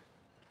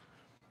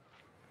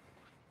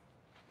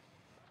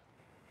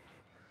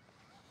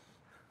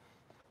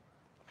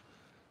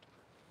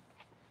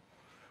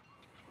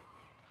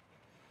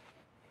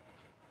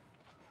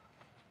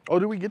 Oh,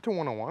 did we get to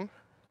 101?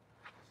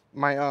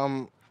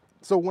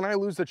 So when I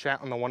lose the chat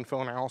on the one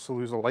phone, I also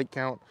lose a like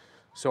count.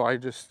 So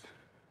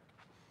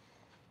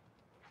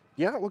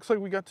yeah, it looks like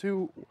we got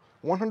to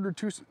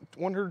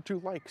 102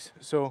 likes.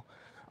 So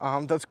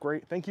that's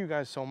great. Thank you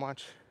guys so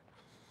much.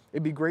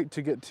 It'd be great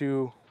to get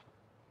to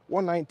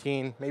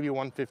 119, maybe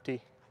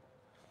 150.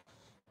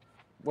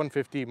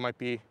 150 might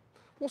be,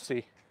 we'll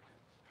see.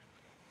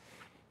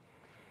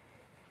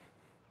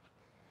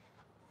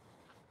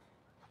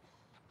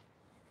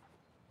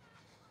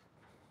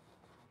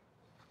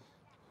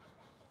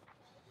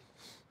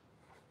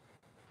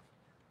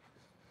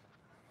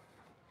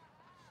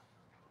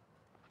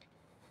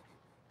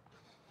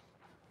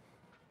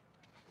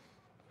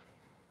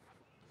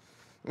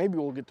 Maybe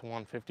we'll get to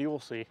 150, we'll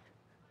see.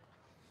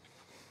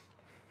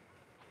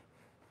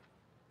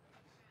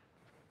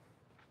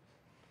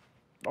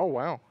 Oh,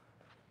 wow.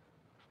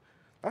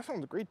 That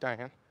sounds great,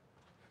 Diane.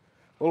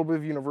 A little bit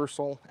of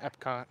Universal,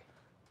 Epcot.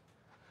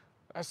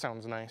 That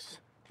sounds nice.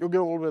 You'll get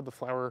a little bit of the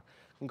Flower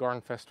and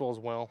Garden Festival as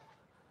well.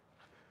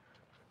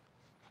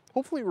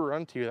 Hopefully we'll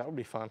run to you, that would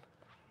be fun.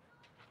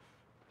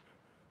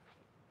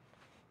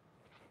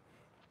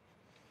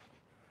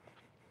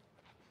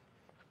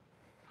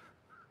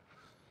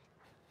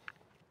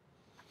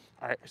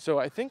 All right, so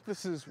I think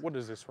this is, what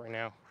is this right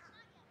now?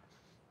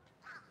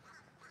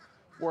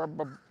 We're,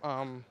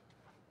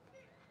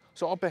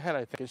 so up ahead,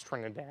 I think, is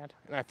Trinidad,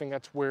 and I think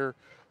that's where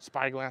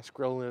Spyglass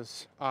Grill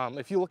is.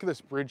 If you look at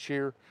this bridge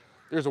here,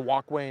 there's a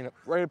walkway, and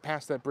right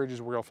past that bridge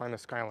is where you'll find the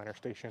Skyliner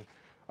station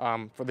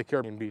for the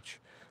Caribbean beach.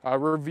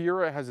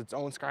 Riviera has its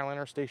own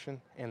Skyliner station,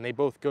 and they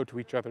both go to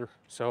each other,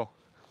 so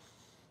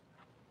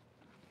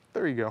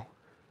there you go.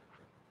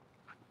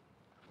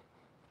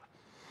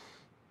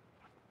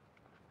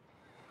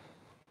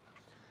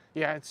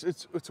 Yeah,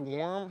 it's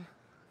warm.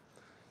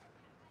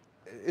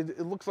 It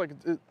looks like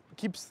it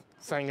keeps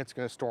saying it's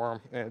gonna storm,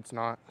 and it's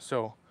not.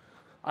 So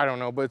I don't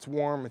know, but it's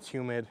warm, it's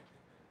humid.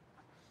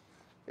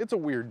 It's a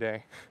weird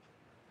day.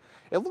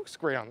 It looks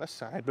great on this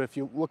side, but if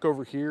you look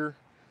over here,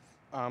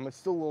 it's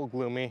still a little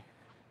gloomy.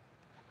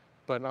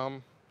 But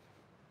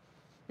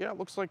yeah, it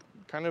looks like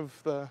kind of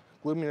the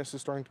gloominess is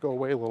starting to go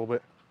away a little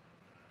bit.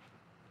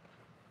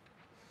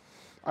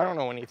 I don't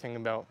know anything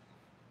about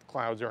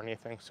clouds or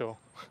anything, so.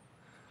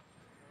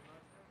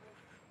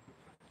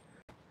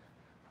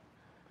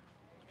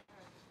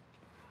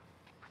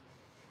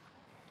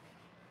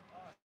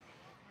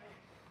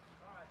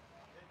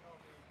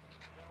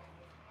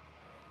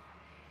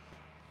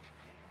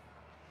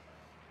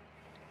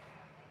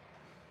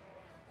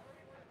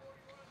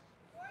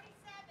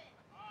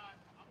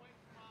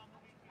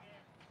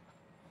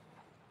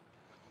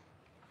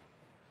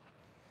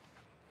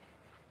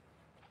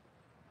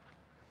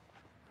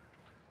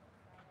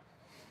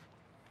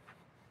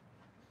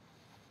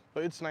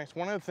 But it's nice.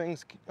 One of the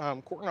things,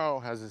 Coronado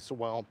has this as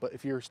well, but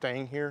if you're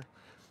staying here,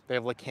 they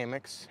have like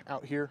hammocks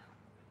out here,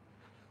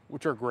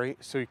 which are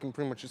great. So you can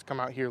pretty much just come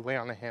out here, lay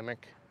on a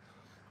hammock,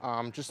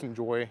 just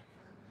enjoy.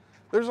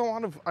 There's a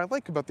lot of, I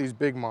like about these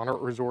big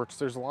moderate resorts,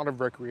 there's a lot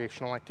of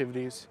recreational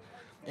activities,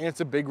 and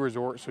it's a big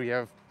resort, so you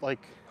have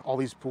like all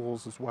these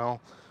pools as well.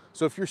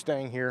 So if you're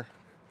staying here,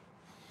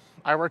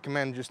 I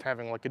recommend just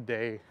having like a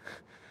day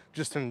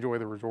just to enjoy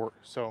the resort.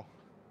 So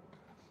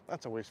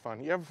that's always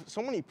fun. You have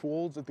so many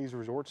pools at these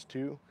resorts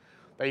too,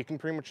 that you can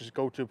pretty much just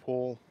go to a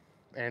pool,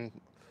 and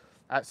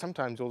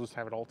sometimes you'll just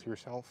have it all to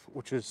yourself,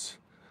 which is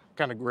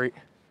kind of great.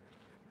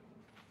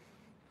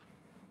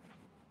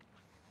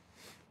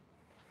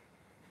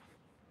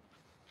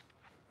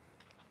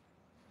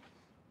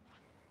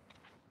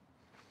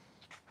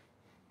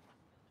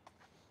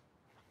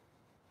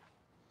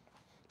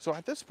 So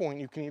at this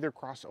point, you can either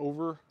cross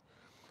over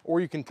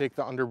or you can take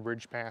the under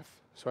bridge path.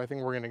 So I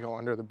think we're gonna go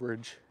under the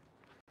bridge.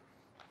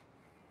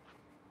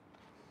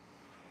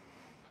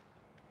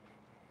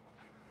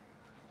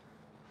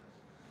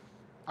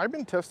 I've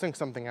been testing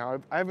something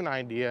out. I have an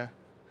idea.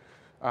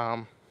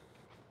 But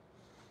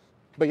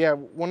yeah,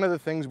 one of the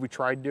things we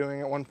tried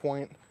doing at one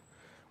point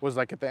was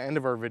like at the end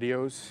of our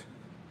videos,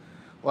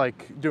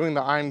 like doing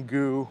the I'm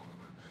Goo,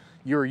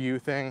 you're you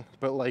thing.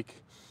 But like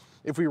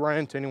if we run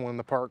into anyone in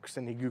the parks,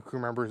 any Goo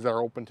Crew members that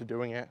are open to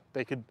doing it,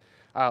 they could,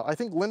 I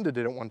think Linda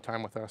did it one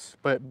time with us.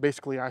 But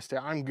basically I say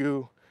I'm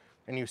Goo,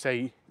 and you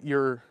say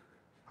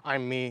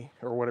I'm me,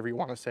 or whatever you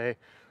want to say,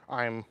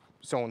 I'm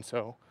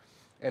so-and-so.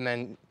 And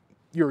then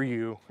you're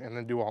you, and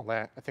then do all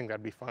that. I think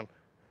that'd be fun.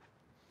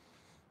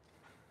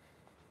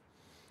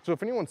 So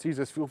if anyone sees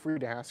this, feel free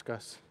to ask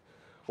us.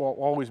 We'll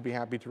always be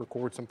happy to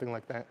record something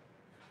like that.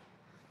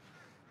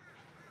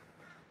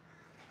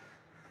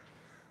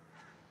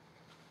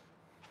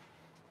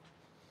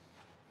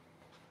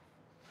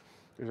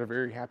 There's a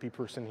very happy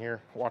person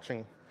here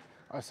watching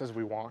us as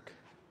we walk.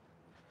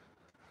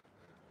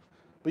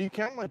 But you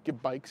can like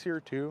get bikes here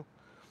too.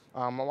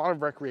 A lot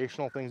of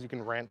recreational things you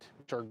can rent,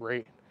 which are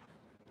great.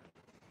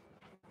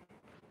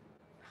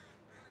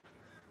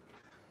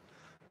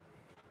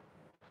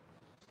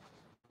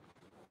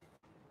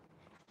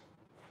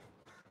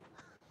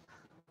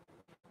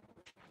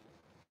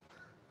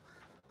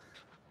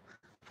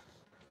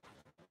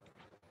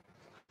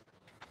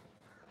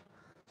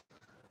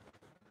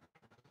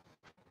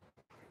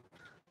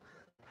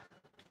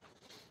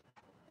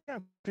 Yeah,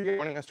 if you're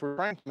joining us, we're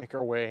trying to make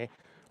our way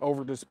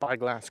over to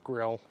Spyglass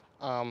Grill.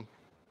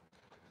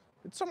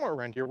 It's somewhere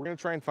around here. We're going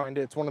to try and find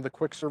it. It's one of the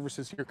quick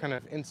services here, kind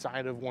of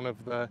inside of one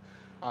of the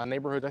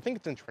neighborhoods. I think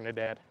it's in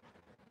Trinidad.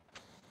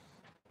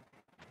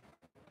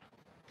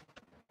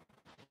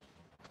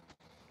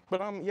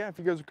 But yeah, if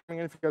you guys are coming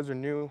in, if you guys are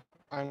new,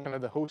 I'm kind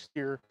of the host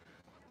here.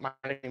 My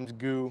name's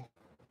Goo.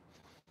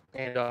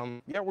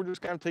 And yeah, we're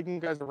just kind of taking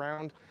you guys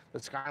around the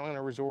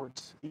Skyliner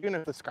resorts, even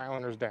if the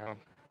Skyliner's down.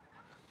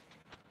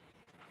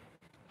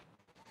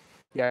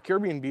 Yeah,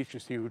 Caribbean Beach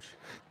is huge.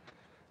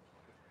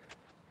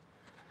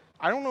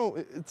 I don't know,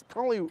 it's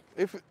probably,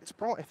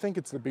 I think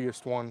it's the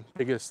biggest one.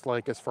 Biggest,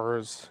 like, as far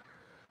as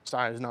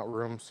size, not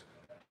rooms.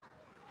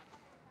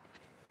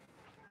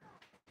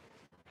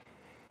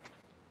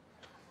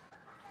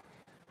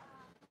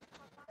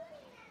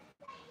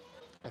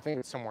 I think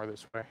it's somewhere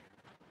this way.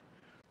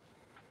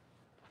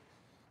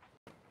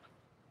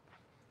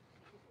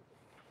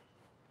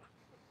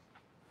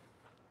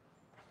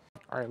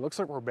 All right, looks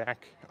like we're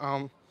back.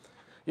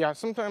 Yeah,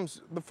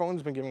 sometimes the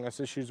phone's been giving us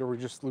issues or we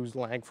just lose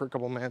lag for a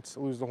couple minutes,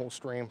 lose the whole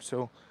stream.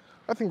 So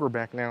I think we're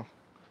back now.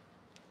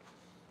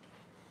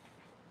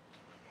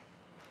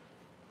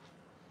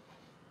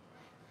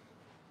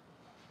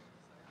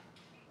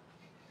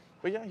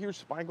 But yeah, here's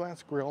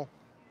Spyglass Grill.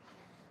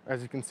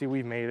 As you can see,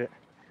 we've made it.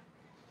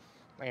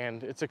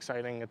 And it's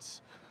exciting.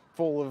 It's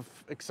full of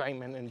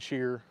excitement and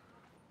cheer.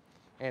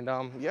 And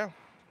yeah,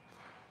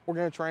 we're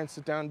gonna try and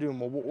sit down and do a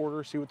mobile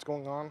order, see what's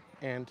going on.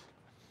 And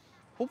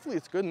hopefully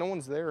it's good, no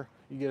one's there.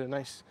 You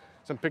get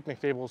some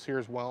picnic tables here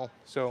as well.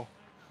 So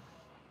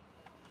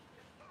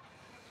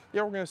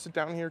yeah, we're gonna sit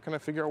down here, kind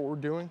of figure out what we're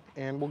doing,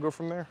 and we'll go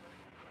from there.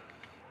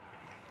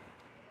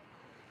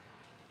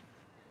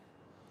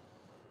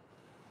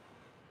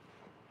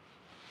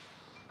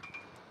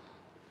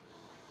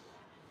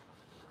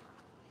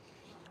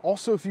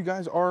 Also, if you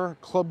guys are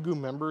Club Goo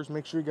members,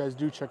 make sure you guys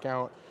do check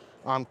out,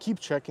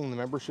 keep checking the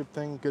membership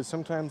thing, because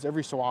sometimes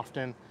every so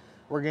often,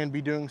 we're gonna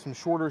be doing some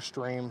shorter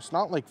streams,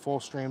 not like full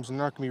streams, and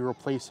they're not gonna be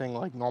replacing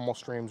like normal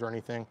streams or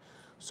anything.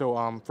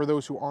 So for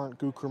those who aren't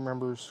Goo Crew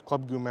members,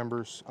 Club Goo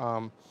members,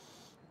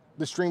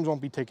 the streams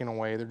won't be taken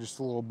away. They're just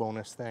a little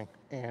bonus thing.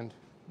 And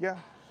yeah,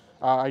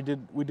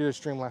 we did a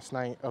stream last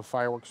night of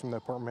fireworks from the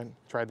apartment,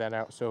 tried that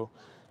out. So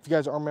if you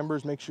guys are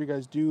members, make sure you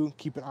guys do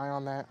keep an eye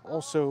on that.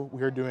 Also,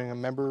 we are doing a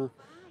member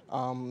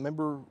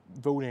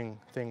voting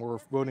thing. We're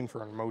voting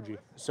for an emoji.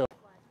 So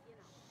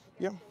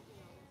yeah.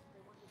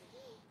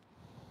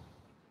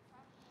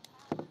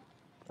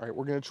 All right,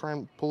 we're gonna try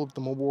and pull up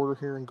the mobile order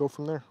here and go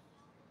from there.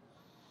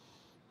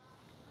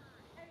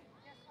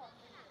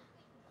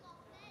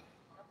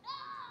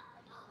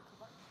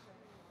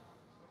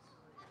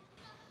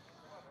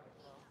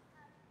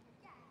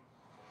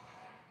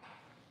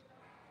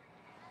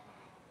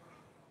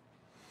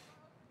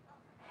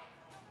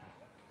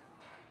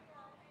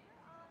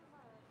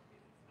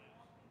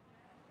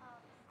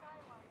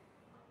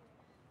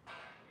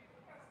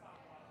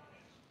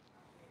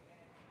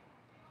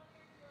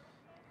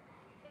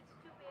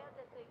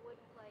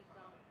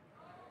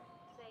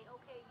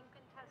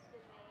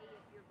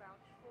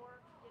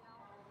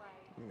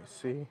 Let me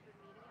see.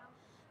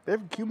 They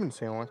have a Cuban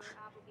sandwich.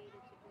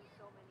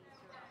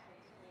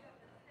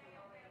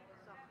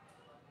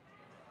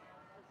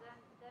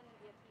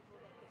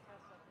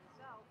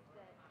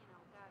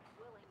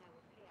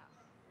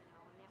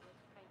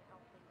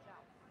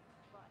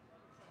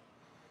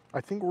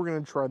 I think we're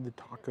gonna try the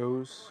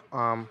tacos.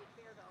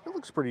 It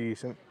looks pretty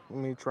decent. Let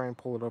me try and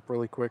pull it up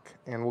really quick,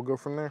 and we'll go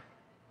from there.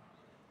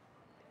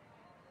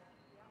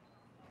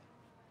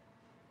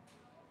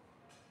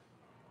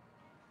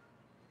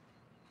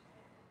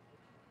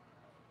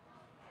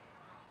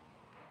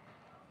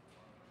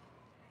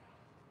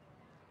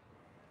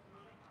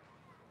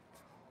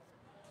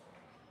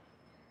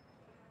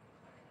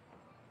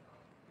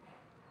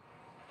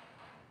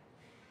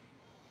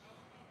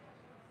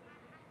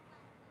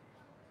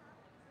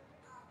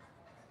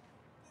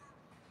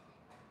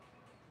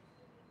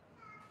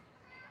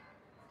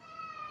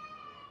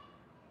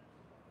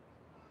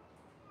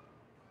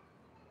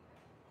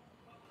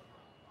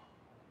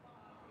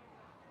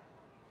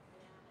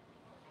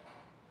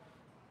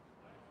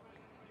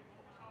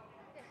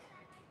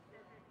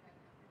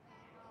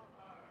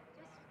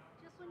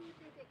 Just when you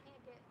think it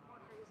can't get more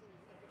crazy,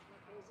 it gets more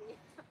crazy. crazy.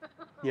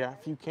 Yeah,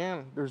 if you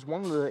can, there's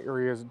one of the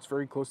areas, it's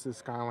very close to the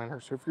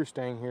Skyliner, so if you're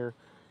staying here,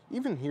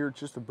 even here, it's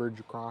just a bridge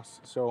across,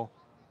 so,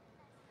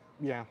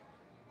 yeah.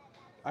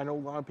 I know a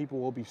lot of people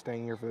will be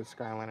staying here for the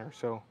Skyliner,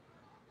 so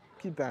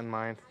keep that in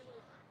mind.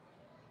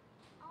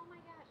 Oh my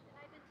gosh, and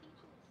I've been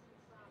teaching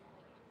since like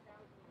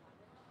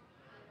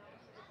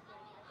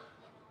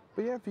 2011.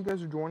 But yeah, if you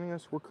guys are joining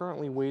us, we're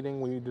currently waiting.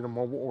 We did a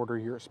mobile order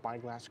here at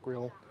Spyglass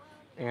Grill,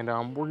 and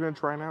we're gonna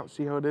try it out,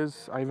 see how it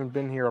is. I haven't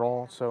been here at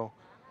all, so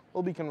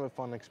it'll be kind of a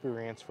fun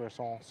experience for us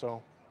all,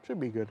 so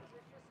should be good.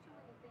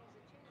 There's just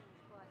too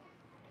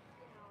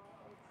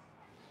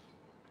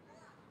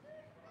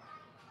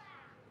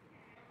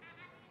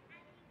many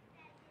things to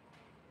change, but you know,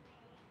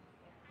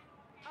 it's.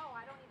 Oh,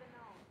 I don't even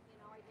know. You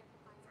know, I get to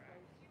find a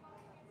place.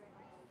 Rent a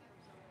place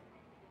or something.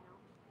 You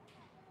know,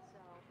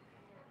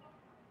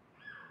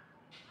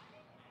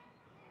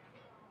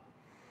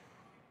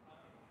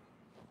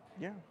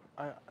 so.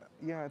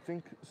 Yeah, I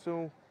think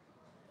so.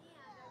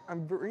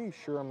 I'm very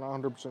sure, I'm not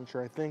 100%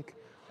 sure. I think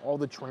all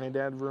the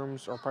Trinidad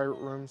rooms are pirate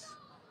rooms.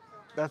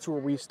 That's where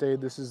we stayed.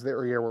 This is the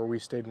area where we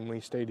stayed when we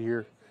stayed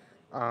here.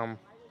 I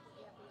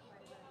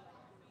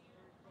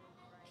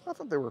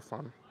thought they were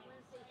fun.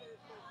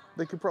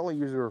 They could probably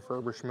use a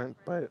refurbishment,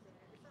 but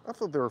I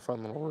thought they were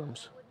fun little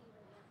rooms.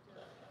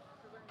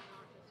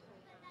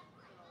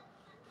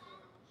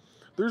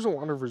 There's a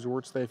lot of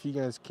resorts that if you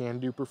guys can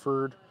do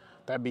preferred,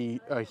 that'd be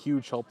a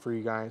huge help for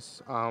you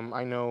guys.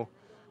 I know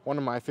one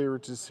of my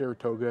favorites is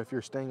Saratoga. If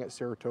you're staying at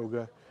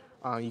Saratoga,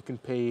 you can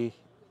pay,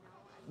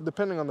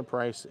 depending on the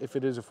price, if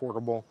it is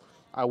affordable,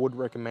 I would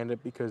recommend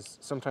it because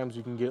sometimes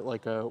you can get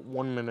like a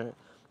 1 minute,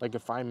 like a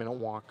 5-minute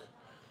walk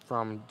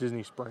from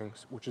Disney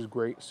Springs, which is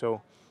great.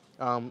 So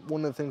one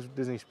of the things with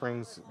Disney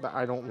Springs that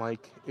I don't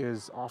like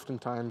is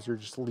oftentimes you're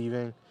just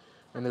leaving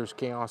and there's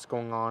chaos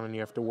going on and you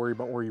have to worry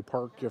about where you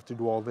park. You have to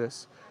do all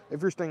this.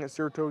 If you're staying at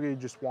Saratoga, you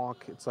just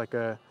walk. It's like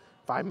a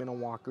 5-minute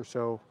walk or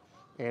so,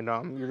 and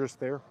you're just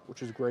there,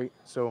 which is great.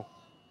 So,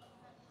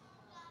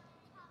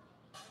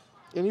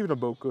 and even a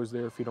boat goes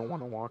there if you don't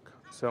want to walk.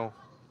 So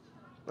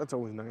that's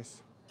always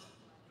nice.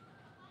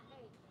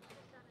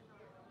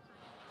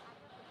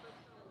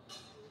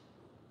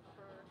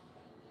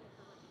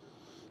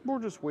 We're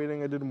just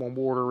waiting. I did a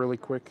mobile order really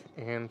quick,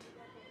 and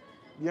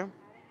yeah.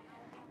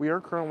 We are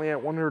currently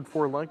at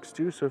 104 likes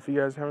too, so if you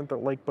guys haven't, that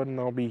like button,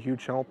 that'll be a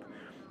huge help.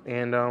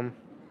 And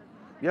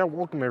yeah,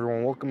 welcome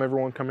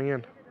everyone coming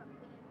in.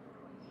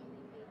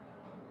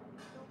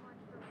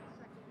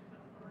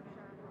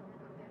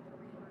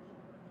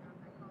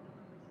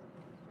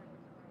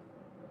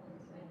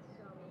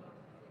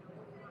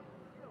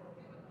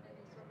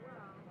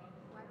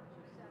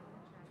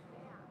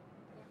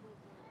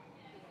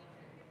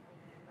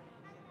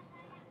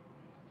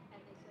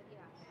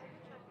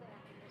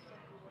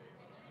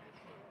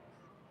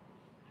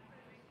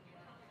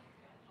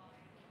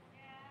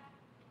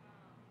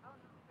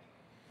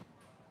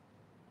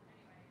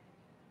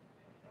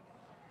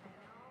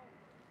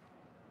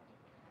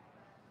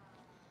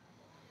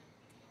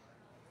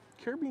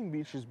 Caribbean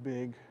Beach is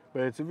big,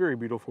 but it's a very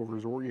beautiful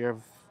resort. You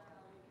have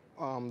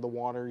the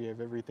water, you have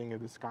everything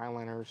of the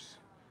Skyliners.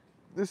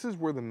 This is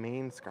where the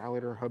main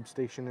Skyliner hub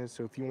station is,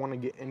 so if you want to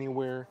get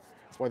anywhere,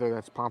 whether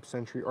that's Pop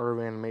Century, Art of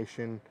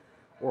Animation,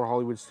 or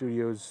Hollywood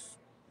Studios,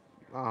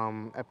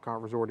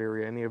 Epcot Resort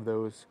area, any of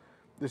those,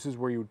 this is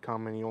where you would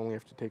come and you only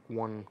have to take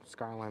one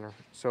Skyliner.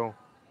 So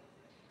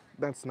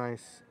that's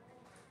nice.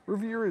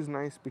 Riviera is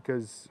nice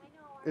because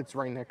it's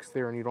right next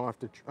there and you don't have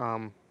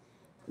to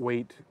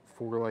wait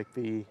for like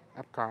the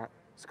Epcot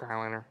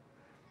Skyliner.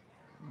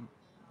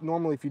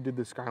 Normally if you did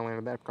the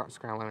Skyliner, the Epcot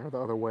Skyliner the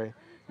other way,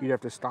 you'd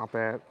have to stop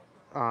at,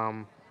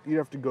 you'd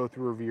have to go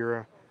through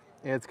Riviera,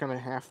 and it's kind of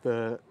half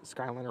the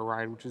Skyliner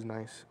ride, which is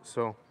nice.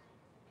 So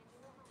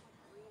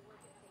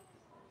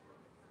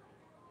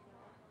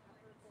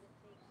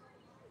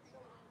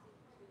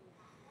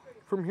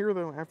from here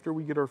though, after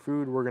we get our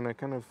food, we're gonna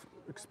kind of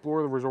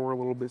explore the resort a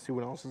little bit, see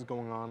what else is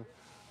going on.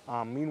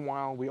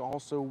 Meanwhile, we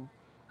also,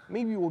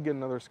 maybe we'll get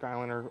another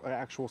Skyliner,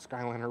 actual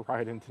Skyliner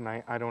ride in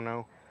tonight, I don't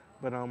know.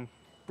 But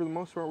for the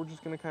most part, we're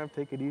just gonna kind of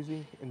take it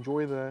easy,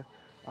 enjoy the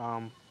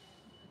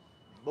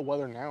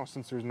weather now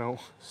since there's no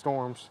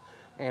storms.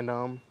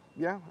 And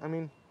yeah, I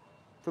mean,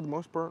 for the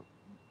most part,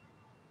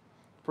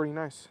 pretty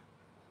nice.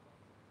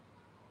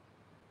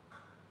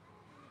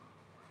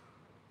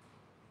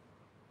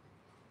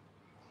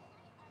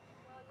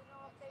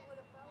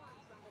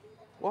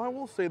 Well, I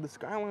will say the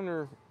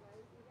Skyliner,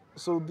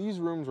 so these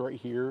rooms right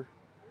here,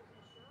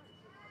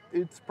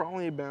 it's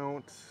probably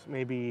about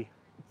maybe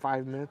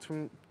 5 minutes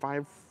from,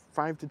 5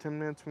 to 10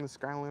 minutes from the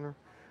Skyliner.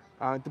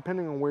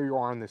 Depending on where you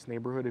are in this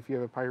neighborhood, if you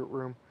have a pirate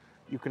room,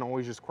 you can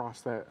always just cross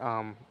that,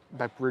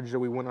 that bridge that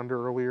we went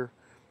under earlier,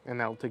 and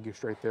that'll take you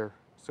straight there.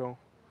 So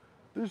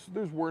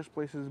there's worse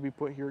places to be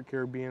put here at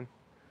Caribbean.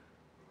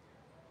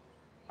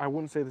 I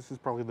wouldn't say this is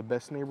probably the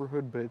best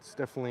neighborhood, but it's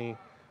definitely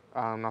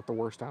not the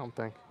worst, I don't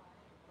think.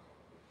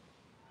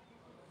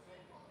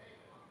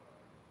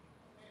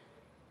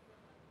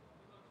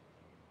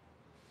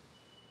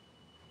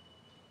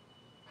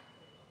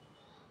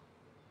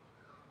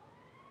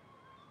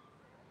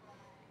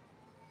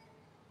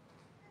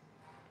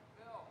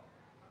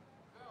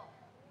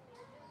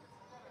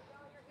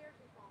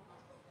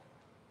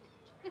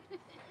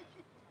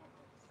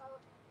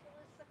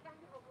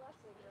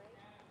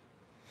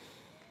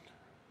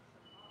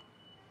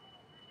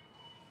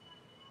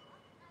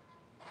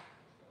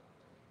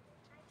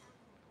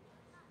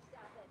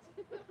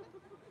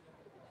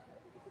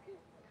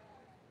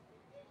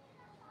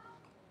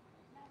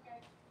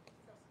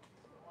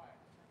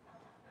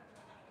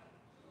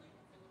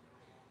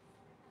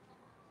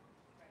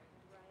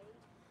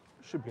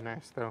 should be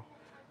nice though.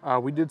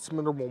 We did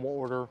submit a mobile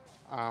order.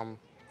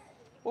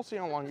 We'll see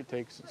how long it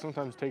takes. It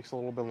sometimes takes a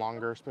little bit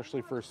longer,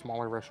 especially for a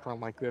smaller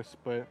restaurant like this,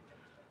 but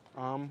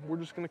we're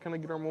just gonna kind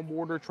of get our mobile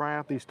order, try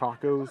out these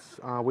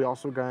tacos. We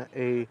also got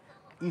a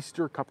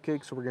Easter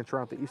cupcake, so we're gonna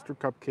try out the Easter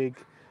cupcake,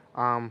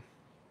 and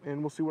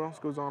we'll see what else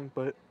goes on,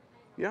 but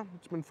yeah,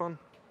 it's been fun.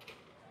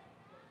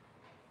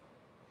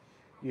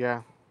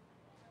 Yeah,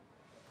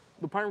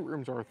 the pirate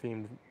rooms are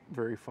themed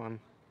very fun.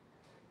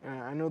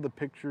 I know the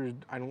pictures,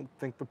 I don't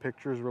think the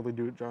pictures really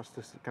do it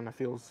justice. It kind of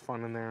feels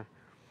fun in there.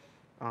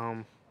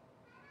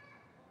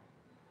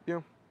 Yeah.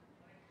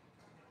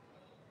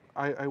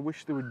 I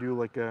wish they would do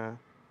like a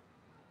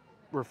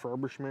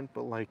refurbishment,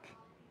 but like,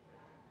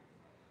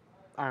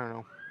 I don't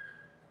know.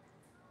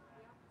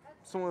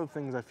 Some of the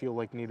things I feel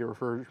like need a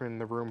refurbishment in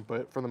the room,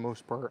 but for the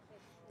most part,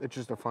 it's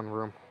just a fun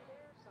room.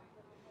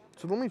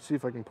 So let me see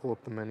if I can pull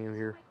up the menu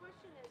here. My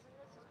question is, and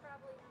this is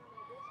probably none of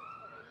my business,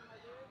 but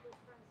you know, my very good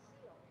friend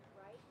Seal,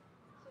 right?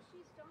 So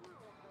she's done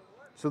all of her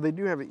work. So they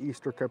do have an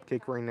Easter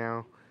cupcake right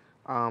now.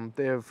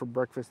 They have for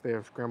breakfast, they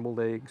have scrambled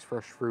eggs,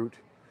 fresh fruit.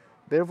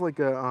 They have like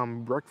a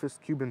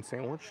breakfast Cuban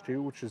sandwich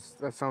too,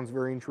 that sounds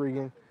very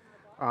intriguing.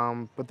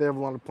 But they have a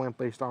lot of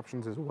plant-based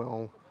options as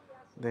well.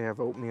 They have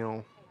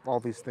oatmeal, all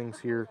these things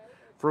here.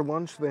 For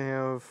lunch, they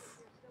have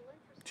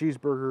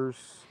cheeseburgers.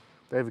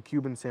 They have a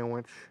Cuban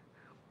sandwich.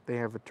 They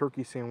have a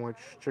turkey sandwich,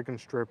 chicken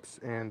strips,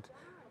 and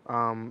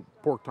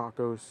pork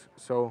tacos.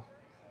 So,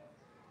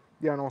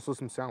 yeah, and also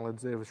some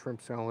salads. They have a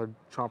shrimp salad,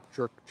 chopped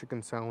jerk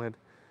chicken salad,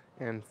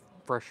 and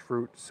fresh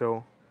fruit.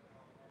 So,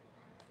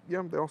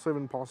 yeah, they also have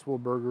Impossible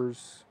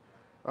burgers,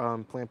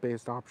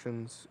 plant-based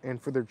options.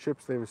 And for their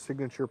chips, they have a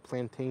signature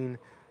plantain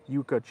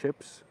yuca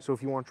chips. So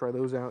if you want to try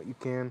those out, you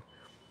can.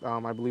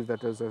 I believe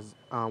that does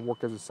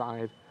work as a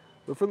side.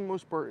 But for the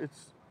most part,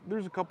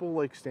 there's a couple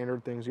like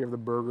standard things. You have the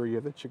burger, you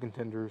have the chicken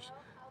tenders.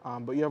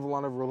 But you have a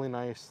lot of really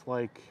nice,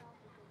 like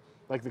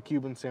the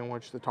Cuban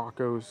sandwich, the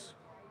tacos.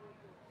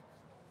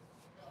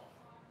 I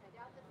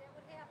doubt that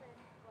would happen,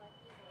 but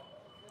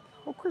you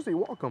know. Oh, Chrissy,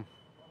 welcome.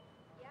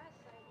 Yes, I have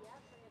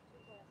 2 glasses.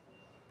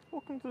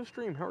 Welcome to the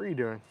stream. How are you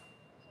doing? I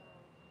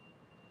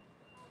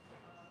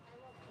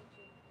love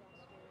teaching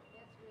Western.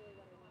 That's really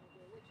what I want to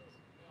do, which is,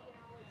 you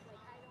know, it's like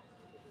I don't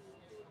need to be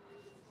doing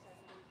reading 7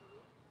 days a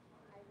week.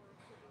 I want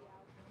to be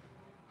out.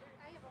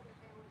 I have other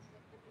talents that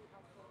could be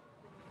helpful,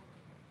 you know.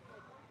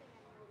 Like one thing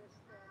I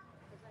noticed that,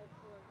 as I've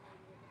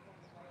coordinated in the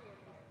past year,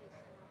 when they sent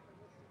out the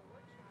list of the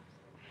workshops.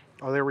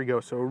 Oh, there we go.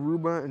 So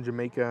Aruba and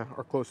Jamaica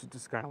are closest to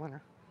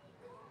Skyliner.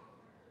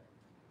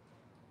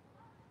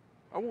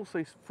 I will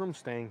say, from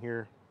staying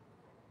here,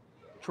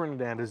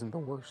 Trinidad isn't the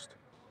worst.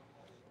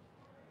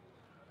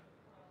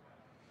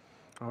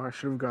 Oh, I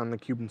should have gotten the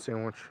Cuban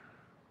sandwich.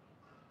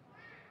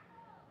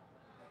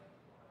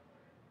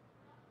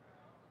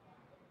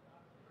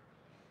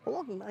 Well,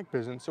 welcome back,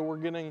 Bissen. So we're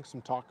getting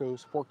some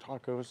tacos, pork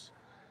tacos,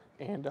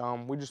 and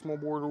we just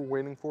mobile order,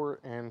 waiting for it,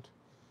 and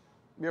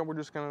yeah, we're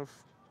just kind of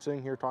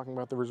sitting here talking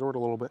about the resort a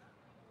little bit.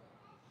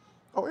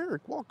 Oh,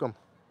 Eric, welcome.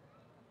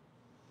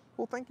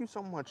 Well, thank you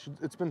so much.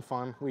 It's been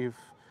fun. We've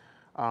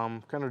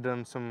kind of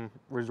done some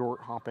resort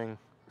hopping,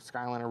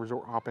 Skyliner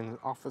resort hopping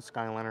off the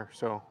Skyliner,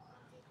 so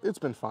it's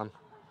been fun. Okay.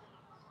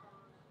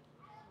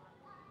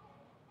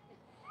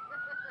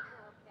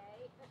 Okay.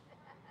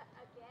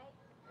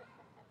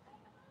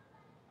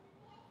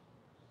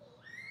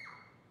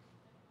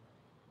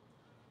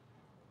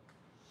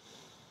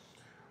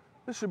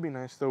 This should be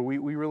nice, though. We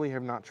really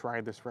have not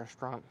tried this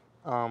restaurant.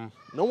 No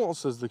one else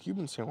says the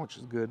Cuban sandwich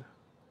is good.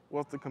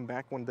 We'll have to come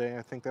back one day.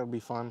 I think that would be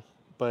fun.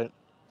 But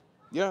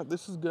yeah,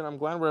 this is good. I'm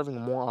glad we're having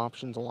more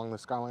options along the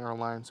Skyliner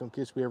line. So in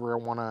case we ever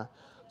want a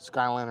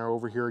Skyliner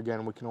over here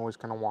again, we can always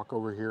kind of walk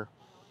over here.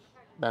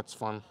 That's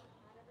fun.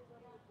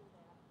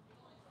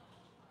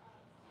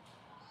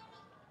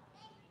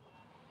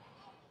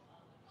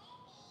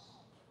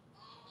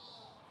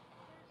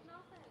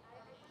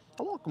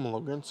 Oh, welcome,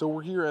 Logan. So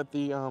we're here at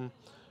the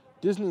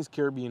Disney's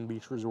Caribbean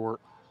Beach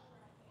Resort.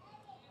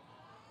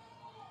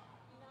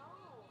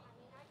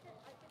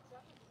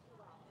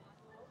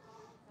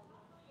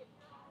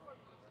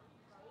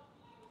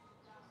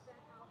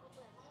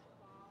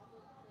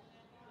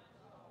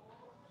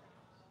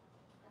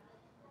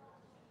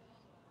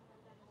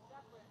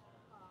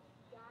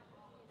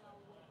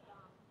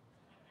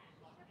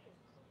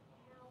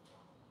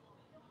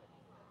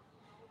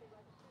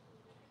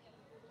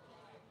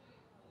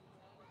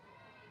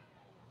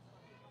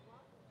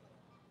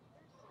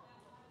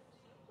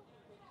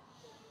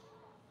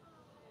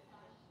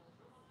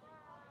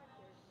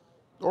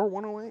 Or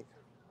 108.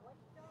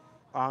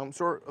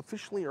 So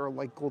officially our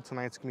light goal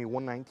tonight's gonna be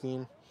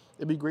 119.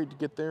 It'd be great to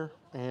get there,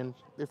 and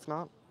if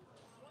not,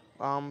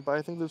 but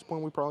I think at this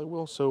point we probably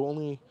will. So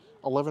only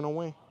 11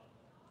 away.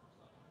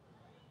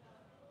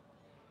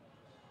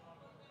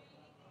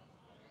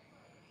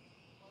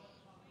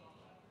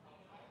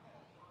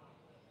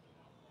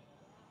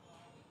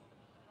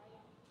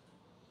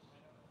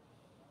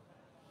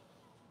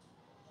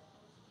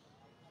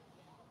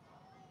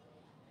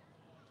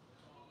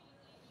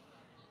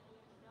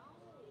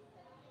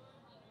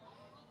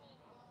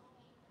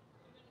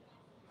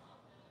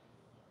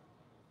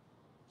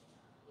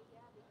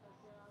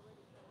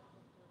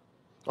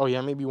 Oh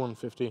yeah, maybe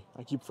 150.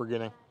 I keep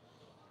forgetting.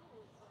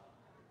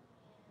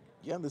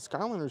 Yeah, the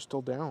Skyliner's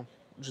still down,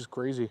 which is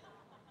crazy.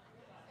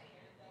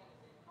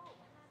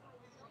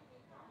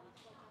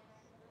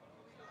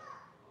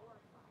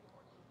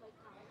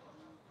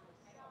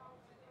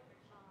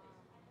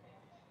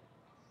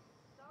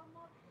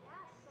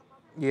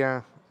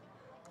 Yeah,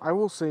 I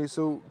will say,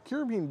 so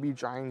Caribbean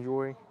Beach I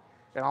enjoy,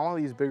 and all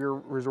of these bigger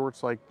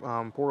resorts like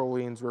Port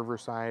Orleans,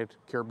 Riverside,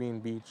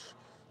 Caribbean Beach,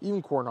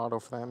 even Coronado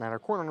for that matter.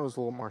 Coronado is a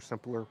little more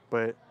simpler,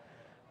 but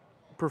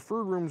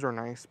preferred rooms are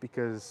nice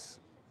because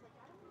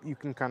you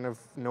can kind of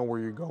know where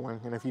you're going,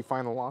 and if you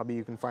find the lobby,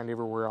 you can find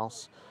everywhere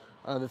else.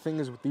 The thing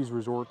is with these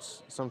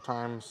resorts,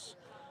 sometimes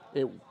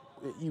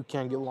you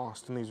can get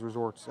lost in these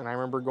resorts, and I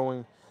remember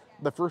going,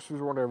 the first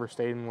resort I ever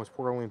stayed in was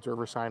Port Orleans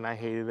Riverside, and I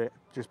hated it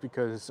just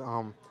because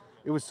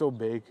it was so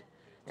big,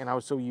 and I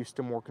was so used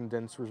to more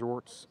condensed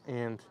resorts,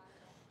 and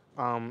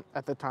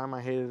at the time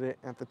I hated it.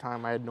 At the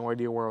time I had no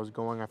idea where I was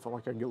going. I felt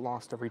like I'd get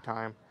lost every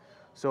time.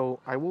 So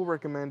I will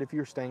recommend, if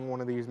you're staying in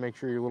one of these, make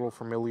sure you're a little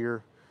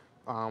familiar.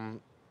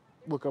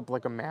 Look up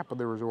like a map of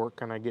the resort,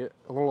 kind of get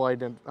a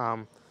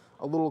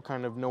little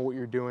kind of know what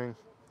you're doing,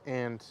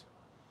 and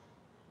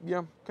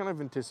yeah, kind of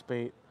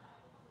anticipate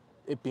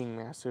it being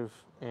massive,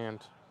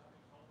 and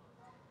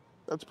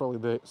that's probably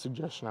the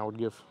suggestion I would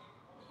give.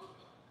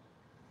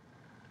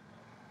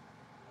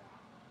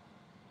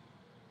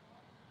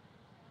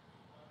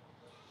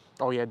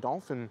 Oh yeah,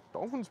 Dolphin's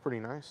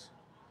pretty nice.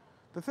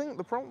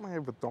 The problem I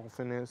have with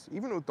Dolphin is,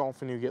 even with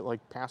Dolphin, you get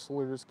like pass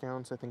holder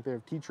discounts. I think they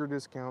have teacher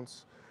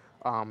discounts.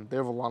 They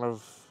have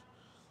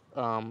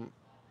um,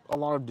 a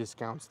lot of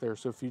discounts there.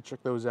 So if you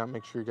check those out,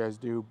 make sure you guys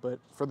do. But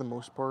for the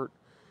most part,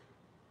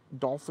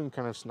 Dolphin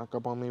kind of snuck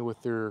up on me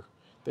with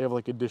they have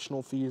like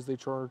additional fees they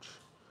charge.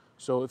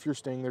 So if you're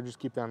staying there, just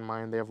keep that in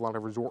mind. They have a lot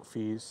of resort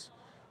fees,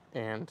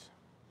 but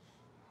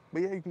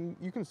yeah,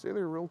 you can stay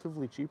there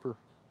relatively cheaper.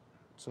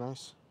 It's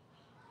nice.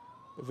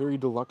 A very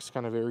deluxe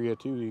kind of area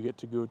too. You get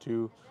to go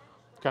to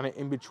kind of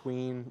in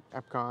between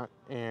Epcot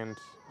and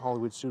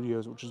Hollywood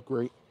Studios, which is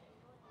great.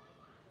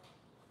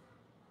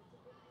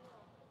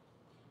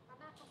 I'm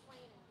not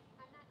complaining.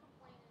 I'm not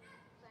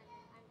complaining, Simon.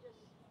 I'm just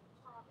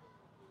talking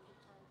with you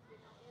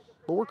because, as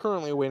a But we're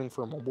currently waiting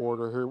for a mobile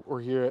order.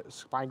 We're here at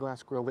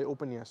Spyglass Grill. They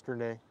opened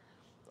yesterday.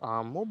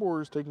 Mobile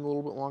order is taking a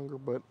little bit longer,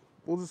 but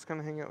we'll just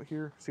kind of hang out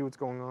here, see what's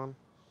going on,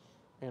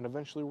 and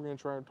eventually we're going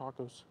to try our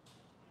tacos.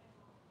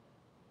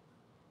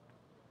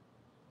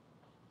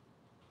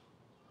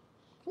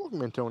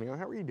 Welcome, Antonio.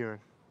 How are you doing?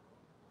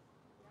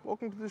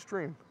 Welcome to the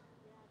stream.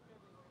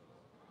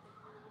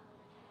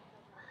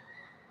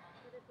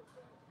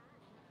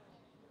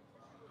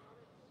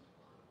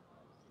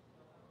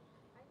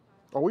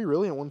 Are we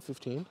really at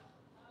 115?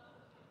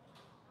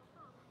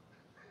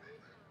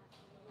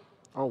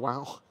 Oh,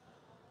 wow.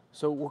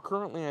 So we're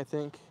currently, I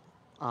think,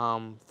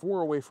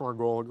 4 away from our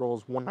goal. Our goal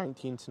is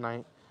 119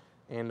 tonight.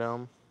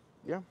 And,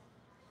 yeah.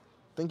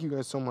 Thank you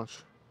guys so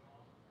much.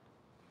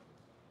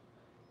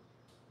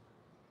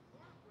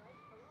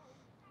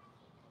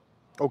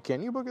 Oh,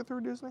 can you book it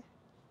through Disney?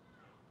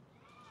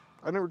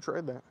 I never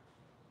tried that.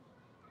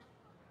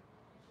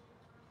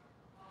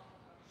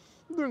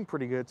 I'm doing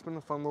pretty good. It's been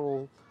a fun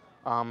little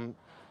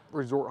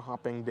resort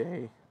hopping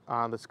day.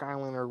 The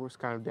Skyliner was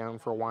kind of down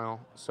for a while,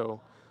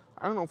 so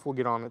I don't know if we'll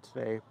get on it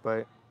today,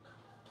 but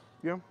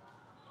yeah.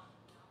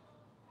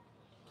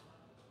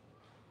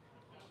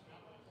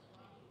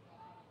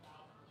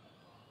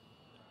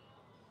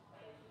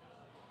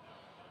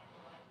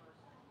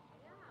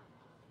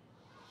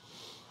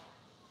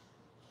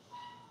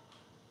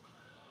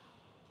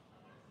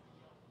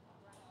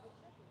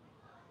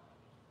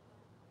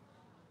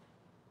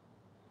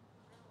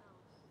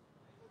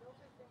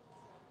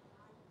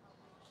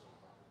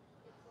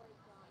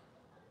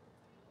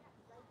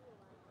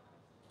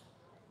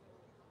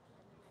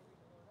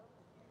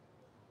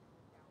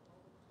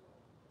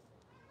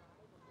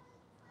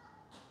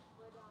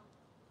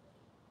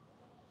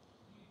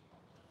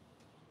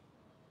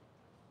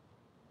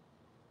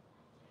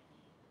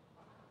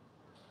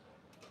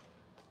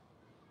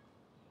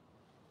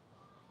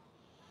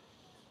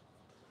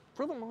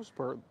 For the most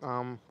part,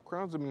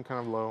 crowds have been kind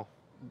of low.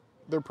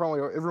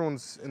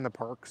 Everyone's in the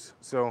parks,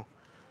 so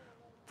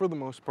for the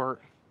most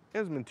part, it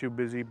hasn't been too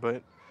busy,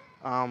 but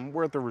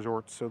we're at the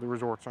resorts, so the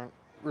resorts aren't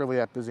really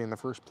that busy in the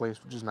first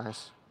place, which is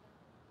nice.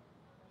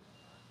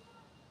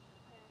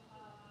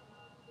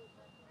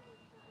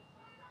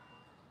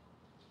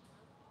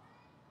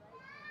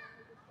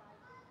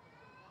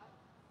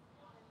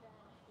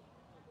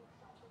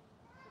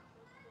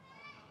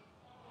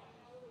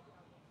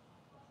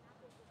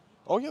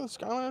 Oh yeah, the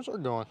Skyliners are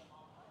going.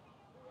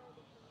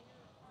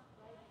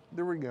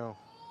 There we go.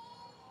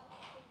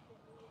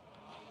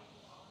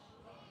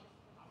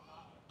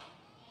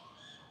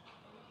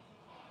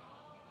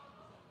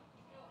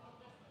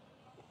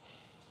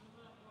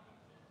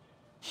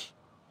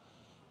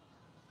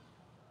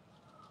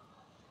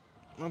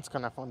 That's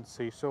kind of fun to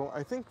see. So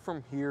I think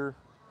from here,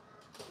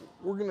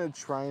 we're gonna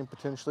try and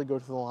potentially go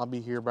to the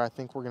lobby here, but I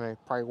think we're gonna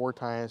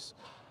prioritize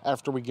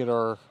after we get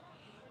our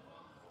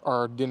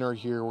our dinner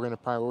here, we're going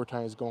to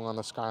prioritize going on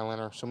the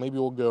Skyliner. So maybe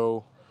we'll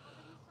go,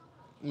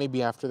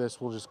 maybe after this,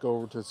 we'll just go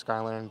over to the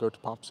Skyliner and go to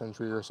Pop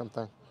Century or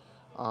something.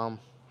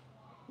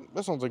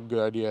 That sounds like a good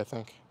idea, I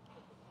think.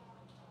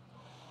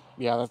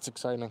 Yeah, that's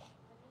exciting.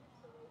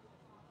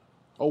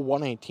 Oh,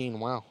 118,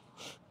 wow.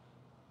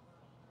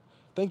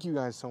 Thank you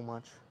guys so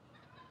much.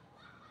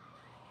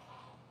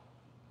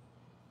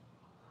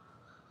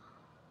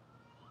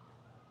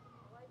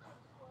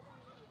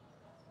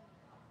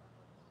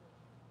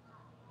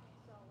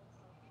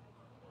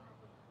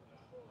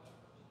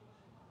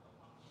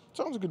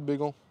 Sounds good,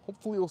 Bigle.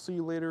 Hopefully we'll see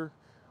you later.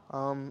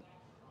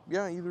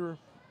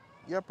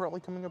 Yeah,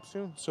 probably coming up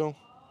soon. So,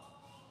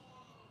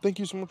 thank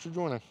you so much for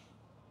joining.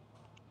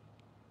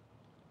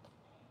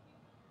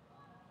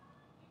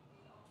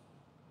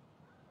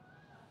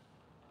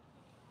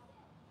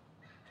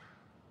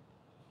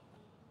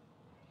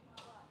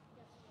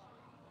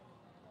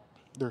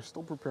 They're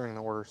still preparing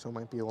the order, so it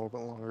might be a little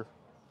bit longer.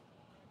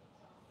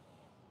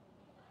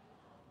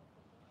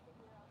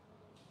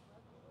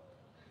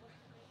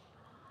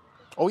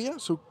 Oh yeah,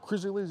 so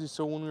Crazy Lazy.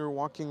 So when we were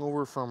walking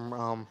over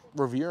from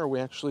Riviera, we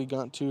actually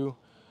got to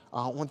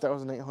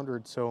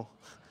 1,800. So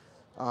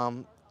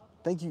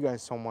thank you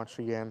guys so much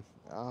again.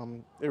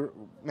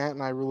 Matt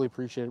and I really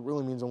appreciate it. It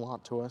really means a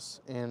lot to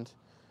us. And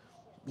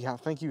yeah,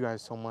 thank you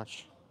guys so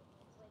much.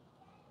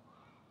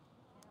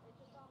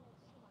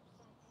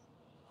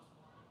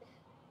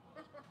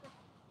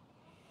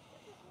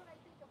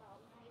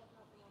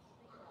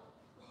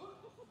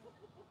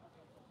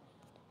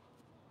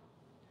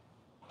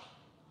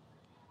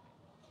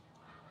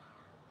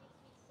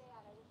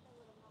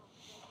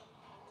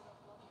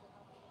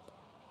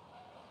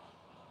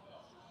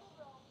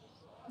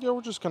 Yeah,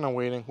 we're just kind of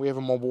waiting. We have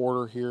a mobile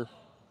order here.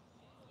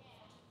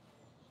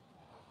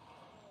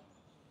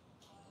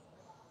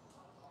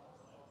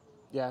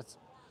 Yeah,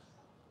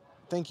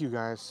 thank you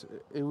guys.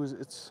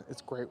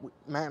 It's great.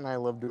 Matt and I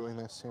love doing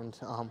this, and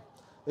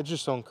it's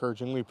just so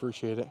encouraging. We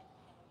appreciate it.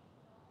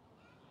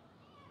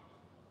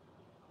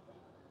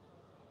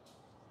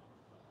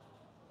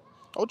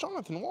 Oh,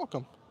 Jonathan,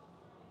 welcome.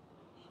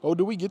 Oh,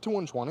 did we get to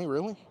 120,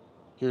 really?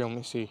 Here, let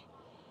me see.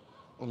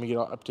 Let me get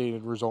an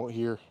updated result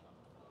here.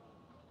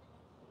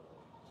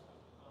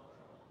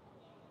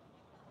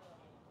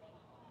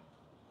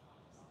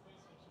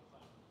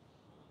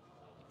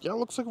 Yeah, it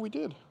looks like we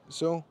did.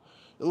 So,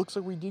 it looks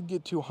like we did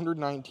get to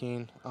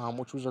 119,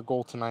 which was our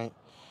goal tonight.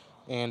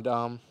 And,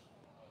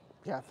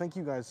 yeah, thank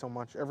you guys so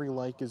much. Every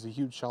like is a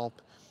huge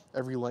help.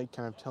 Every like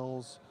kind of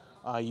tells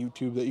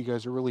YouTube that you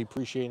guys are really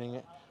appreciating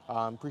it,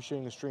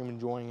 appreciating the stream,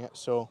 enjoying it.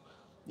 So,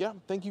 yeah,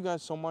 thank you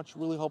guys so much. It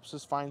really helps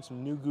us find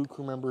some new Goo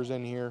Crew members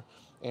in here.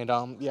 And,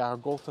 yeah, our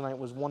goal tonight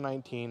was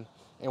 119,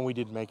 and we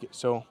did make it.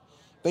 So,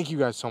 thank you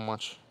guys so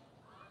much.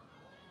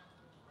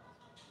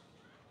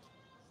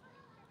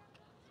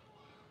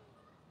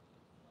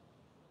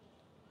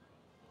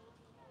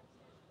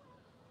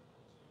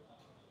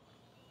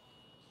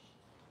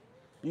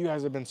 You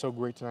guys have been so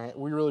great tonight.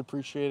 We really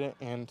appreciate it.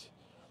 And,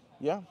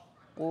 yeah,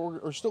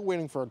 we're still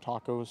waiting for our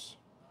tacos.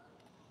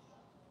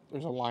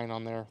 There's a line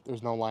on there.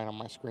 There's no line on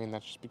my screen.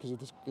 That's just because of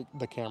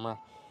the camera.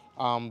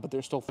 But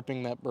they're still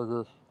flipping that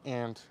burger.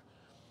 And,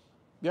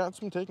 yeah, it's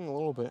been taking a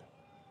little bit.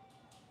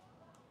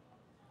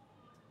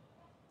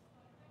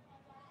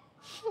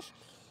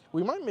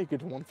 We might make it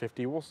to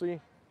 150. We'll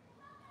see.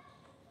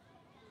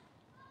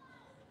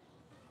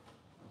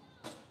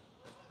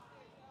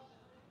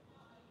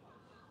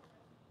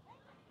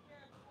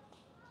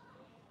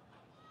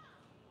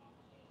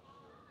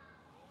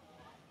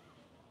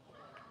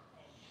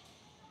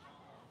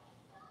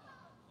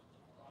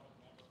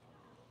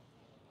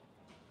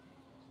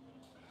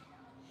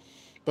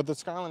 But the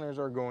Skyliners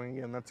are going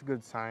in. That's a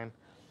good sign.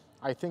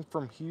 I think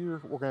from here,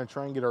 we're going to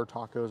try and get our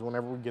tacos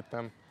whenever we get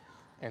them.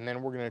 And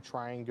then we're going to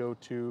try and go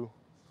to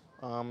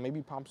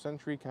maybe Pop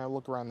Century, kind of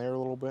look around there a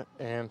little bit.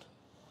 And,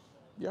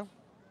 yeah,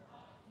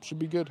 should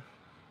be good.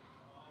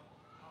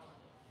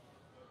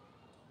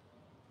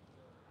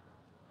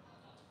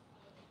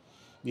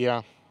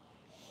 Yeah.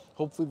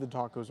 Hopefully the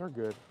tacos are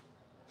good.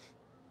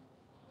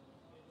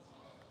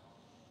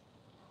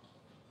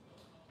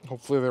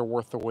 Hopefully they're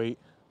worth the wait.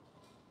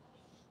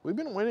 We've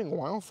been waiting a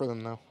while for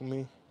them, though.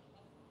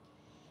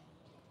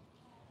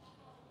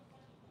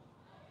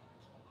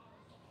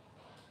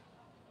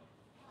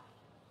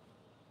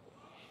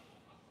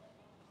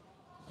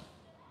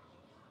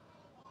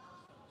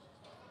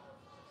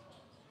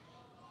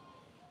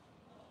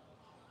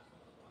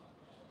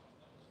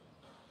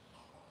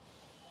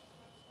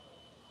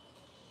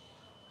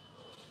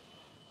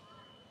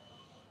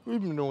 We've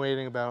been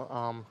waiting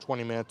about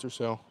 20 minutes or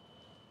so.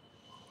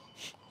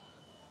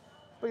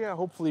 But yeah,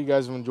 hopefully you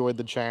guys have enjoyed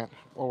the chat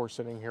while we're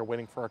sitting here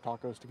waiting for our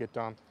tacos to get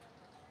done.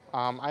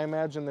 I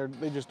imagine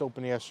they just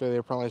opened yesterday.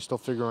 They're probably still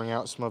figuring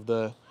out some of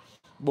the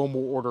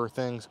mobile order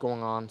things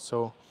going on.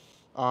 So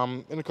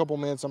in a couple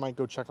minutes, I might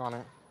go check on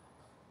it.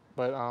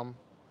 But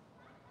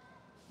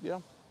yeah.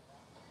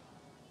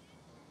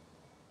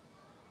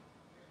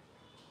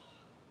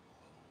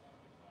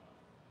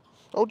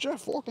 Oh,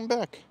 Jeff, welcome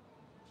back.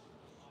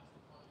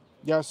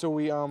 Yeah, so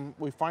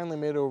we finally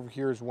made it over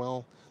here as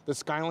well. The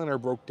Skyliner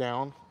broke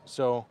down,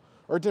 so,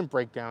 or it didn't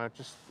break down, it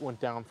just went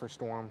down for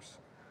storms.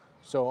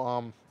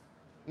 So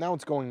now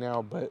it's going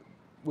now, but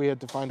we had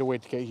to find a way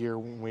to get here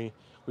when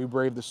we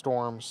braved the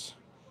storms.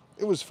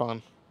 It was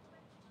fun.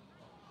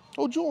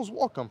 Oh, Jules,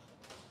 welcome.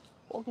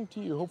 Welcome to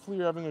you. Hopefully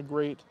you're having a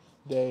great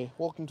day.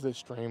 Welcome to the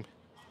stream.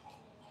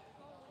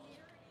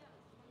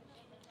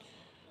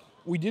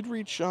 We did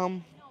reach our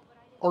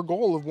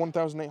goal of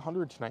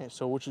 1,800 tonight,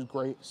 so which is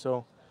great.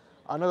 So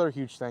another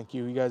huge thank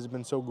you. You guys have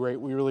been so great.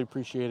 We really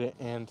appreciate it,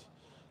 and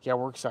yeah,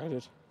 we're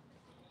excited.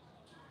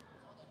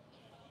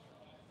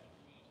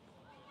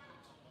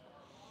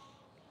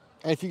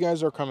 And if you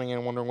guys are coming in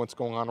and wondering what's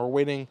going on, we're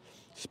waiting.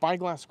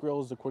 Spyglass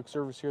Grill is the quick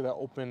service here that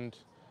opened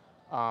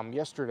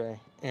yesterday,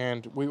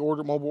 and we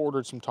mobile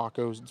ordered some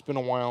tacos. It's been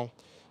a while,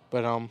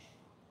 but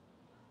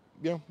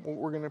yeah,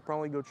 we're gonna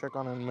probably go check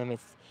on it in a minute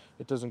if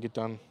it doesn't get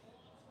done.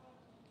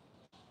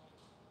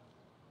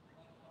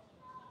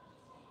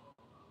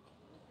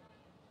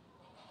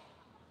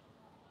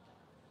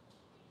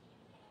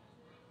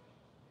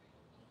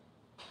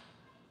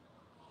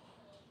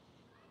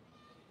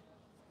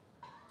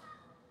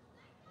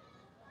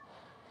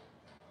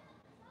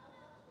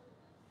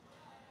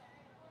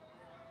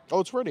 Oh,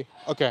 it's ready.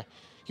 Okay.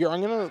 Here,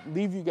 I'm going to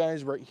leave you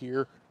guys right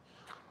here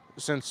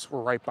since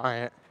we're right by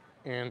it,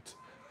 and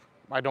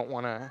I don't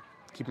want to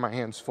keep my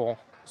hands full.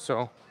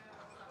 So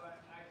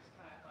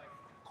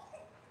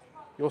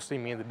you'll see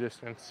me in the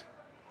distance.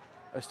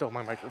 I still have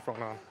my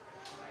microphone on.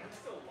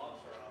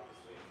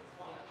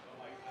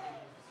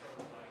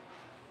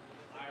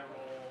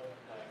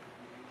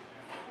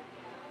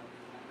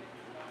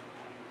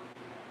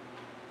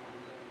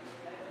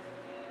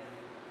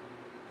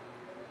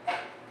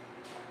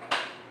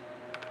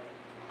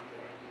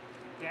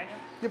 Daniel?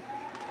 Yep.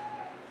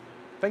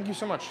 Thank you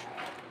so much.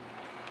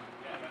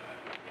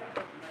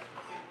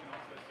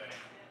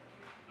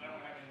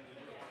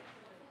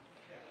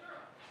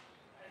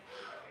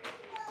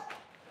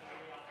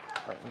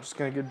 All right, I'm just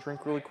going to get a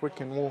drink really quick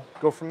and we'll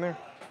go from there.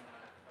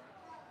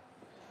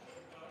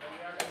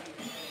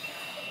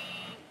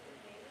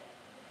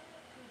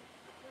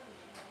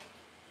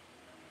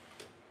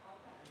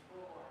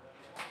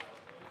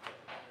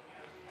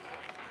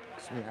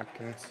 Some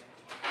napkins.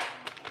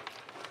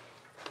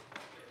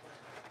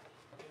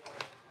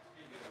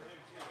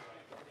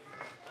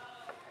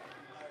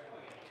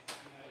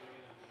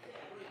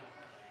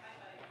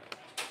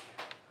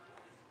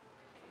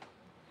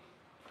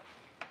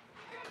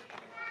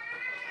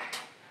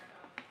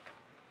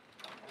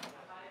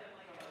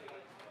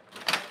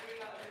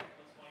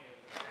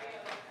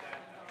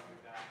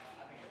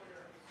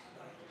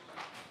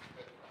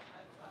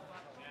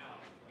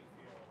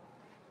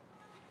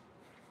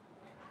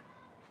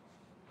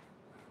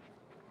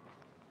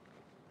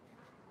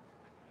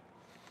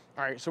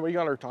 All right, so we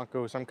got our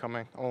tacos. I'm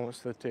coming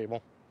almost to the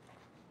table.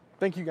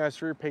 Thank you guys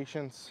for your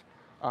patience.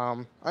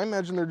 I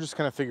imagine they're just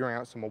kind of figuring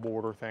out some mobile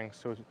order things,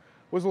 so it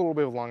was a little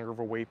bit longer of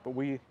a wait, but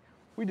we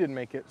did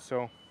make it,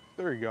 so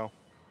there you go.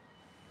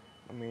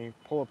 Let me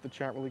pull up the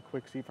chat really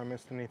quick, see if I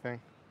missed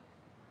anything.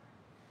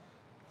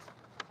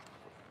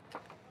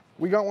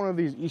 We got one of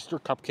these Easter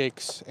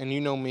cupcakes, and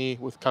you know me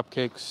with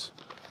cupcakes.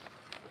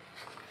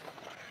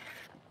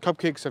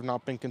 Cupcakes have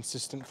not been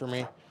consistent for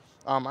me.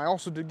 I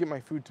also did get my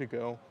food to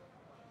go,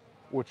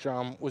 which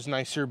was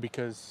nicer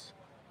because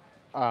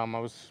I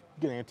was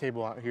getting a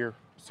table out here.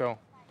 So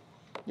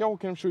yeah, we'll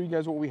kind of show you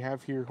guys what we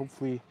have here.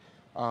 Hopefully,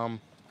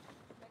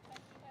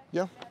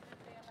 yeah,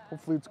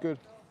 hopefully it's good.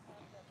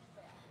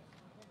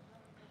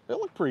 They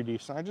look pretty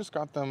decent. I just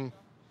got them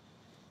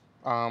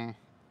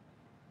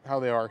how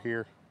they are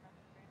here.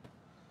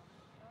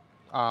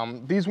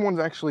 These ones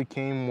actually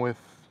came with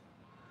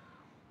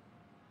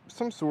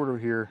some sort of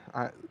here.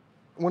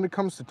 When it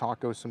comes to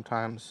tacos,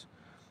 sometimes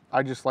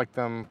I just like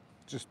them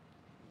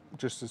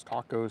just as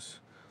tacos.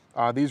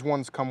 These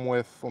ones come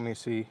with, let me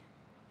see.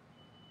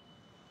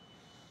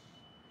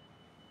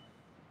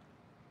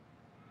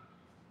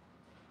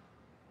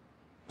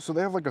 So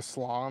they have like a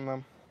slaw on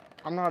them.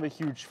 I'm not a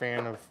huge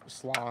fan of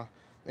slaw.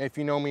 If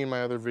you know me in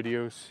my other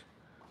videos,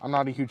 I'm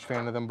not a huge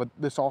fan of them, but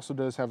this also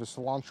does have a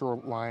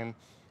cilantro lime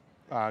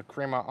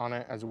crema on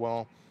it as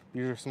well.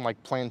 These are some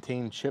like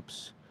plantain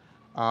chips,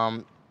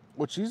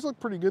 which these look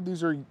pretty good.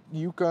 These are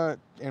yuca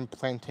and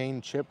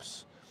plantain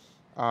chips,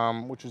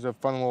 which is a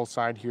fun little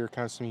side here,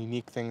 kind of some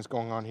unique things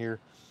going on here.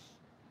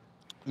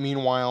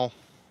 Meanwhile,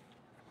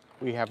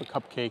 we have a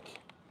cupcake.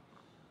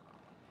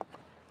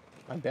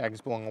 My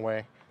bag's blowing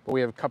away. But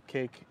we have a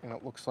cupcake, and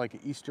it looks like an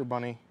Easter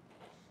bunny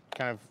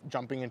kind of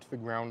jumping into the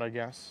ground, I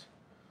guess.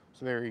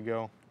 So there you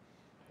go.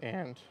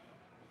 And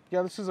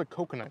yeah, this is a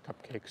coconut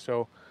cupcake.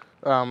 So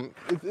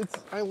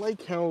I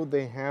like how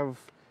they have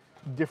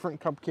different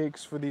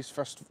cupcakes for these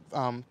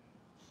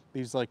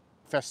like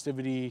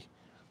festivity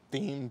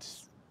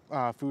themed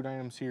food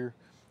items here.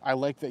 I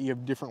like that you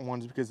have different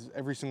ones because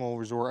every single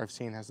resort I've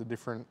seen has a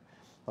different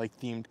like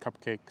themed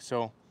cupcake.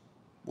 So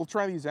we'll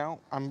try these out.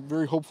 I'm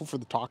very hopeful for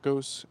the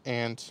tacos,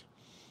 and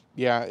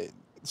yeah,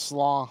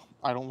 slaw,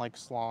 I don't like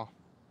slaw.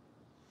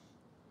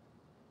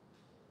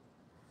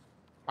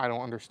 I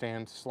don't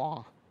understand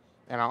slaw,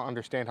 and I don't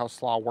understand how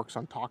slaw works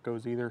on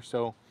tacos either,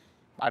 so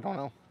I don't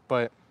know.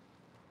 But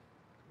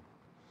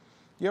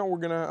yeah, we're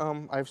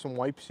gonna, I have some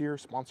wipes here,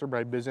 sponsored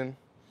by Bissen,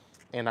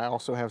 and I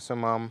also have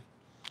some,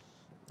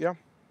 yeah,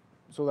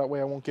 so that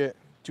way I won't get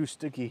too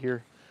sticky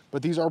here.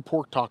 But these are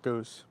pork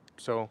tacos,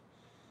 so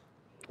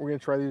we're gonna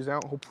try these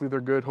out. Hopefully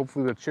they're good.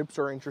 Hopefully the chips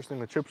are interesting.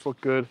 The chips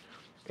look good,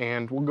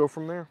 and we'll go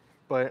from there.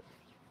 But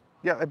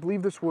yeah, I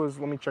believe this was,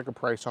 let me check a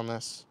price on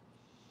this.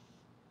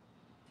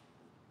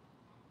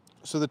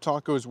 So the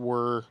tacos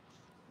were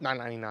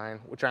 $9.99,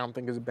 which I don't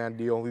think is a bad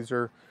deal. These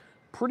are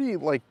pretty,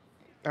 like,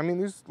 I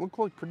mean, these look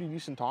like pretty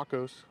decent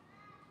tacos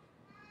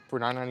for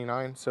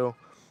 $9.99. So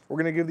we're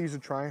gonna give these a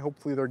try.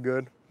 Hopefully they're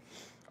good.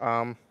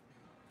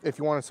 If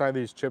you want to side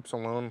these chips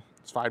alone,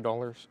 it's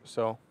 $5.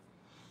 So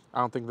I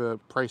don't think the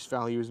price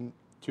value isn't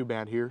too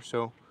bad here.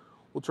 So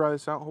we'll try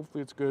this out.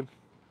 Hopefully it's good.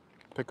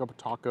 Pick up a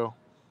taco.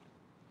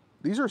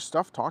 These are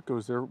stuffed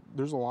tacos.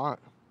 There's a lot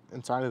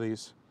inside of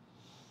these.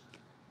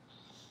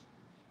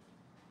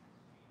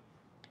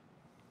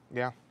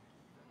 Yeah.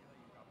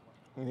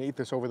 I'm gonna eat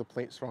this over the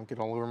plate so I don't get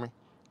all over me.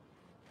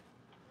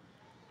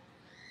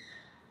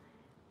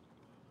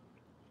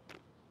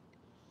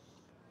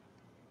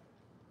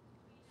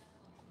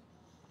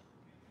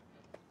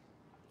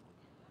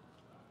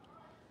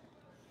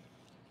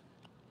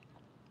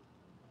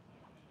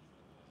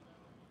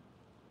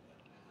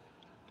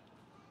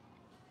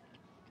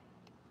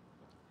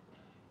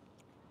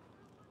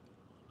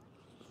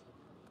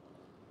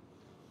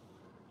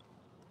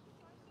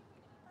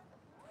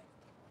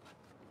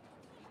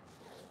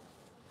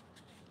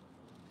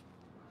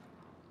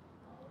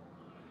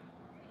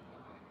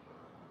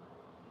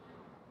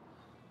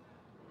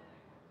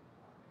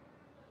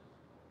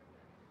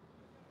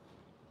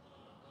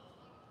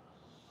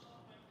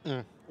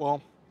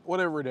 Well,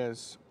 whatever it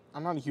is,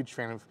 I'm not a huge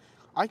fan of.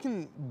 I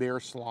can bear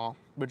slaw,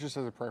 but just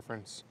as a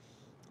preference,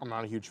 I'm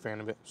not a huge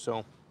fan of it.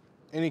 So,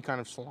 any kind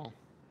of slaw.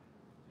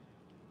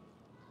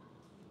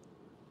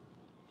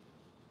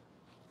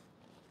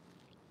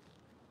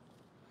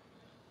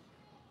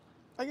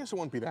 I guess it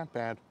wouldn't be that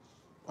bad.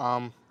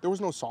 There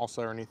was no salsa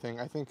or anything.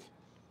 I think,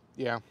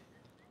 yeah.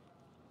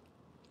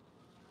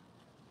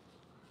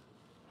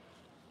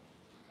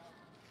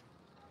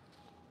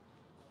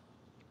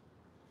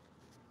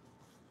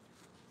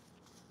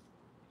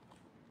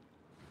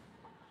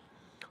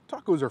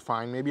 Tacos are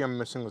fine. Maybe I'm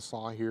missing the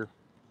slaw here,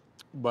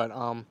 but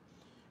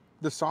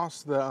the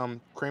sauce, the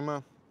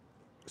crema,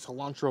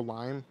 cilantro,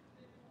 lime.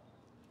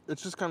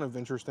 It's just kind of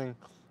interesting.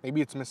 Maybe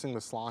it's missing the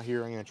slaw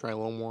here. I'm gonna try a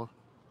little more.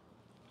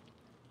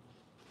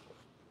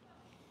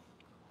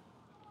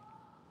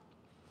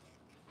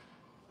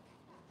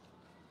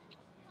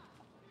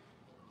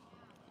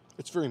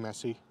 It's very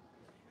messy.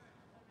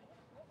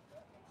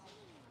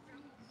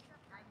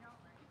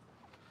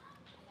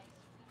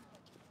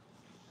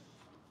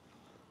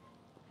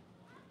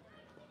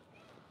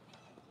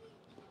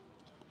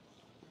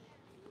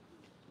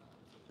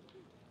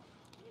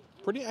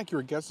 Pretty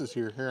accurate guesses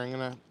here. Here, I'm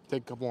gonna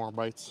take a couple more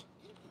bites.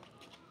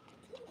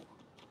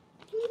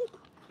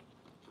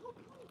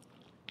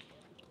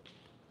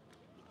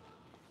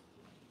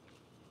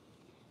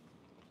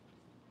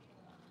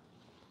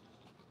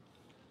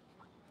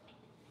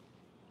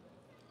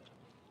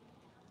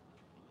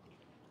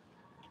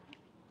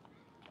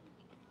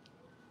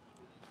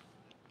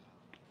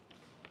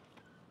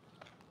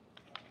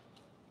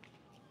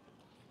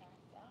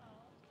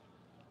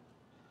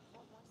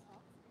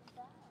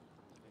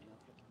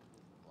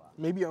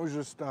 Maybe I was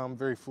just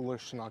very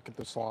foolish to not get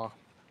the slaw,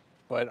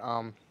 but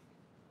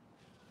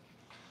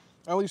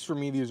at least for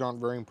me, these aren't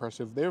very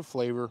impressive. They have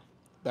flavor,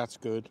 that's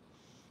good,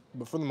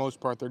 but for the most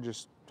part, they're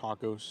just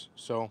tacos.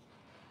 So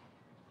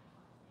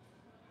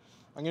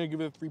I'm gonna give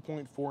it a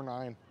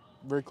 3.49,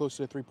 very close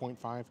to a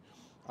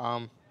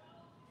 3.5,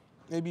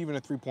 maybe even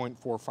a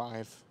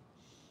 3.45,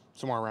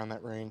 somewhere around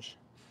that range.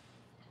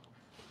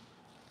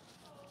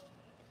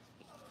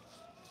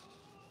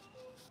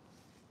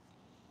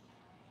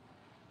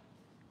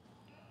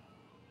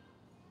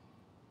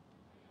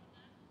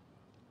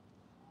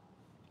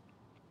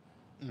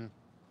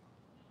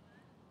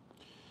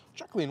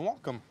 Jacqueline,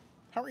 welcome.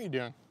 How are you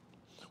doing?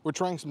 We're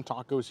trying some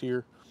tacos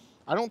here.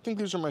 I don't think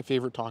these are my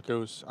favorite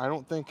tacos. I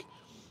don't think,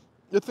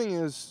 the thing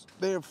is,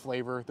 they have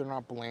flavor. They're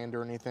not bland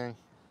or anything.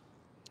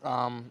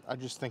 I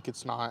just think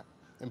it's not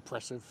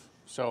impressive.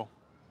 So,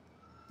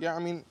 yeah, I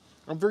mean,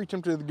 I'm very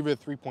tempted to give it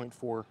a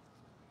 3.4.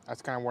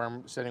 That's kind of where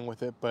I'm sitting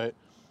with it. But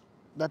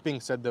that being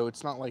said, though,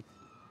 it's not like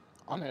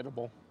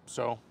unedible.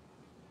 So,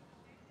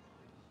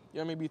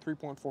 yeah, maybe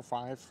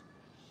 3.45.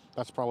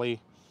 That's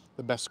probably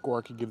the best score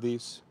I could give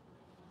these.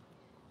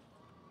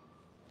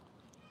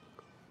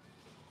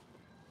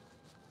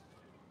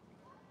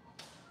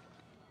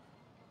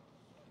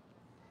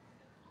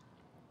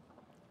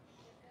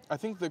 I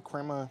think the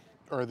crema,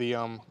 or the,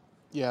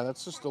 yeah,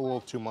 that's just a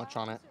little too much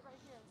on it.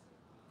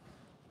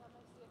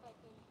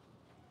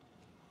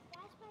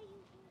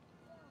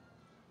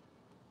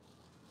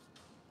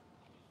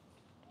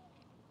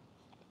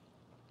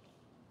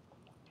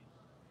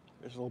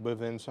 There's a a little bit of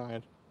the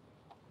inside.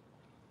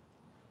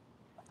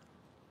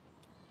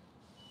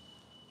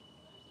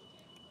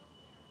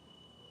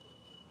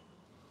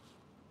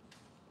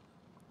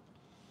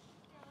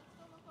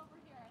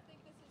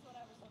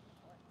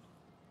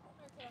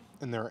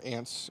 And there are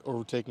ants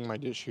overtaking my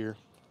dish here.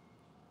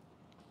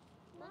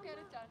 We'll get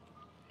it done.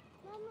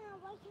 Mama,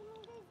 why can't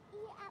we just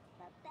eat at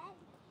the bed?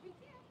 We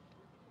can.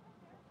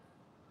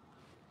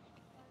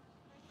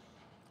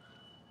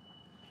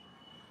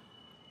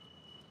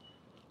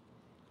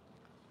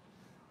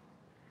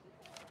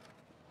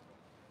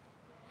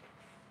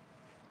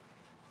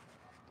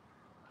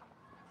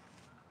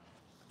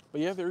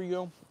 But yeah, there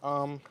you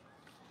go.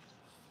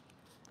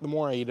 The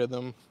more I eat of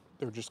them,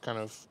 they're just kind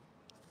of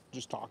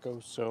just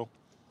tacos. So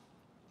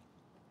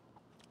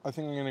I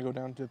think I'm gonna go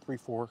down to 3,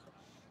 4.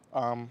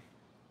 But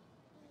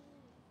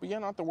yeah,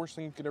 not the worst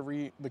thing you could ever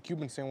eat. The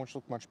Cuban sandwich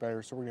looked much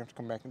better, so we're gonna have to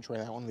come back and try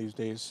that one of these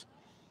days.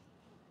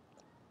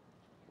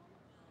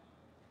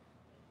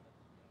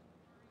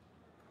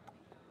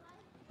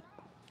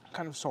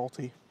 Kind of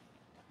salty.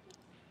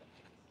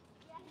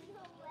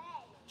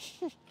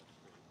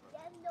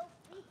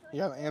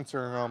 Yeah, the ants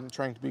are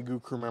trying to be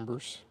Goo Crew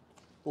members.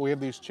 But we have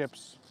these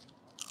chips.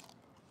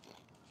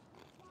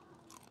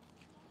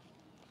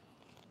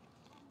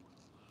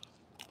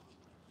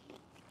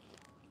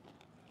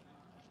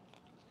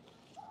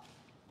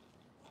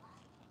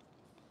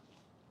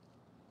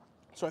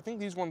 So I think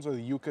these ones are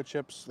the yuca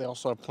chips. They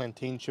also have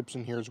plantain chips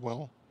in here as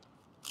well.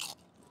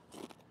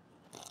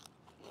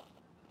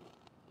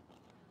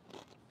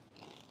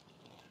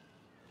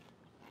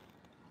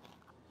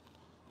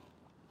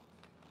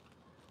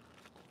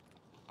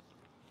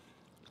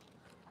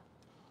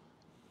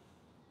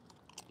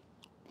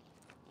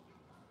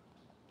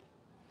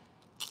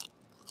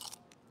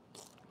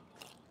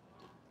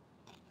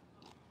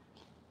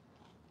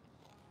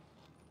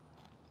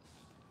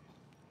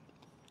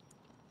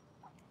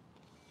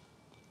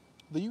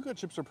 The yuca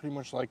chips are pretty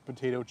much like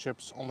potato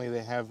chips, only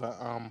they have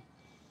a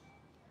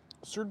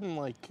certain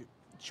like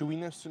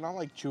chewiness. Not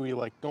like chewy,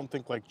 like don't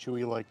think like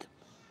chewy, like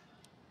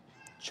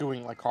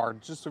chewing like hard.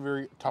 It's just a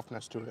very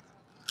toughness to it.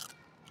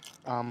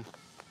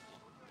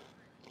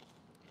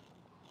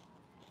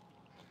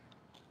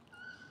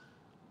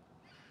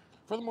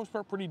 For the most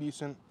part, pretty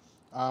decent.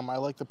 I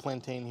like the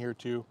plantain here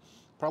too.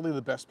 Probably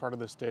the best part of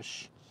this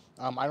dish.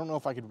 I don't know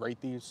if I could rate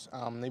these.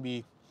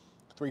 Maybe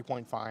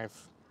 3.5.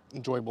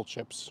 Enjoyable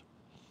chips.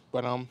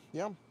 But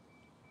yeah,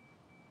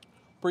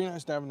 pretty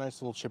nice to have a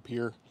nice little chip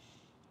here.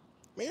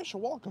 Maisha,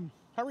 welcome.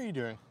 How are you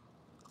doing?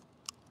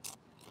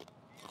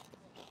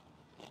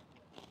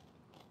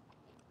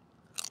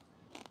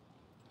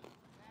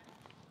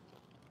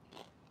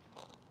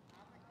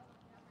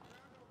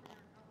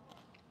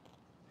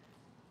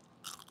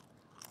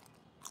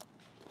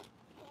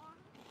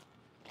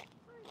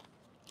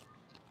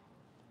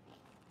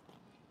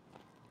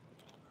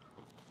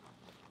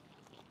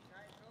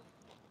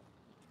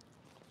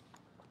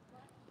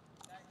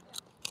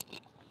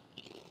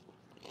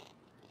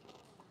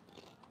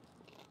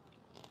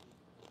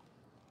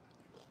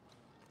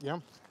 Yeah.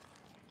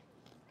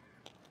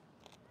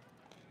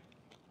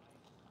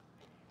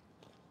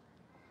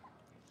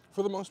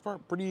 For the most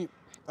part, pretty,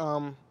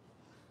 kind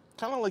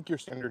of like your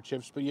standard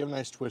chips, but you have a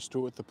nice twist to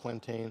it with the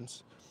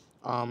plantains.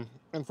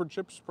 And for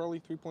chips, probably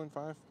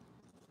 3.5.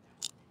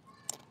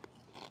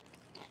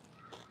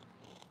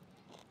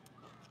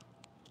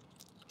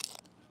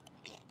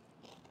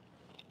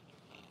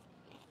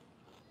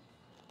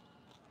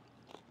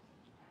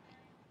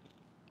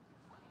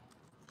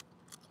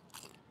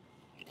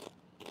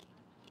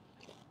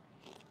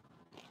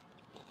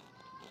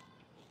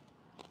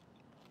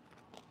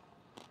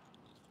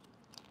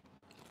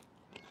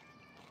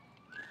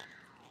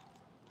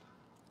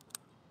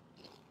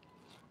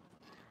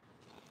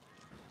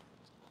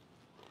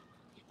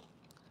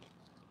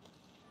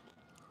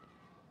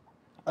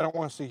 I don't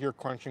want to sit here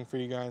crunching for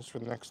you guys for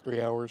the next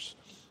 3 hours.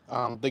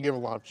 They give a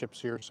lot of chips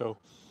here, so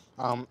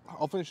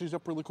I'll finish these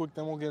up really quick,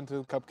 then we'll get into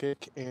the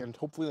cupcake, and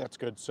hopefully that's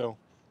good. So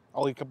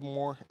I'll eat a couple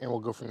more, and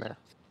we'll go from there.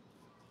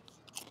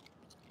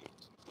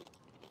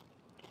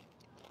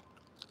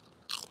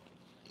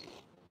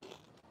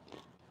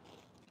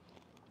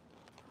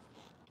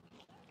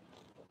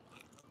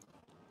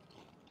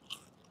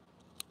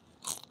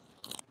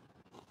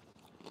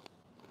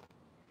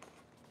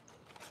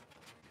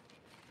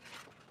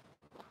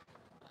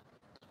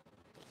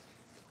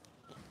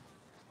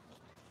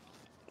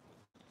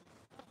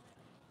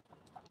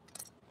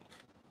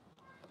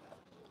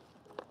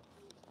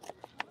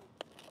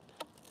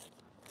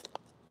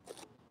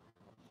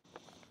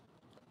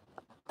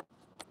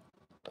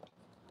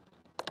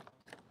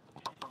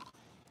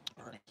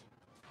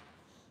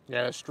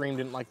 Yeah, the stream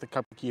didn't like the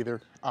cupcake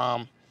either.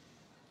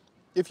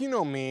 If you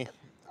know me,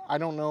 I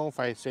don't know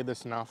if I say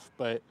this enough,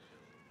 but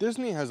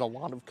Disney has a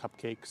lot of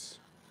cupcakes.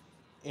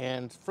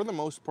 And for the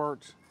most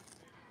part,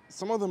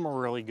 some of them are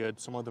really good,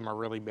 some of them are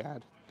really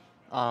bad.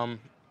 But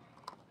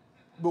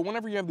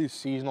whenever you have these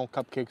seasonal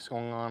cupcakes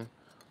going on,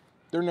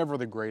 they're never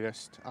the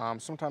greatest.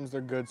 Sometimes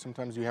they're good,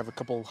 sometimes you have a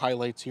couple of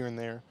highlights here and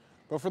there.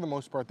 But for the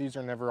most part, these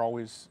are never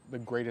always the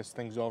greatest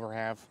things you'll ever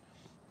have.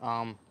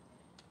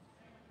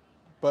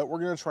 But we're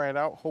gonna try it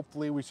out.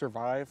 Hopefully we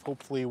survive.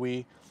 Hopefully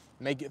we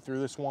make it through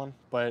this one.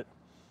 But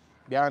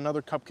yeah,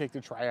 another cupcake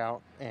to try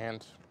out,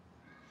 and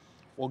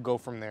we'll go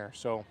from there.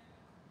 So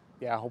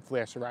yeah,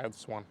 hopefully I survive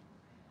this one.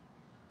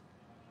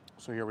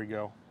 So here we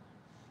go.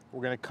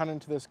 We're gonna cut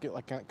into this, get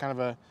like kind of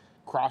a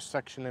cross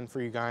section in for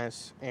you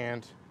guys.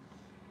 And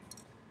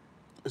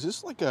is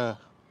this like a,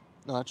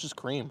 no, that's just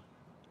cream.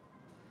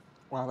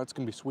 Wow, that's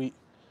gonna be sweet.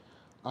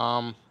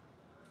 Wow.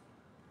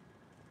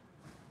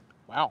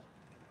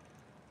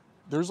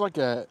 There's like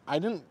a, I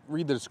didn't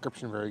read the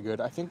description very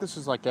good. I think this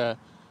is like a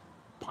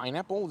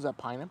pineapple. Is that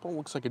pineapple?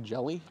 Looks like a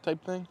jelly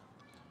type thing.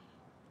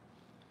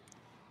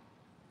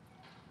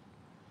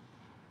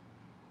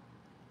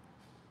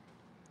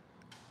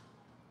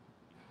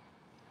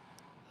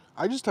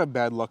 I just have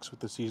bad lucks with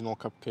the seasonal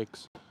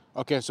cupcakes.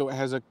 Okay, so it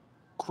has a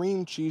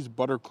cream cheese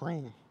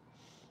buttercream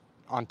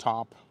on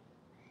top.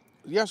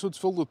 Yeah, so it's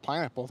filled with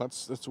pineapple.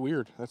 That's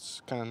weird.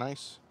 That's kind of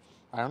nice.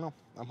 I don't know.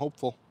 I'm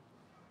hopeful.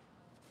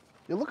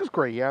 It looks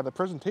great. Yeah, the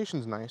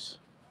presentation's nice.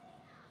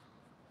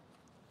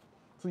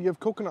 So you have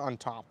coconut on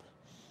top,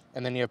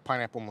 and then you have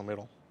pineapple in the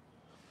middle.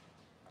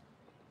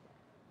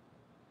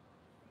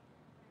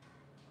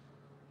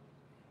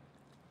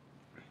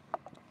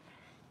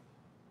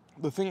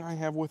 The thing I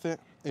have with it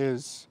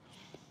is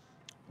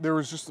there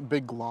was just a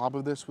big glob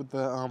of this with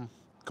the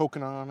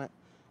coconut on it.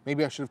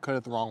 Maybe I should have cut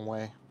it the wrong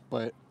way,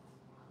 but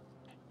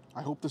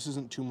I hope this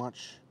isn't too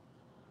much.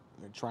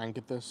 I'm gonna try and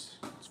get this.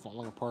 It's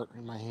falling apart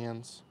in my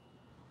hands.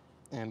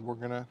 And we're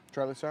gonna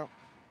try this out.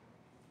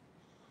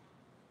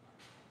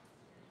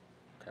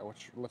 Okay,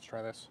 let's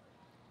try this.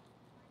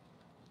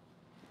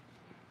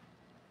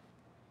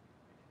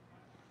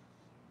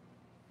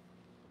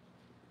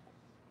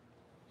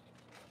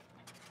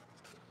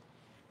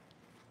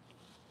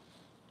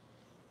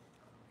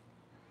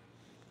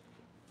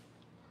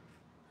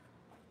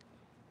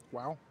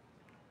 Wow.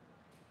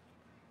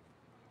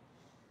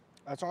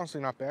 That's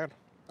honestly not bad.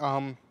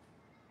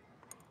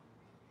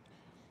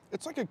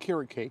 It's like a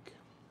carrot cake.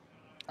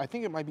 I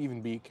think it might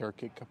even be a carrot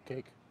cake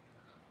cupcake.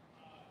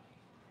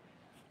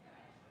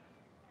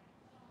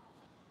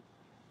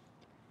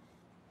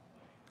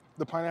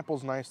 The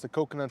pineapple's nice. The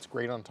coconut's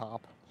great on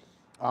top.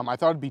 I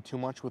thought it'd be too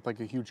much with like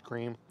a huge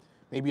cream.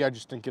 Maybe I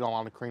just didn't get a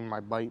lot of cream in my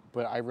bite,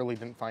 but I really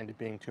didn't find it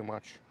being too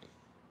much.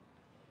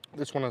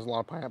 This one has a lot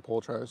of pineapple.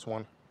 We'll try this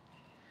one.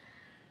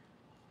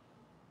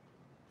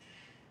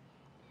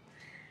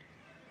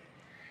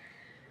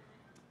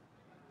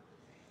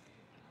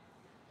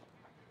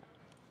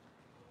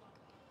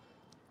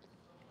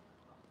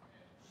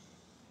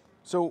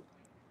 So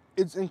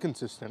it's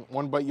inconsistent.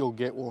 One bite you'll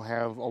get will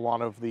have a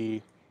lot of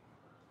the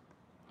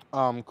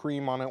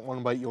cream on it.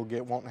 One bite you'll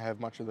get won't have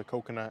much of the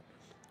coconut.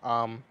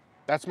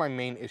 That's my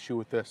main issue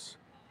with this.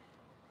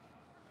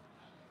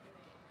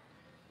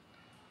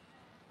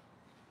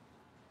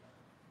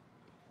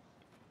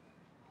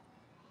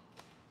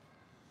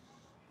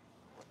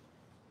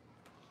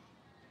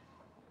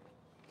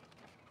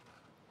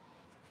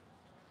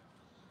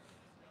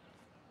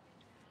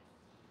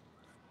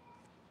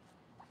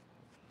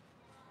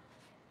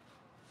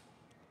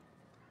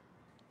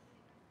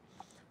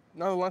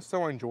 Nonetheless,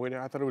 though, I enjoyed it.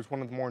 I thought it was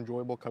one of the more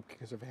enjoyable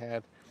cupcakes I've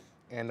had.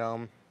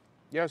 And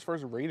yeah, as far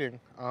as a rating,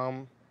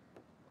 I'll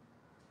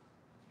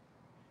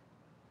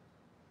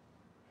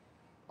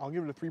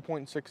give it a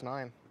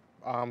 3.69.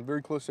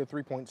 Very close to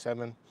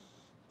 3.7.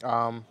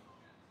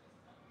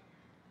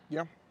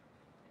 Yeah.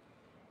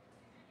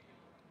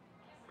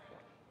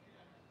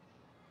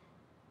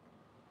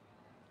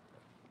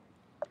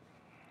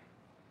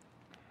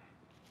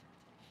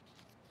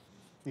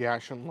 Yeah, I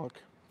shouldn't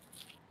look.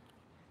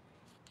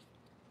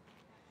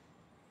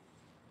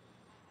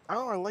 I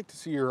don't know, I like to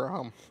see your,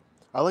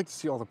 I like to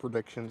see all the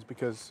predictions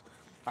because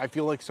I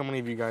feel like so many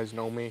of you guys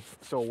know me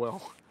so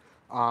well,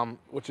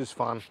 which is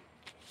fun.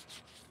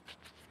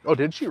 Oh,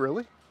 did she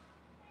really?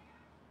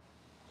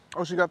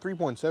 Oh, she got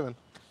 3.7.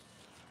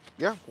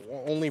 Yeah,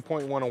 only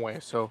 0.1 away,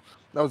 so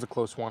that was a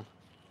close one.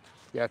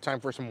 Yeah, time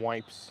for some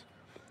wipes.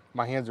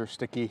 My hands are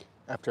sticky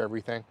after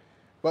everything.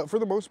 But for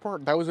the most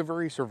part, that was a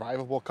very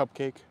survivable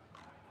cupcake.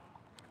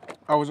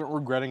 I wasn't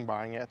regretting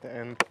buying it at the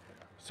end.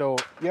 So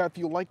yeah, if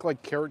you like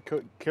carrot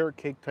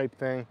cake type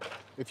thing,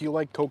 if you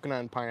like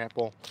coconut and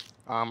pineapple,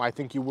 I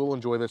think you will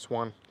enjoy this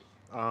one.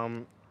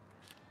 Yeah,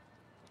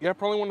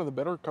 probably one of the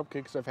better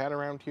cupcakes I've had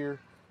around here.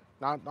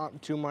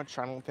 Not too much,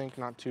 I don't think.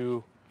 Not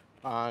too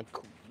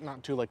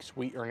like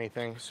sweet or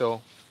anything.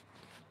 So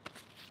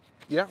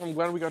yeah, I'm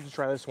glad we got to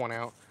try this one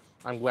out.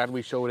 I'm glad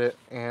we showed it,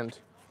 and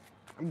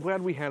I'm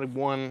glad we had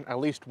at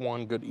least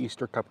one good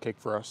Easter cupcake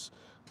for us.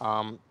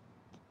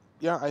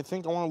 Yeah, I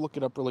think I want to look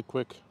it up really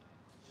quick.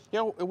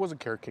 Yeah, it was a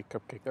carrot cake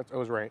cupcake. I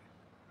was right.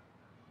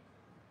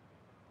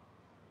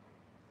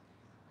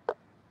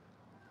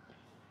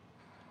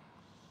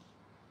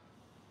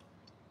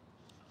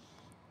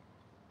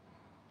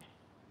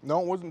 No,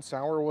 it wasn't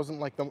sour. It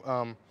wasn't like the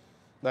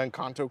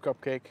Encanto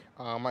cupcake.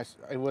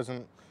 It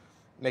wasn't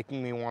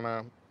making me want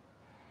to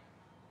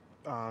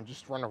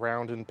just run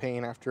around in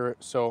pain after it.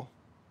 So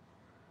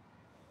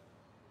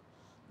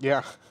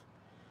yeah,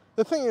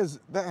 the thing is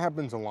that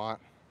happens a lot.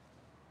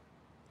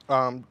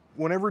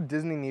 Whenever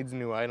Disney needs a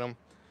new item,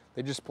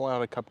 they just pull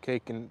out a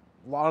cupcake, and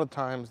a lot of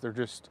times they're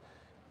just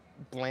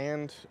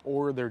bland,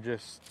 or they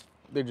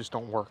just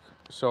don't work.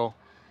 So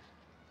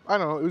I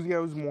don't know.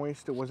 It was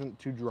moist. It wasn't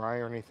too dry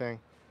or anything.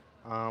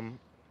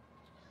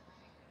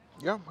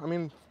 Yeah, I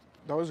mean,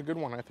 that was a good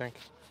one, I think.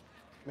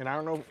 I mean, I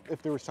don't know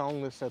if they were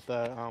selling this at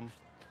the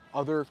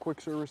other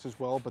quick service as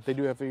well, but they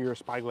do have your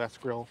Spyglass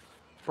Grill.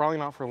 Probably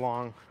not for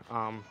long.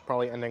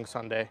 Probably ending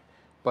Sunday.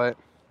 But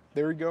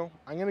there we go.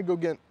 I'm gonna go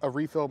get a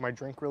refill of my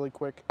drink really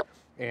quick,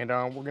 and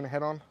we're gonna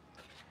head on.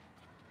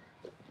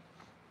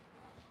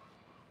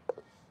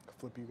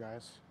 Flip you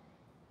guys.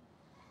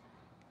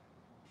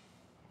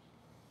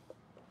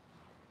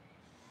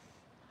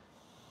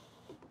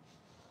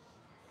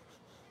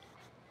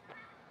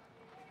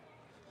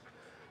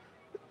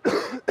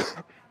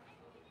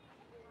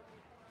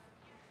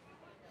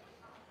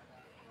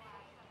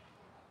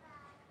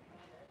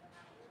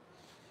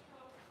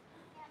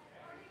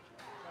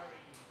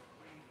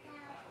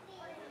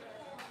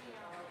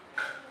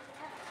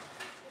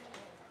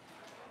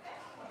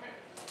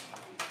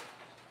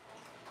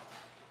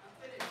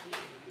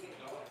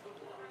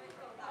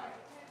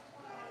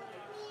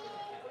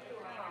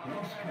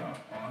 Roast cup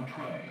on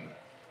tray.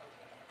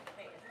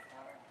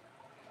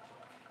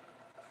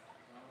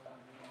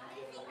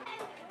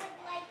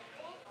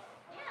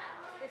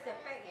 It's a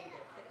bag in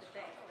there. It's a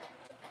bag.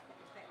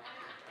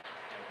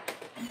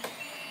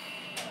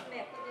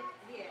 Yeah, put it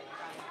here.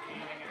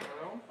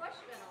 Of course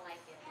you're gonna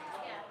like it.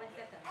 Yeah, what's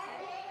that?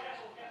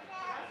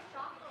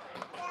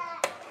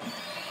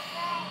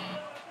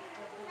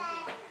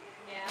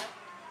 Yeah.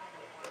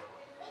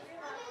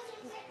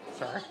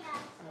 Sorry.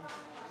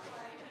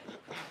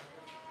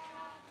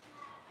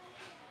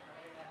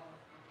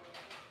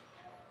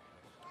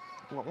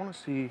 Well, I want to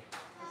see.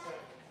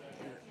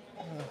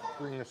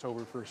 Bring this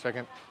over for a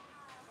second.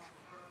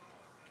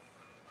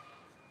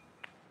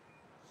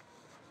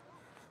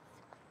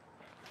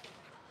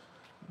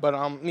 But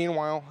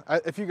meanwhile,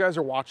 if you guys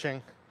are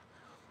watching,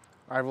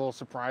 I have a little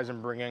surprise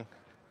I'm bringing.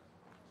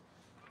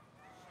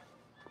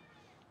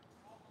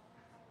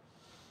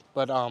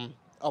 But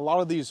a lot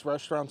of these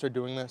restaurants are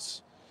doing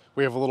this.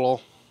 We have a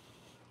little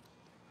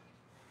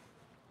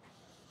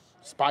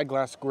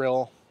Spyglass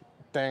Grill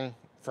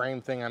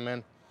frame thing I'm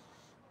in.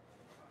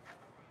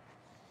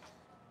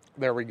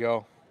 There we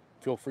go.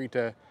 Feel free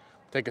to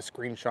take a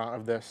screenshot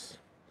of this.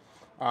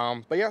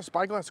 But yeah,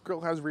 Spyglass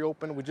Grill has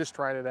reopened. We just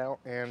tried it out,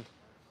 and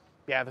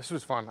yeah, this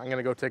was fun. I'm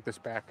gonna go take this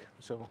back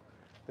so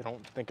they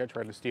don't think I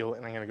tried to steal it,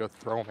 and I'm gonna go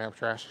throw them out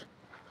trash.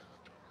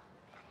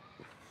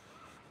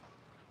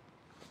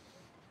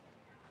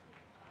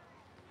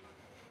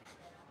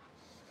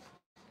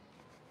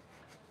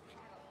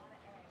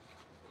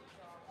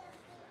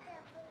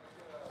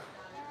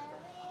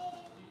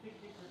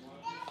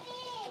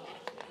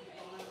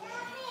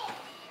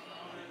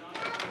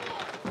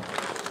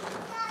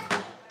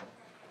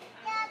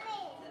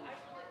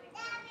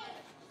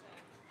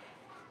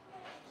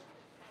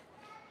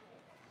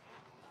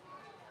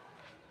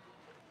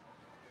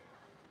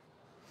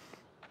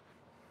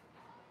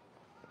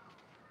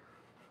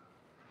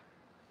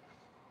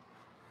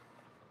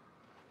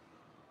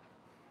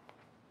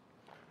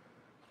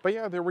 But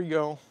yeah, there we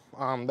go.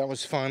 That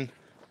was fun.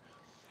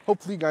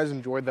 Hopefully you guys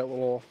enjoyed that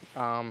little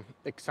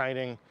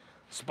exciting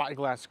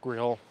Spyglass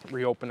Grill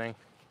reopening,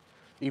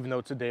 even though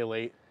it's a day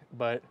late.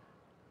 But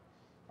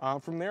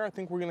from there, I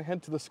think we're gonna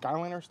head to the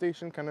Skyliner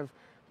station, kind of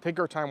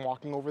take our time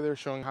walking over there,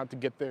 showing how to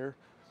get there,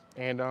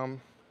 and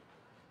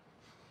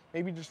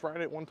maybe just ride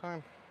it one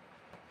time.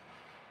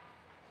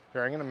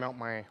 Here, I'm gonna mount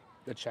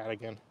the chat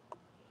again.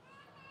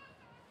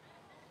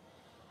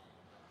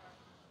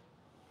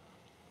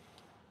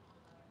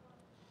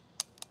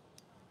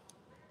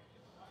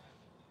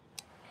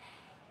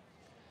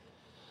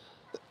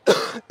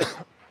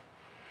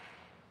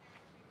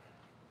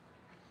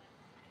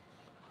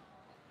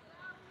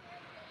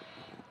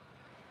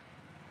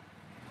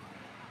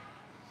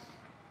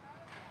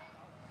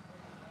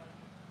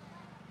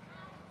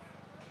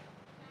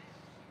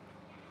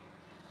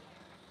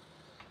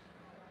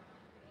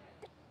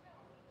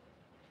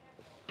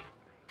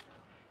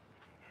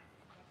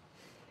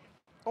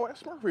 Oh,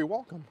 S. Murphy,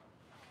 welcome.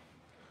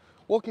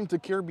 Welcome to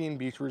Caribbean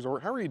Beach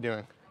Resort. How are you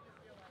doing?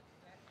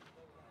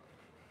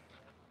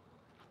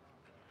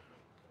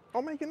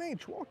 Oh, Meghan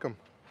H, welcome.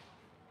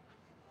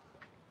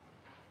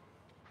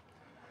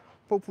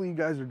 Hopefully you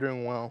guys are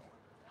doing well.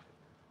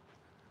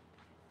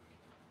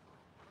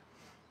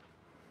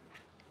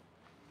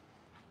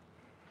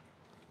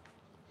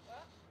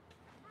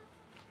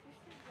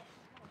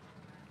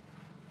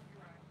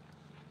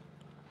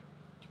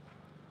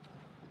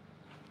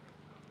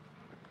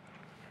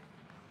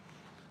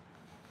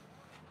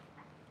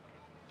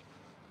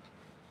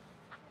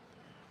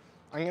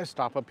 I'm gonna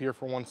stop up here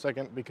for 1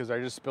 second because I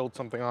just spilled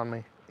something on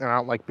me and I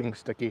don't like being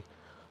sticky.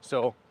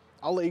 So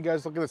I'll let you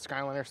guys look at the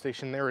Skyliner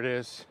station. There it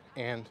is.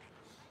 And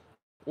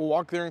We'll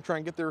walk there and try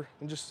and get there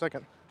in just a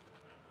second.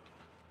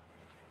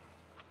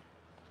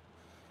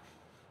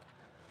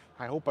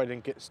 I hope I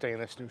didn't stay in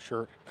this new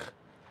shirt.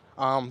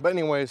 But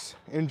anyways,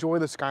 enjoy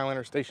the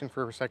Skyliner station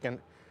for a second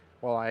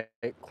while I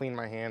clean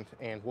my hand,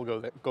 and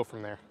we'll go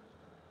from there.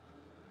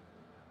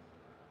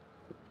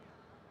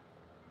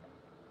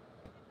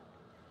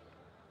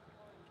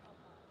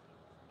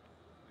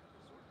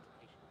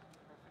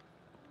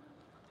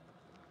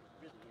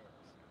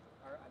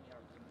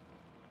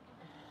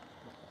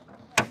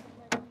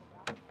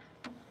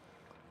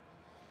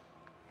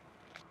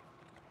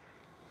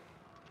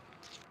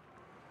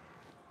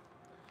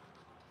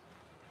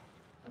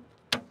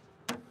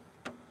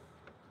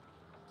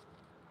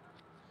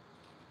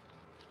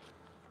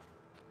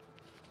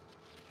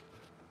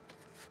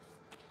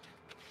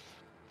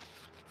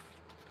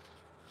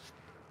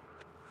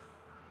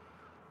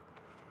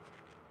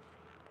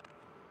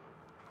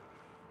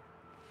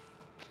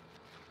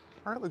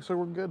 All right, looks like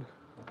we're good.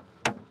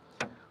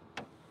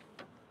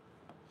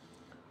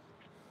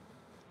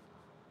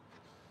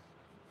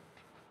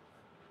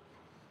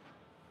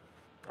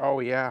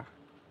 Oh yeah.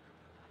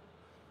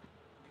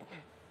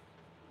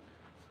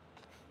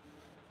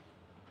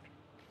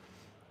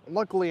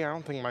 Luckily, I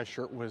don't think my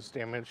shirt was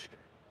damaged.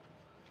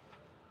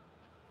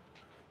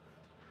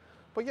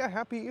 But yeah,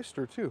 happy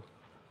Easter too,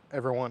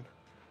 everyone.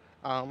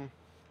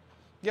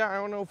 Yeah, I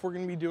don't know if we're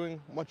gonna be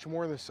doing much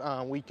more this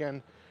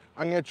weekend.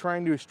 I'm gonna try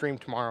and do a stream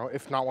tomorrow.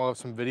 If not, we'll have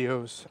some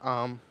videos.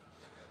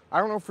 I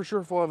don't know for sure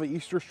if we'll have an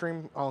Easter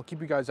stream. I'll keep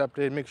you guys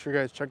updated. Make sure you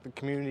guys check the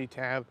community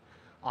tab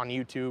on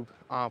YouTube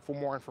for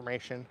more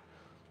information.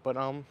 But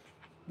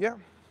yeah.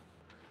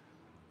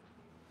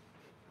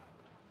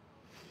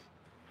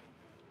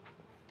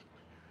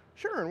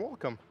 Sure, and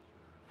welcome.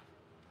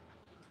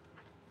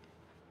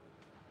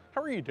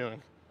 How are you doing?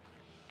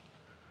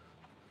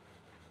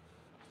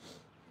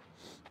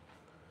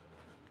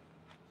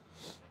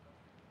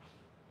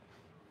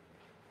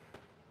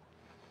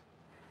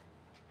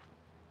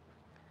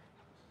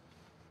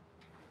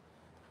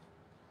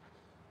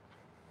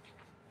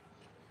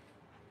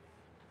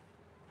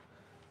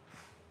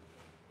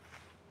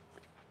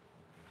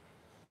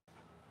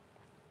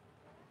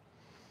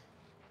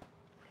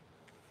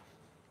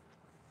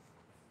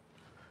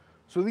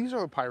 So these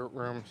are the pirate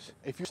rooms.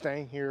 If you're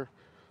staying here,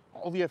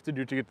 all you have to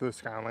do to get to the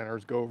Skyliner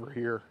is go over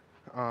here.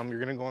 You're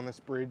gonna go on this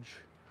bridge,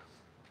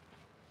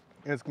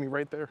 and it's gonna be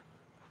right there.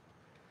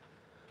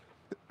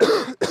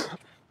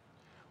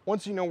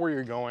 Once you know where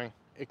you're going,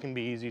 it can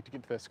be easy to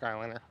get to the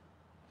Skyliner.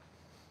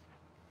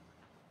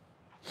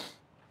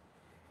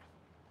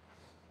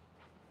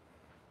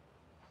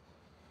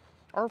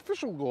 Our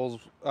official goals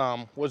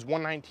was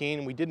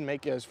 119. We didn't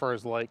make it as far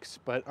as likes,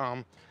 but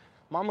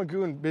Mama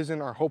Goo and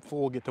Bissen are hopeful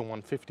we'll get to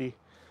 150.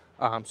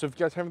 So if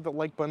you guys haven't hit the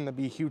like button, that'd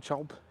be a huge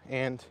help.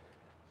 And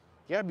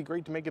yeah, it'd be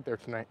great to make it there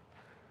tonight.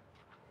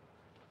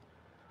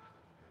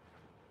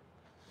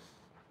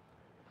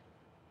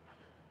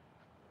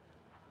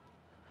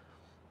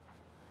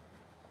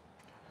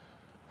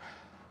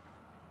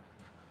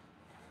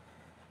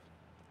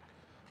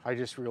 I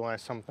just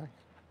realized something.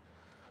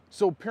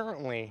 So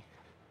apparently,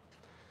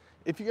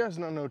 if you guys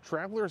don't know,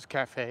 Traveler's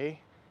Cafe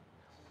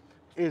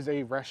is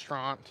a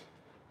restaurant.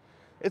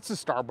 It's a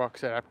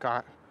Starbucks at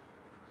Epcot.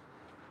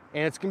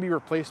 And it's gonna be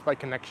replaced by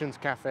Connections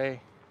Cafe.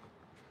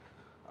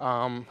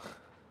 And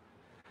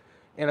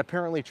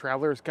apparently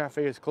Traveler's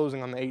Cafe is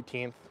closing on the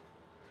 18th.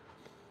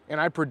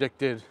 And I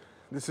predicted,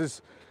 this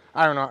is,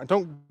 I don't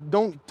know,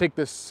 don't take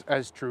this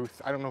as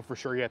truth. I don't know for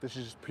sure yet. This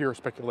is just pure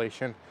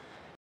speculation.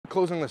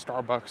 Closing the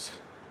Starbucks.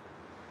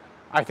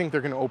 I think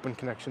they're gonna open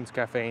Connections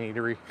Cafe and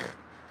Eatery.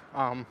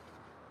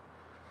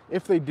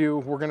 If they do,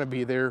 we're gonna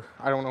be there.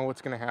 I don't know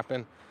what's gonna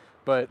happen.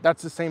 But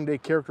that's the same day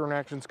Character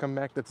Interactions come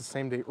back. That's the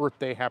same day Earth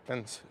Day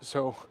happens.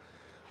 So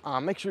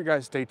make sure you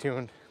guys stay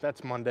tuned.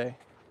 That's Monday.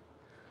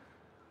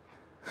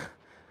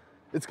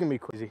 It's gonna be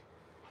crazy.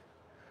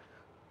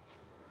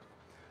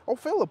 Oh,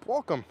 Philip,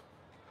 welcome.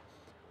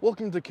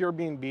 Welcome to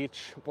Caribbean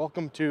Beach.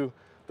 Welcome to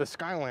the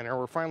Skyliner.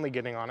 We're finally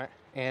getting on it.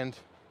 And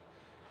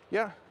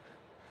yeah,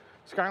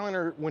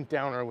 Skyliner went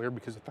down earlier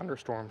because of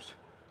thunderstorms.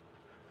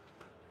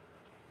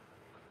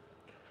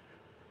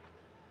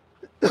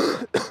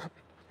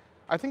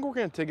 I think we're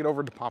gonna take it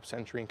over to Pop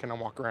Century and kind of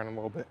walk around a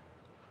little bit.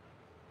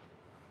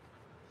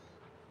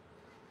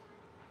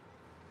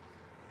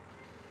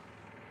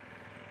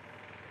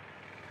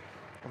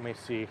 Let me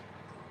see.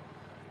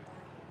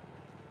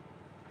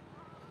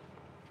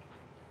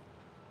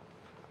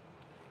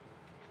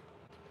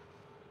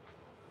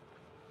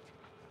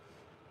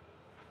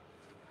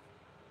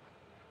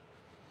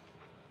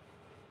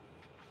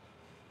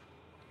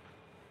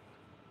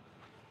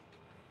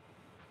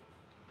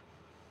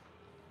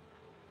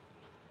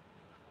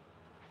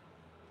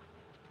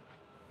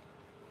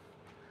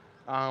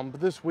 But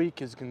this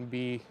week is going to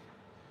be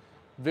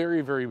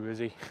very, very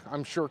busy.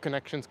 I'm sure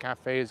Connections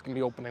Cafe is going to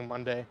be opening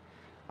Monday.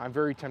 I'm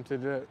very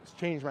tempted to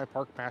change my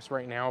park pass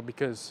right now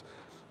because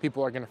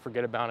people are going to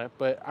forget about it.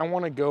 But I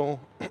want to go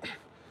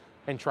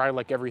and try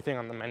like everything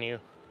on the menu.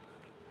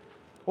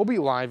 We'll be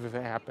live if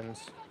it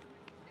happens.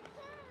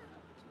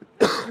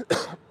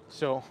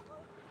 So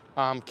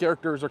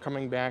characters are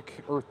coming back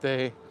Earth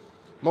Day,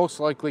 most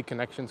likely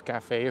Connections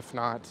Cafe, if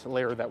not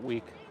later that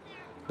week.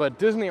 But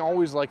Disney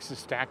always likes to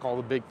stack all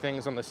the big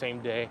things on the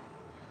same day,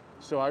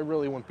 so I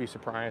really wouldn't be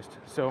surprised.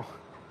 So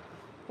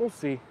we'll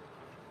see.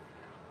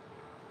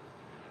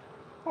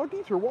 Oh,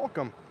 Dieter,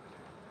 welcome.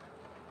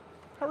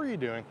 How are you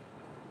doing?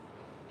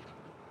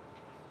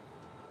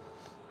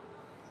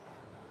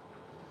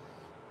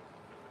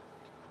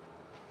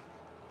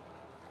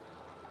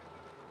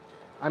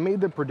 I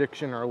made the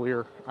prediction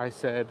earlier. I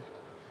said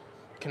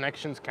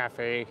Connections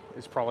Cafe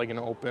is probably going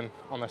to open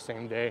on the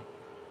same day.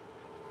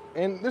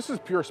 And this is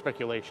pure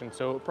speculation,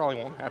 so it probably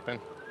won't happen.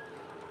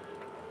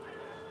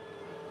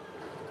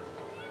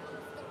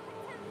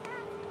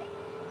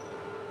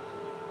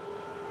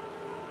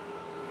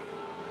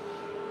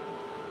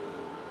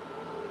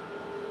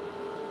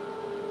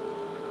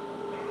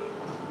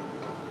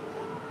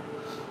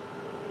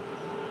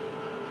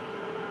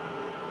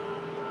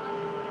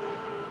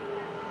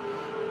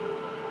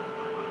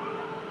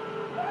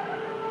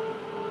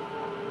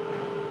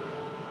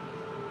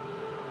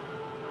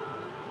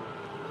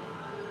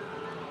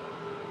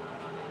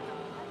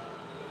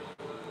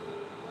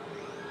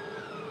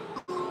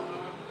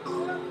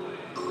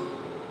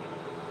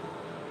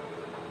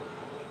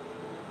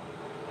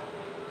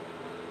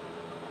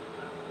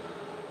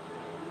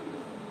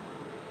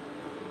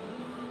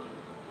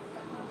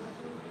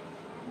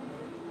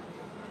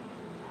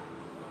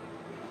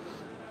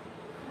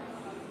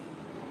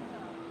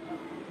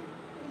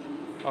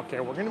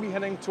 Okay, we're gonna be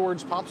heading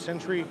towards Pop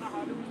Century.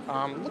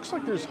 Looks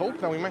like there's hope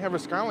that we might have a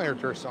Skyliner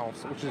to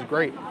ourselves, which is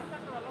great.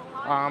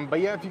 But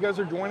yeah, if you guys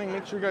are joining,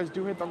 make sure you guys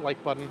do hit that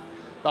like button.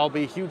 That'll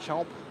be a huge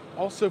help.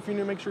 Also, if you're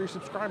new, make sure you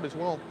subscribe as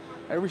well.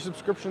 Every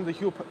subscription is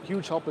a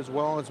huge help as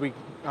well as we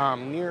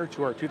near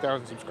to our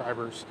 2,000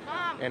 subscribers.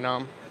 And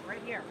Right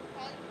here.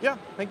 yeah,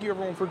 thank you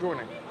everyone for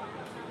joining.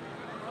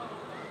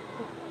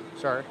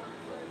 Sorry.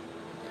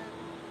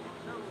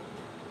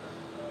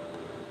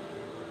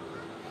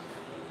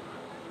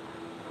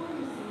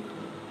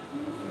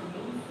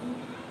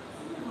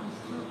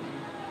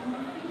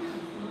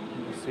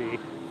 Let's see.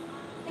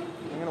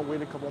 I'm gonna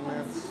wait a couple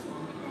minutes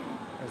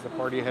as the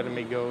party ahead of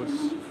me goes.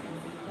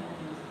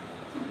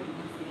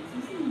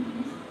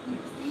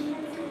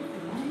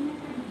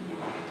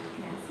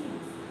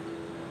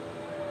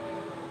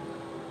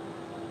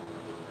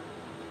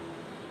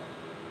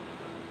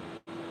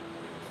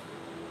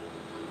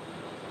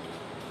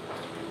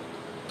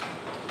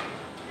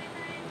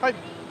 Hi,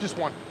 just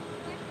one.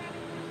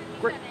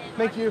 Great,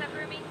 thank you.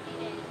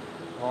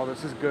 Oh,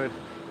 this is good.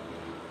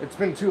 It's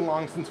been too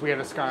long since we had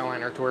a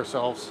Skyliner to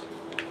ourselves.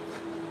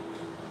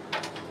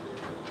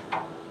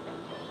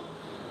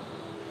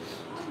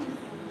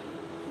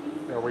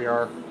 There we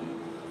are.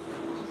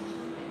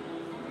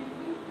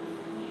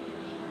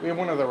 We have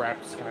one of the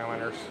wrapped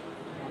Skyliners.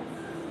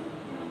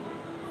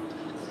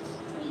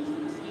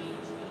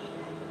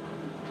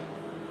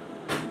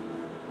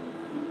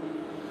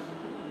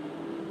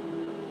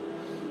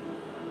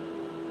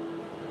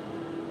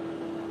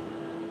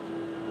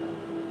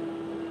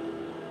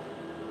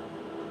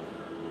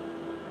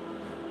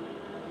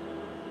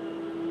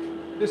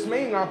 This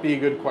may not be a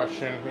good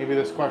question. Maybe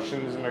this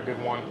question isn't a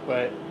good one,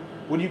 but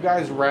would you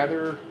guys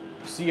rather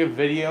see a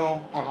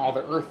video on all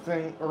the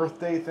Earth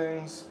Day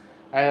things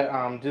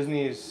at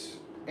Disney's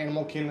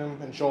Animal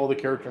Kingdom and show all the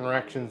character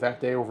interactions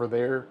that day over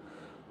there?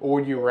 Or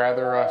would you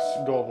rather us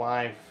go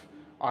live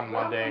on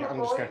Monday? I'm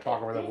just going to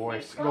talk over the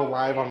voice. Go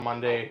live on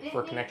Monday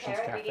for Connections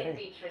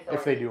Cafe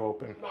if they do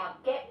open. Now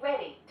get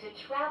ready to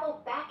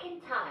travel back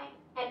in time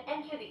and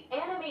enter the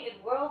animated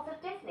worlds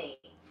of Disney.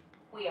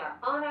 We are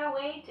on our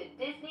way to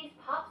Disney's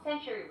Pop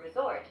Century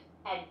Resort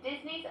and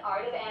Disney's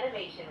Art of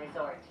Animation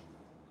Resort.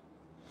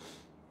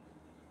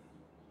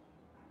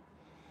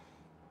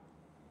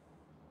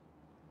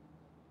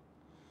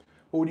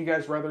 But would you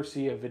guys rather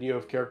see a video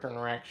of character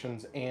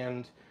interactions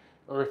and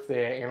Earth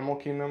Day at Animal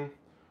Kingdom,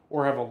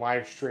 or have a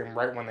live stream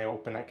right when they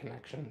open at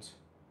Connections?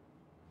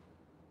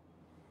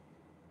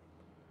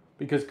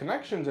 Because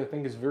Connections, I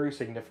think, is very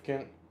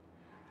significant.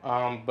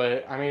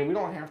 But I mean, we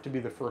don't have to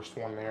be the first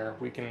one there.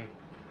 We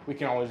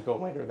can always go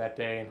later that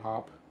day and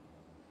hop.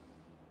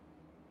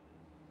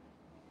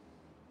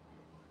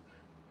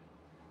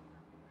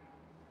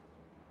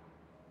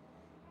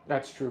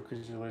 That's true,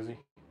 because you're Lizzie.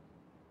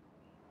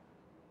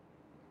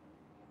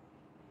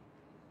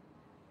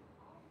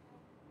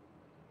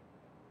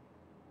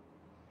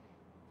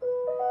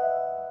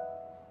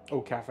 Oh,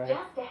 cafe.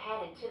 Just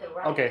ahead and to the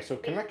right. Okay, so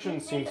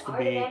Connections seems to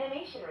be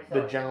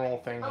the general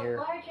thing here.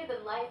 A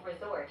larger-than-life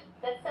resort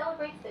that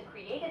celebrates the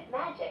creative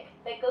magic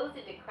that goes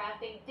into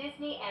crafting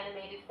Disney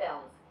animated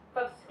films,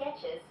 from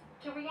sketches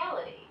to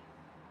reality.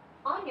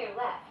 On your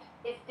left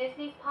is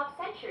Disney's Pop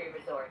Century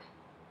Resort,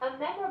 a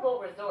memorable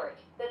resort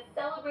that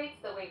celebrates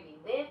the way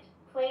we lived,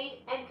 played,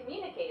 and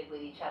communicated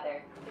with each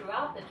other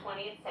throughout the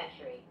 20th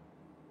century.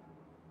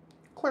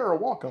 Clara,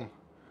 welcome.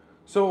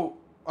 So,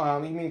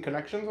 you mean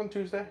Connections on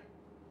Tuesday?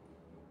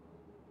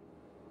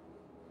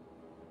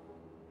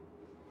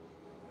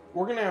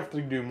 we're gonna have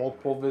to do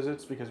multiple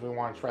visits because we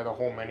want to try the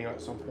whole menu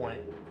at some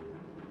point.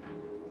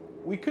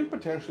 We could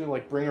potentially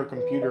like bring our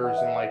computers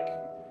and like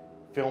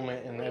film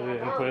it and edit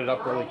it and put it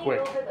up really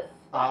quick.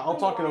 I'll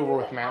talk it over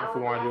with Matt if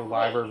we want to do a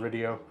live or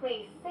video.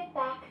 Please sit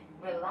back,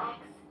 relax,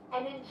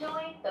 and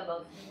enjoy the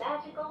most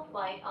magical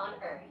flight on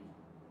Earth.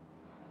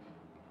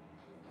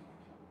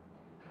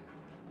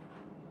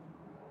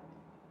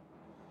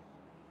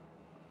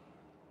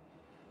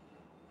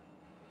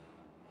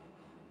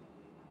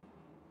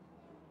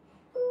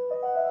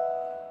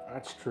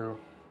 That's true.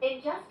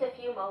 In just a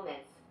few moments,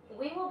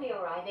 we will be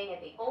arriving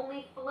at the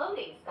only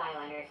floating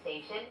Skyliner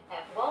station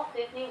at Walt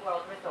Disney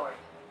World Resort.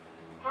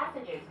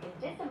 Passengers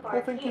can disembark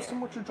Well, thank you here so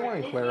much for for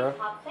joining, Disney's Clara.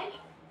 Pop Century.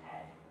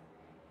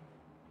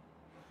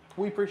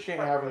 We appreciate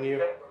having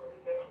you.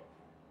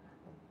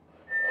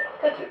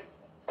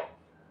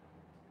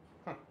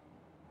 Huh.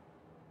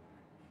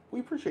 We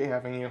appreciate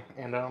having you,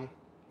 and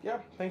yeah,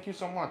 thank you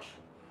so much.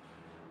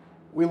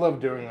 We love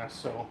doing this,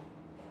 so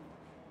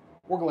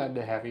we're glad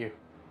to have you.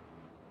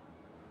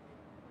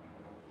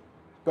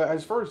 But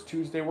as far as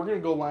Tuesday, we're gonna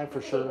go live for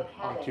sure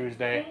on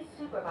Tuesday,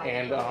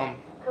 and yeah,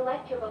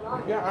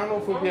 I don't know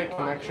if we'll get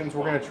connections.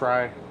 We're gonna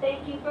try.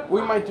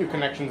 We might do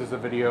connections as a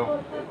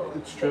video.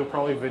 It's true,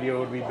 probably video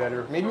would be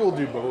better. Maybe we'll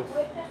do both.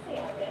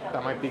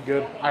 That might be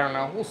good. I don't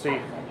know. We'll see.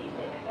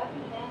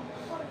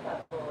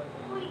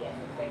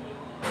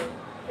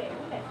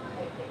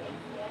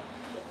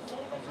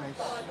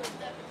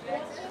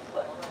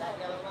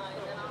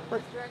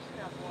 Right.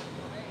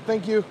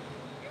 Thank you.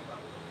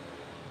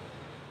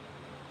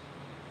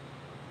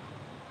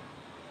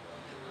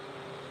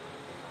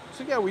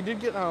 So yeah, we did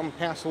get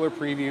pass holder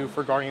preview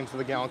for Guardians of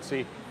the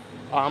Galaxy.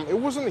 It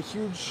wasn't a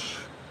huge.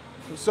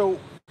 So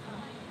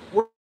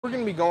we're going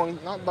to be going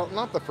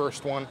not the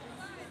first one.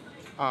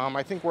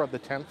 I think we're at the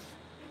 10th.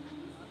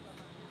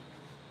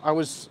 I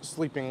was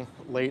sleeping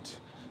late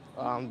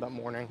that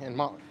morning, and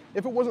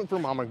if it wasn't for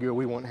Mama Goo,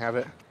 we wouldn't have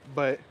it.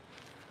 But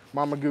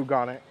Mama Goo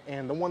got it,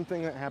 and the one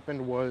thing that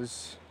happened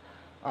was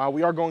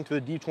we are going to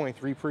the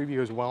D23 preview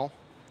as well.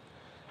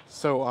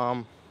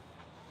 So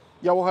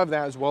yeah, we'll have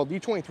that as well.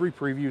 D23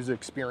 preview is the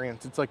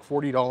experience. It's like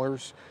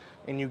 $40,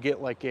 and you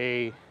get like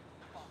a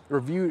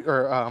review,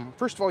 or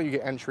first of all, you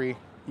get entry,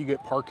 you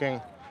get parking,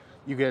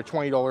 you get a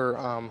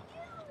 $20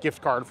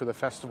 gift card for the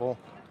festival.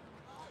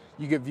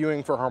 You get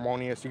viewing for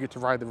Harmonious, you get to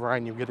ride the ride,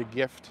 and you get a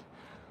gift.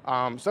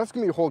 So that's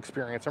gonna be a whole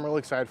experience. I'm really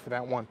excited for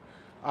that one.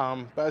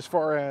 But as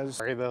far as,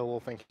 sorry, the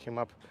little thing came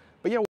up.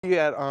 But yeah, we'll be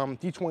at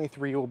D23,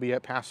 we'll be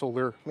at pass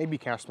holder, maybe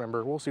cast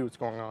member. We'll see what's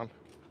going on.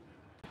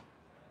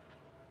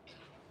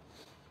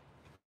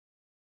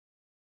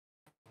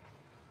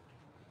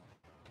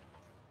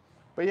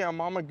 But yeah,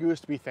 Mama Goo is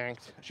to be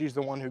thanked. She's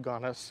the one who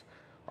got us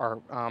our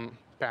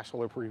pass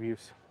holder previews.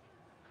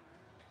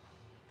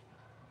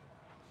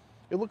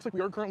 It looks like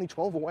we are currently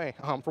 12 away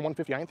from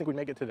 150. I didn't think we'd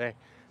make it today,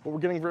 but we're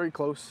getting very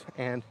close.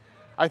 And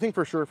I think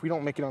for sure if we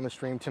don't make it on the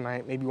stream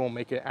tonight, maybe we'll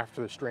make it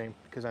after the stream,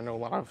 because I know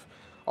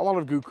a lot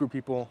of Goo Crew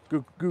people,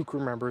 Goo Crew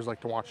members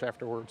like to watch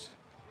afterwards.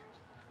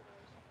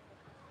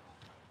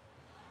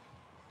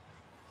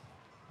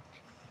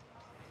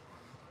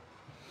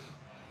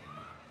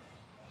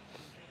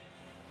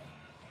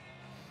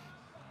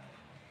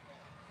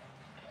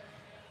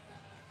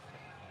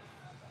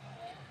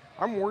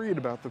 I'm worried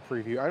about the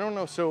preview. I don't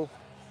know. So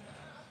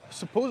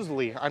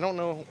supposedly, I don't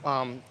know,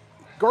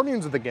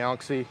 Guardians of the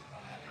Galaxy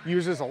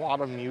uses a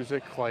lot of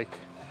music, like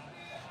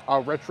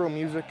retro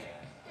music.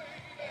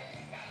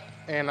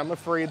 And I'm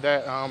afraid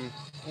that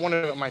one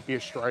of it might be a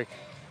strike.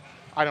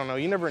 I don't know.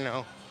 You never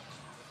know.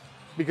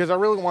 Because I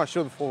really want to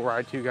show the full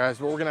ride to you guys,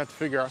 but we're going to have to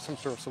figure out some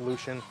sort of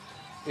solution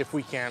if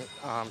we can't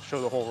show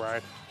the whole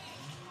ride.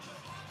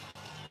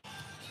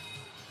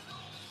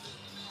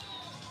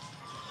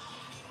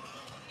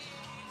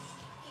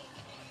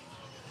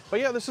 But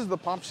yeah, this is the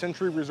Pop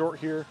Century Resort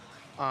here.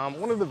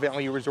 One of the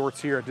value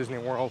resorts here at Disney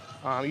World.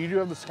 You do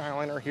have the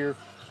Skyliner here.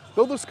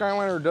 Though the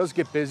Skyliner does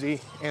get busy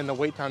and the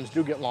wait times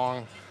do get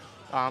long,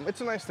 it's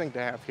a nice thing to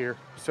have here.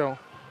 So,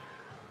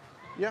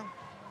 yeah.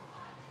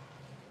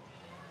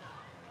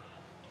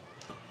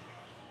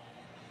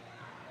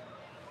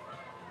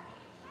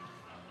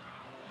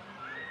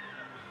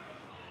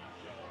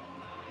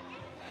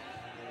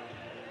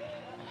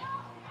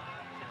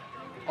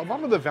 A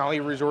lot of the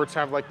value resorts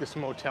have like this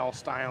motel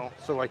style,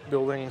 so like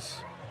buildings,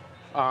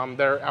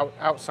 they're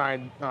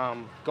outside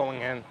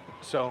going in.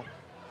 So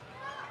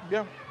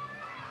yeah,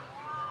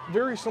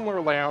 very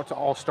similar layout to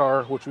All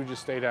Star, which we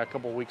just stayed at a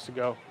couple weeks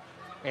ago.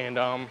 And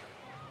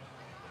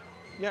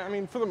yeah, I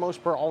mean, for the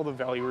most part, all the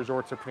value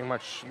resorts are pretty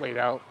much laid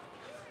out,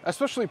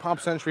 especially Pop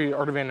Century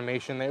Art of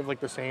Animation. They have like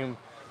the same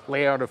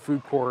layout of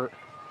food court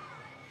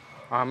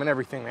and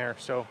everything there.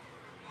 So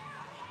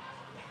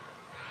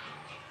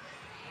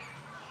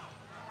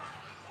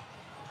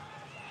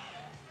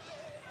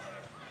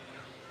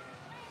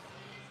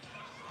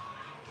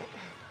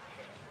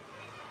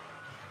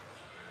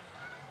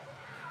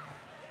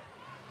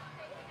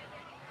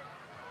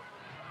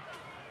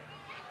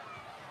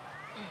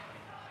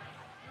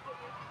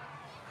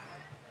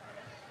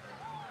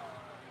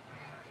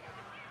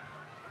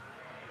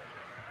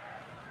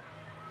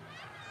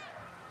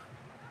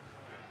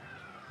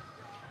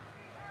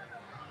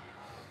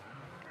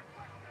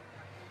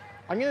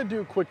I'm gonna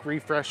do a quick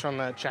refresh on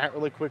the chat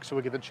really quick so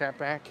we get the chat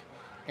back.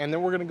 And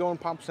then we're gonna go in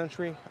Pop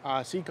Century,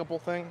 see a couple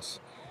things.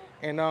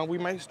 And we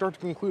might start to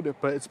conclude it,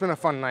 but it's been a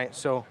fun night.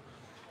 So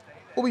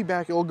we'll be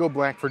back. It'll go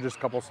black for just a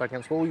couple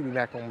seconds. We'll be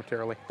back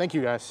momentarily. Thank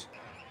you guys.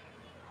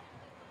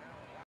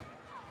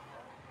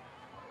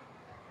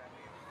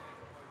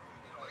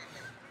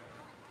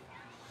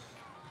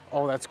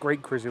 Oh, that's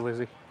great, Crazy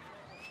Lizzie.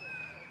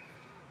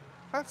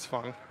 That's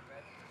fun.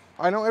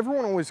 I know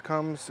everyone always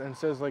comes and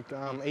says like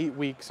 8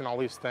 weeks and all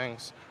these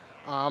things,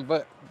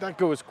 but that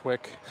goes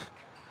quick.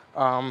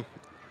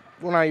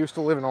 When I used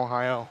to live in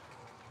Ohio,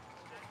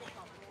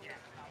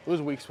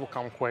 those weeks will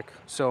come quick,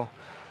 so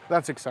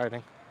that's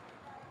exciting.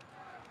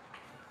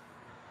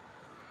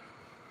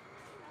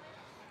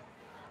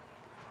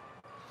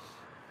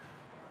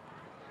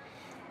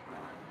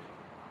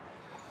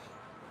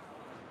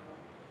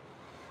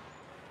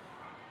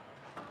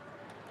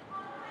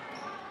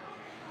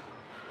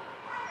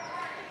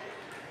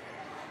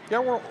 Yeah,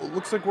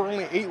 looks like we're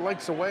only 8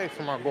 likes away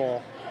from our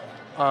goal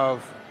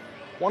of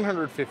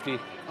 150,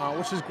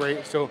 which is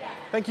great. So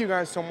thank you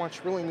guys so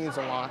much. Really means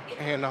a lot.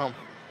 And I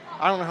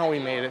don't know how we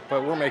made it,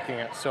 but we're making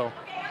it. So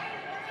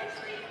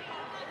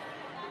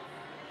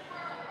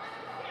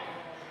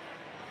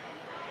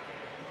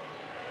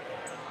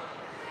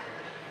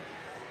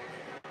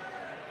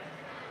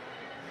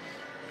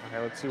okay,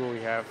 let's see what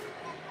we have.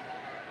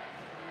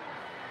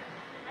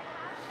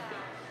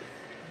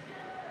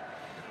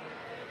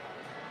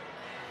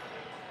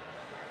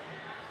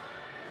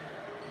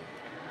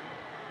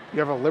 You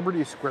have a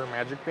Liberty Square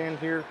Magic Band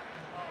here.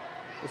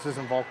 This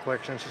isn't Vault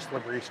Collection, it's just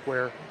Liberty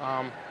Square.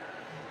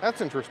 That's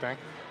interesting.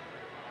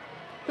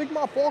 Big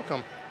Mop,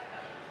 welcome.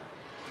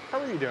 How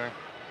are you doing?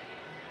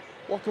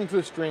 Welcome to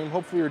the stream.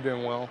 Hopefully you're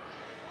doing well.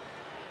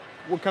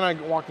 We're kind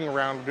of walking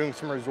around, doing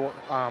some resort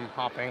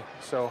hopping,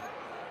 so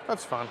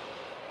that's fun.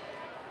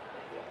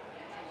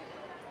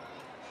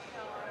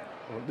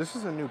 This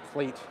is a new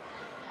plate.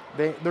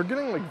 They're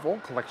getting like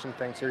Vault Collection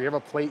things here. You have a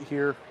plate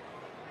here.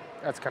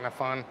 That's kind of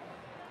fun.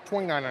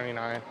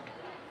 $29.99.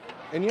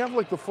 And you have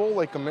like the full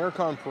like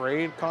American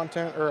Parade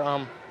content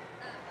or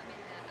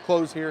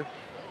clothes here,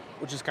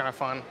 which is kind of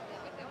fun.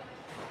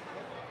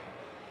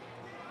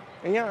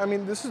 And yeah, I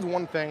mean, this is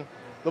one thing.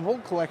 The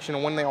Vault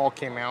Collection, when they all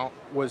came out,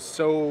 was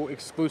so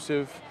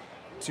exclusive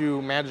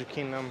to Magic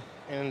Kingdom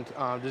and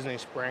Disney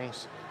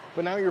Springs.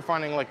 But now you're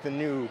finding like the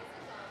new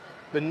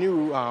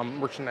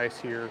merchandise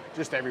here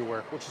just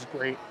everywhere, which is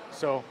great.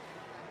 So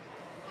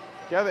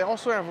yeah, they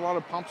also have a lot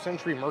of Pop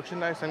Century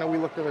merchandise. I know we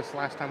looked at this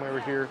last time we were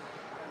here.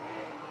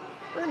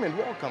 Raymond,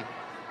 welcome.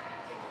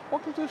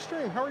 Welcome to the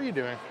stream. How are you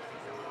doing?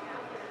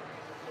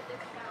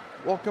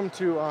 Welcome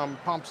to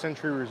Pop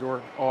Century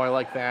Resort. Oh, I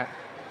like that.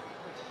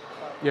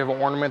 You have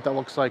an ornament that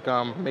looks like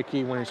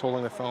Mickey when he's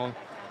holding the phone.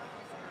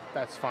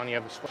 That's fun. You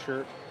have a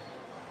sweatshirt.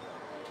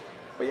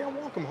 But yeah,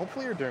 welcome.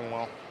 Hopefully you're doing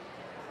well.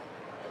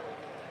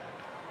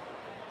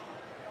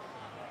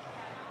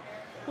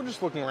 We're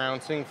just looking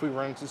around, seeing if we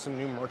run into some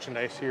new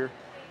merchandise here.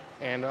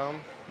 And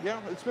yeah,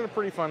 it's been a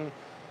pretty fun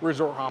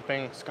resort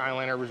hopping,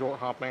 Skyliner resort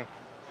hopping.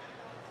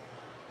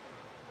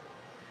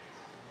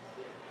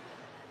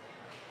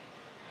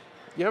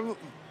 You have,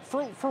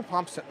 for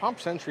Pop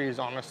Century is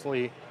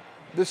honestly,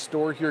 this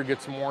store here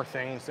gets more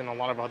things than a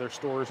lot of other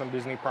stores on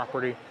Disney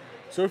property.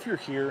 So if you're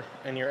here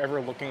and you're ever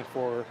looking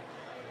for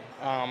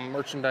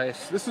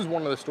merchandise, this is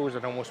one of the stores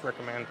I'd almost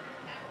recommend.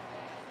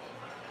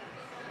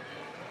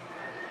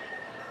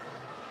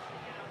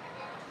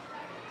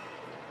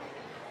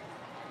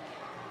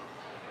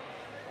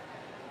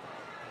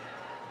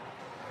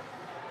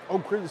 Oh,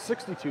 crazy,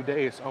 62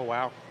 days. Oh,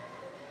 wow.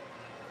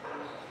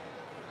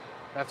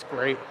 That's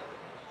great.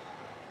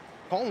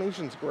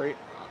 Polynesian's great.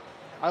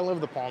 I love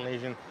the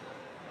Polynesian.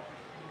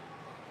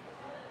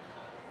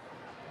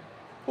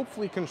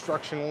 Hopefully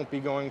construction won't be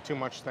going too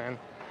much then.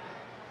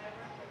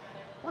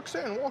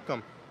 Roxanne,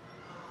 welcome.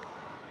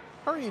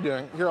 How are you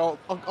doing? Here,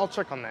 I'll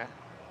check on that.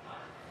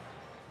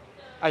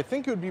 I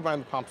think it would be by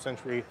the Pop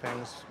Century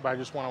things, but I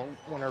just went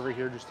over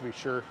here just to be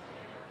sure.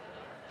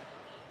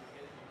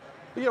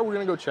 But yeah, we're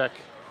gonna go check.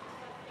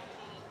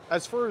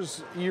 As far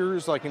as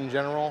years, like in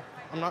general,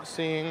 I'm not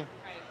seeing.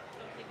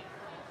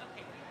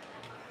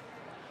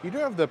 You do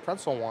have the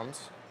pretzel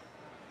ones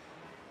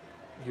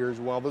here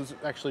as well. Those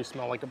actually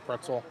smell like a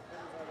pretzel.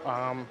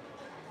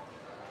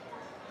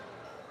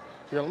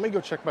 Here, let me go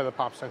check by the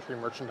Pop Century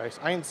merchandise.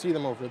 I didn't see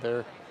them over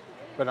there,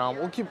 but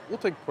we'll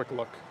take a quick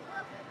look.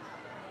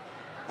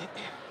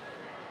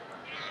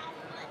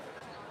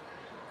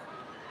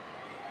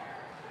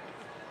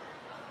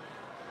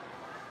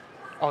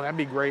 Oh, that'd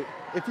be great.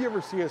 If you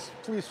ever see us,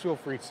 please feel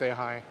free to say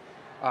hi.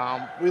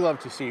 We love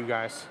to see you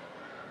guys.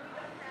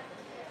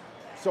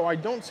 So I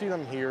don't see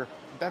them here.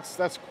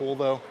 That's cool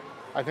though.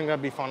 I think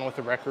that'd be fun with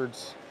the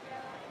records.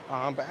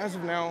 But as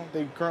of now,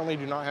 they currently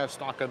do not have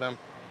stock of them.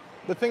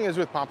 The thing is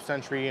with Pop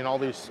Century and all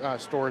these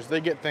stores, they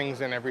get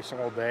things in every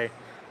single day.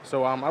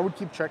 So I would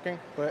keep checking,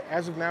 but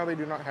as of now, they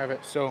do not have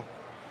it. So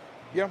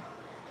yeah.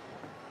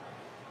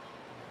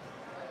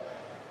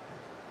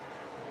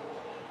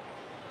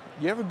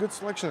 You have a good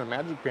selection of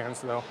magic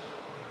bands though.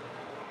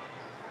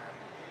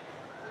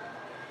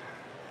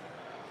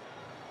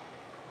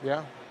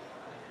 Yeah.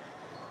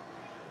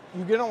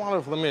 You get a lot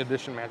of limited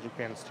edition magic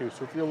bands too,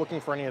 so if you're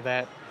looking for any of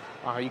that,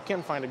 you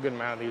can find a good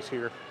amount of these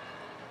here.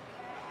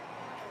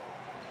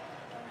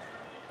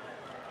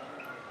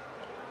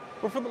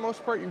 But for the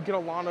most part, you get a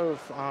lot of,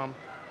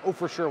 oh,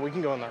 for sure, we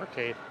can go in the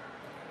arcade.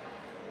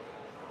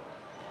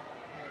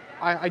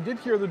 I did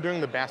hear they're doing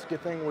the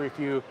basket thing where if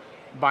you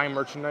buy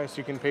merchandise,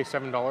 you can pay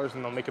 $7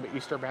 and they'll make an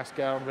Easter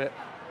basket out of it,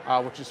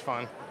 which is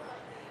fun.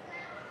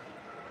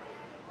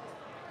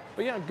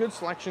 But yeah, good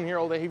selection here.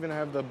 Oh, they even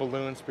have the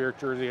balloon spirit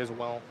jersey as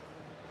well.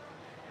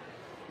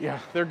 Yeah,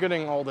 they're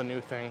getting all the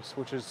new things,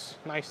 which is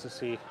nice to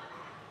see.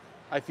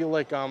 I feel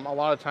like a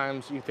lot of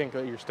times you think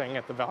that you're staying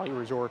at the value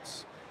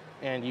resorts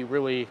and you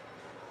really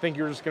think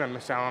you're just gonna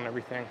miss out on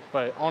everything.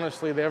 But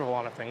honestly, they have a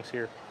lot of things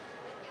here.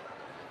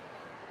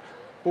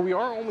 But we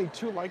are only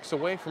 2 likes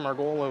away from our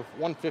goal of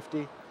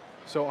 150.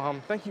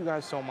 So thank you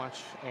guys so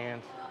much,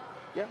 and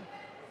yeah.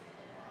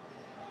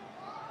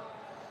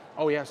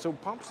 Oh yeah, so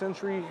Pop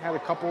Century had a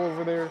couple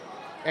over there,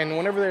 and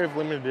whenever they have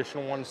limited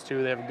edition ones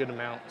too, they have a good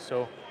amount.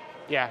 So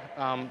yeah,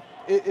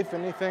 if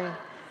anything,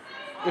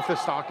 if the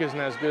stock isn't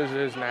as good as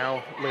it is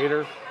now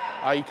later,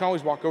 you can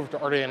always walk over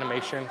to Arty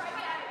Animation.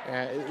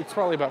 It's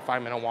probably about a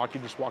 5-minute walk.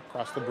 You just walk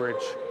across the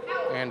bridge,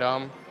 and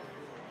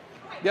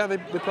yeah, they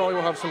probably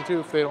will have some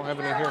too if they don't have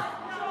any here.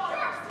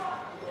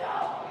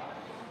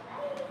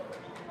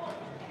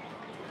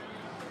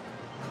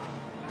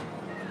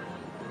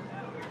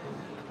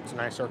 It's a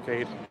nice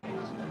arcade.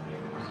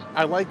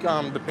 I like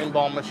the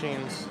pinball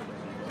machines.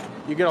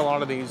 You get a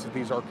lot of these at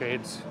these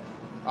arcades.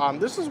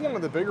 This is one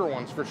of the bigger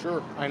ones for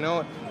sure. I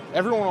know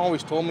everyone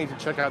always told me to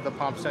check out the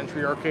Pop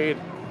Century arcade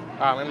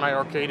in my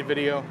arcade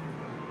video.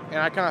 And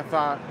I kind of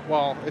thought,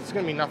 well, it's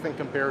gonna be nothing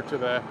compared to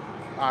the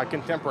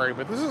contemporary,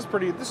 but this is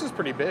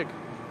pretty big.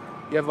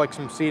 You have like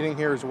some seating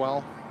here as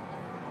well.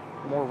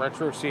 More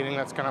retro seating,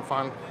 that's kind of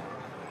fun.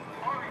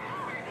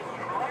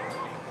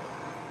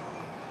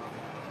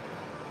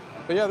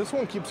 But yeah, this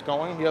one keeps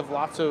going. You have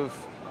lots of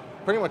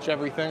pretty much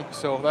everything,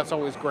 so that's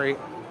always great.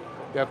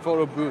 You have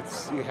photo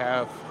booths, you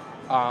have,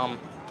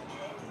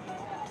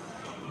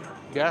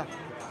 yeah.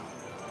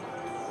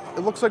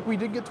 It looks like we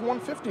did get to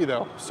 150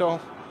 though, so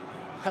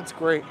that's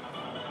great.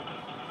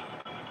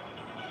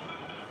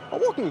 Oh,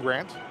 welcome,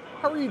 Grant.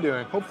 How are you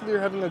doing? Hopefully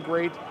you're having a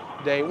great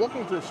day.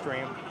 Welcome to the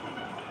stream.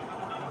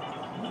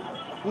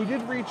 We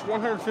did reach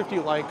 150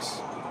 likes,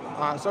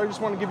 so I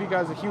just want to give you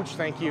guys a huge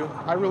thank you.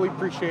 I really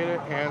appreciate it,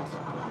 and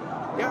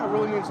yeah, it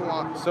really means a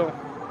lot. So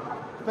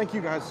thank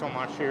you guys so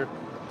much here.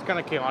 It's kind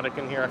of chaotic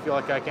in here. I feel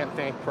like I can't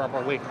thank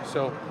properly.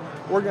 So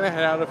we're gonna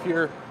head out of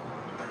here.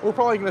 We're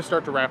probably gonna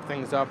start to wrap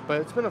things up,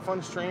 but it's been a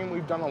fun stream.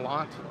 We've done a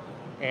lot,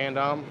 and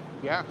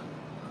yeah.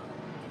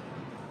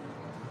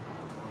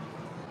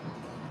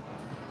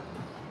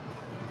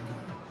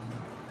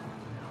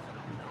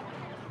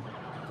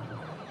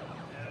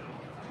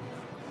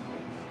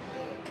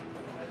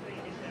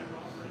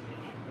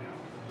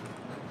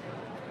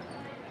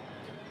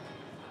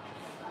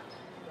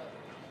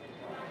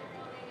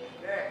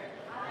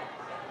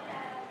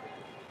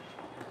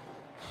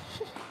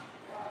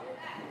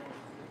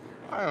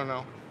 I don't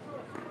know.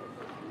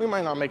 We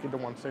might not make it to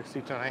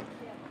 160 tonight.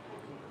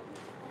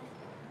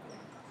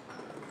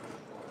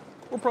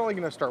 We're probably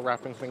gonna start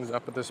wrapping things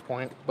up at this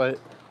point, but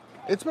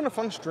it's been a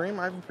fun stream.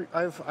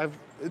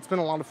 It's been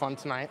a lot of fun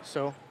tonight.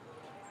 So,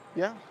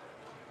 yeah.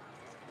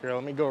 Here,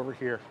 let me go over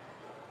here.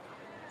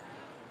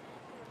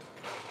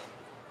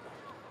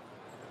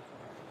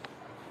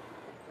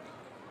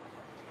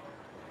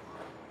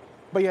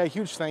 But yeah,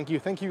 huge thank you.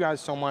 Thank you guys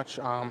so much.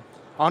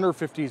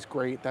 150 is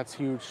great. That's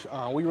huge.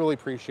 We really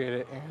appreciate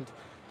it. And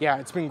yeah,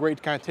 it's been great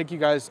to kind of take you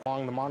guys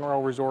along the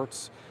monorail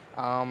resorts.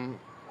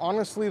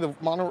 Honestly, the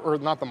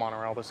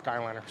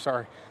Skyliner,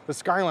 sorry. The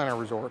Skyliner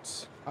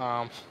resorts.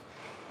 But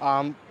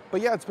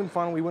yeah, it's been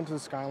fun. We went to the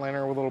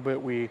Skyliner a little bit.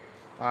 We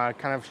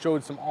kind of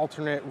showed some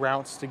alternate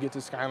routes to get to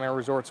Skyliner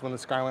resorts when the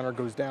Skyliner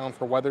goes down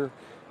for weather.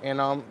 And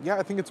yeah,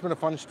 I think it's been a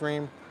fun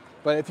stream.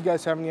 But if you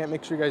guys haven't yet,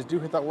 make sure you guys do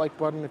hit that like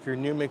button. If you're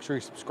new, make sure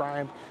you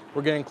subscribe.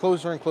 We're getting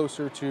closer and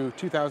closer to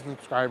 2,000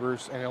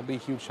 subscribers, and it'll be a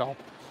huge help.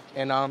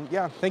 And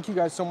yeah, thank you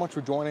guys so much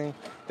for joining.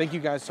 Thank you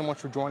guys so much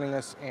for joining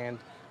us. And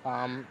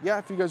yeah,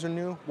 if you guys are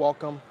new,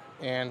 welcome.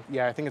 And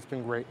yeah, I think it's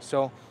been great.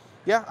 So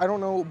yeah, I don't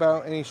know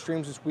about any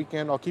streams this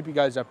weekend. I'll keep you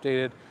guys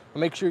updated. But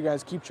make sure you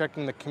guys keep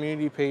checking the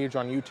community page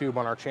on YouTube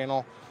on our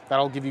channel.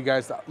 That'll give you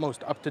guys the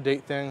most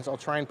up-to-date things. I'll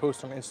try and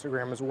post on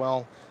Instagram as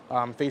well,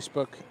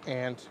 Facebook,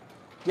 and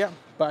yeah,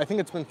 but I think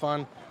it's been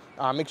fun.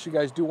 Make sure you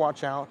guys do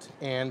watch out.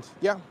 And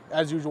yeah,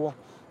 as usual,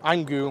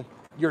 I'm Goo,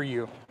 you're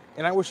you.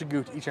 And I wish a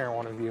Goo to each and every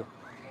one of you.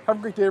 Have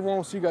a great day, everyone.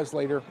 We'll see you guys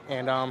later.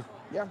 And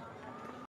yeah.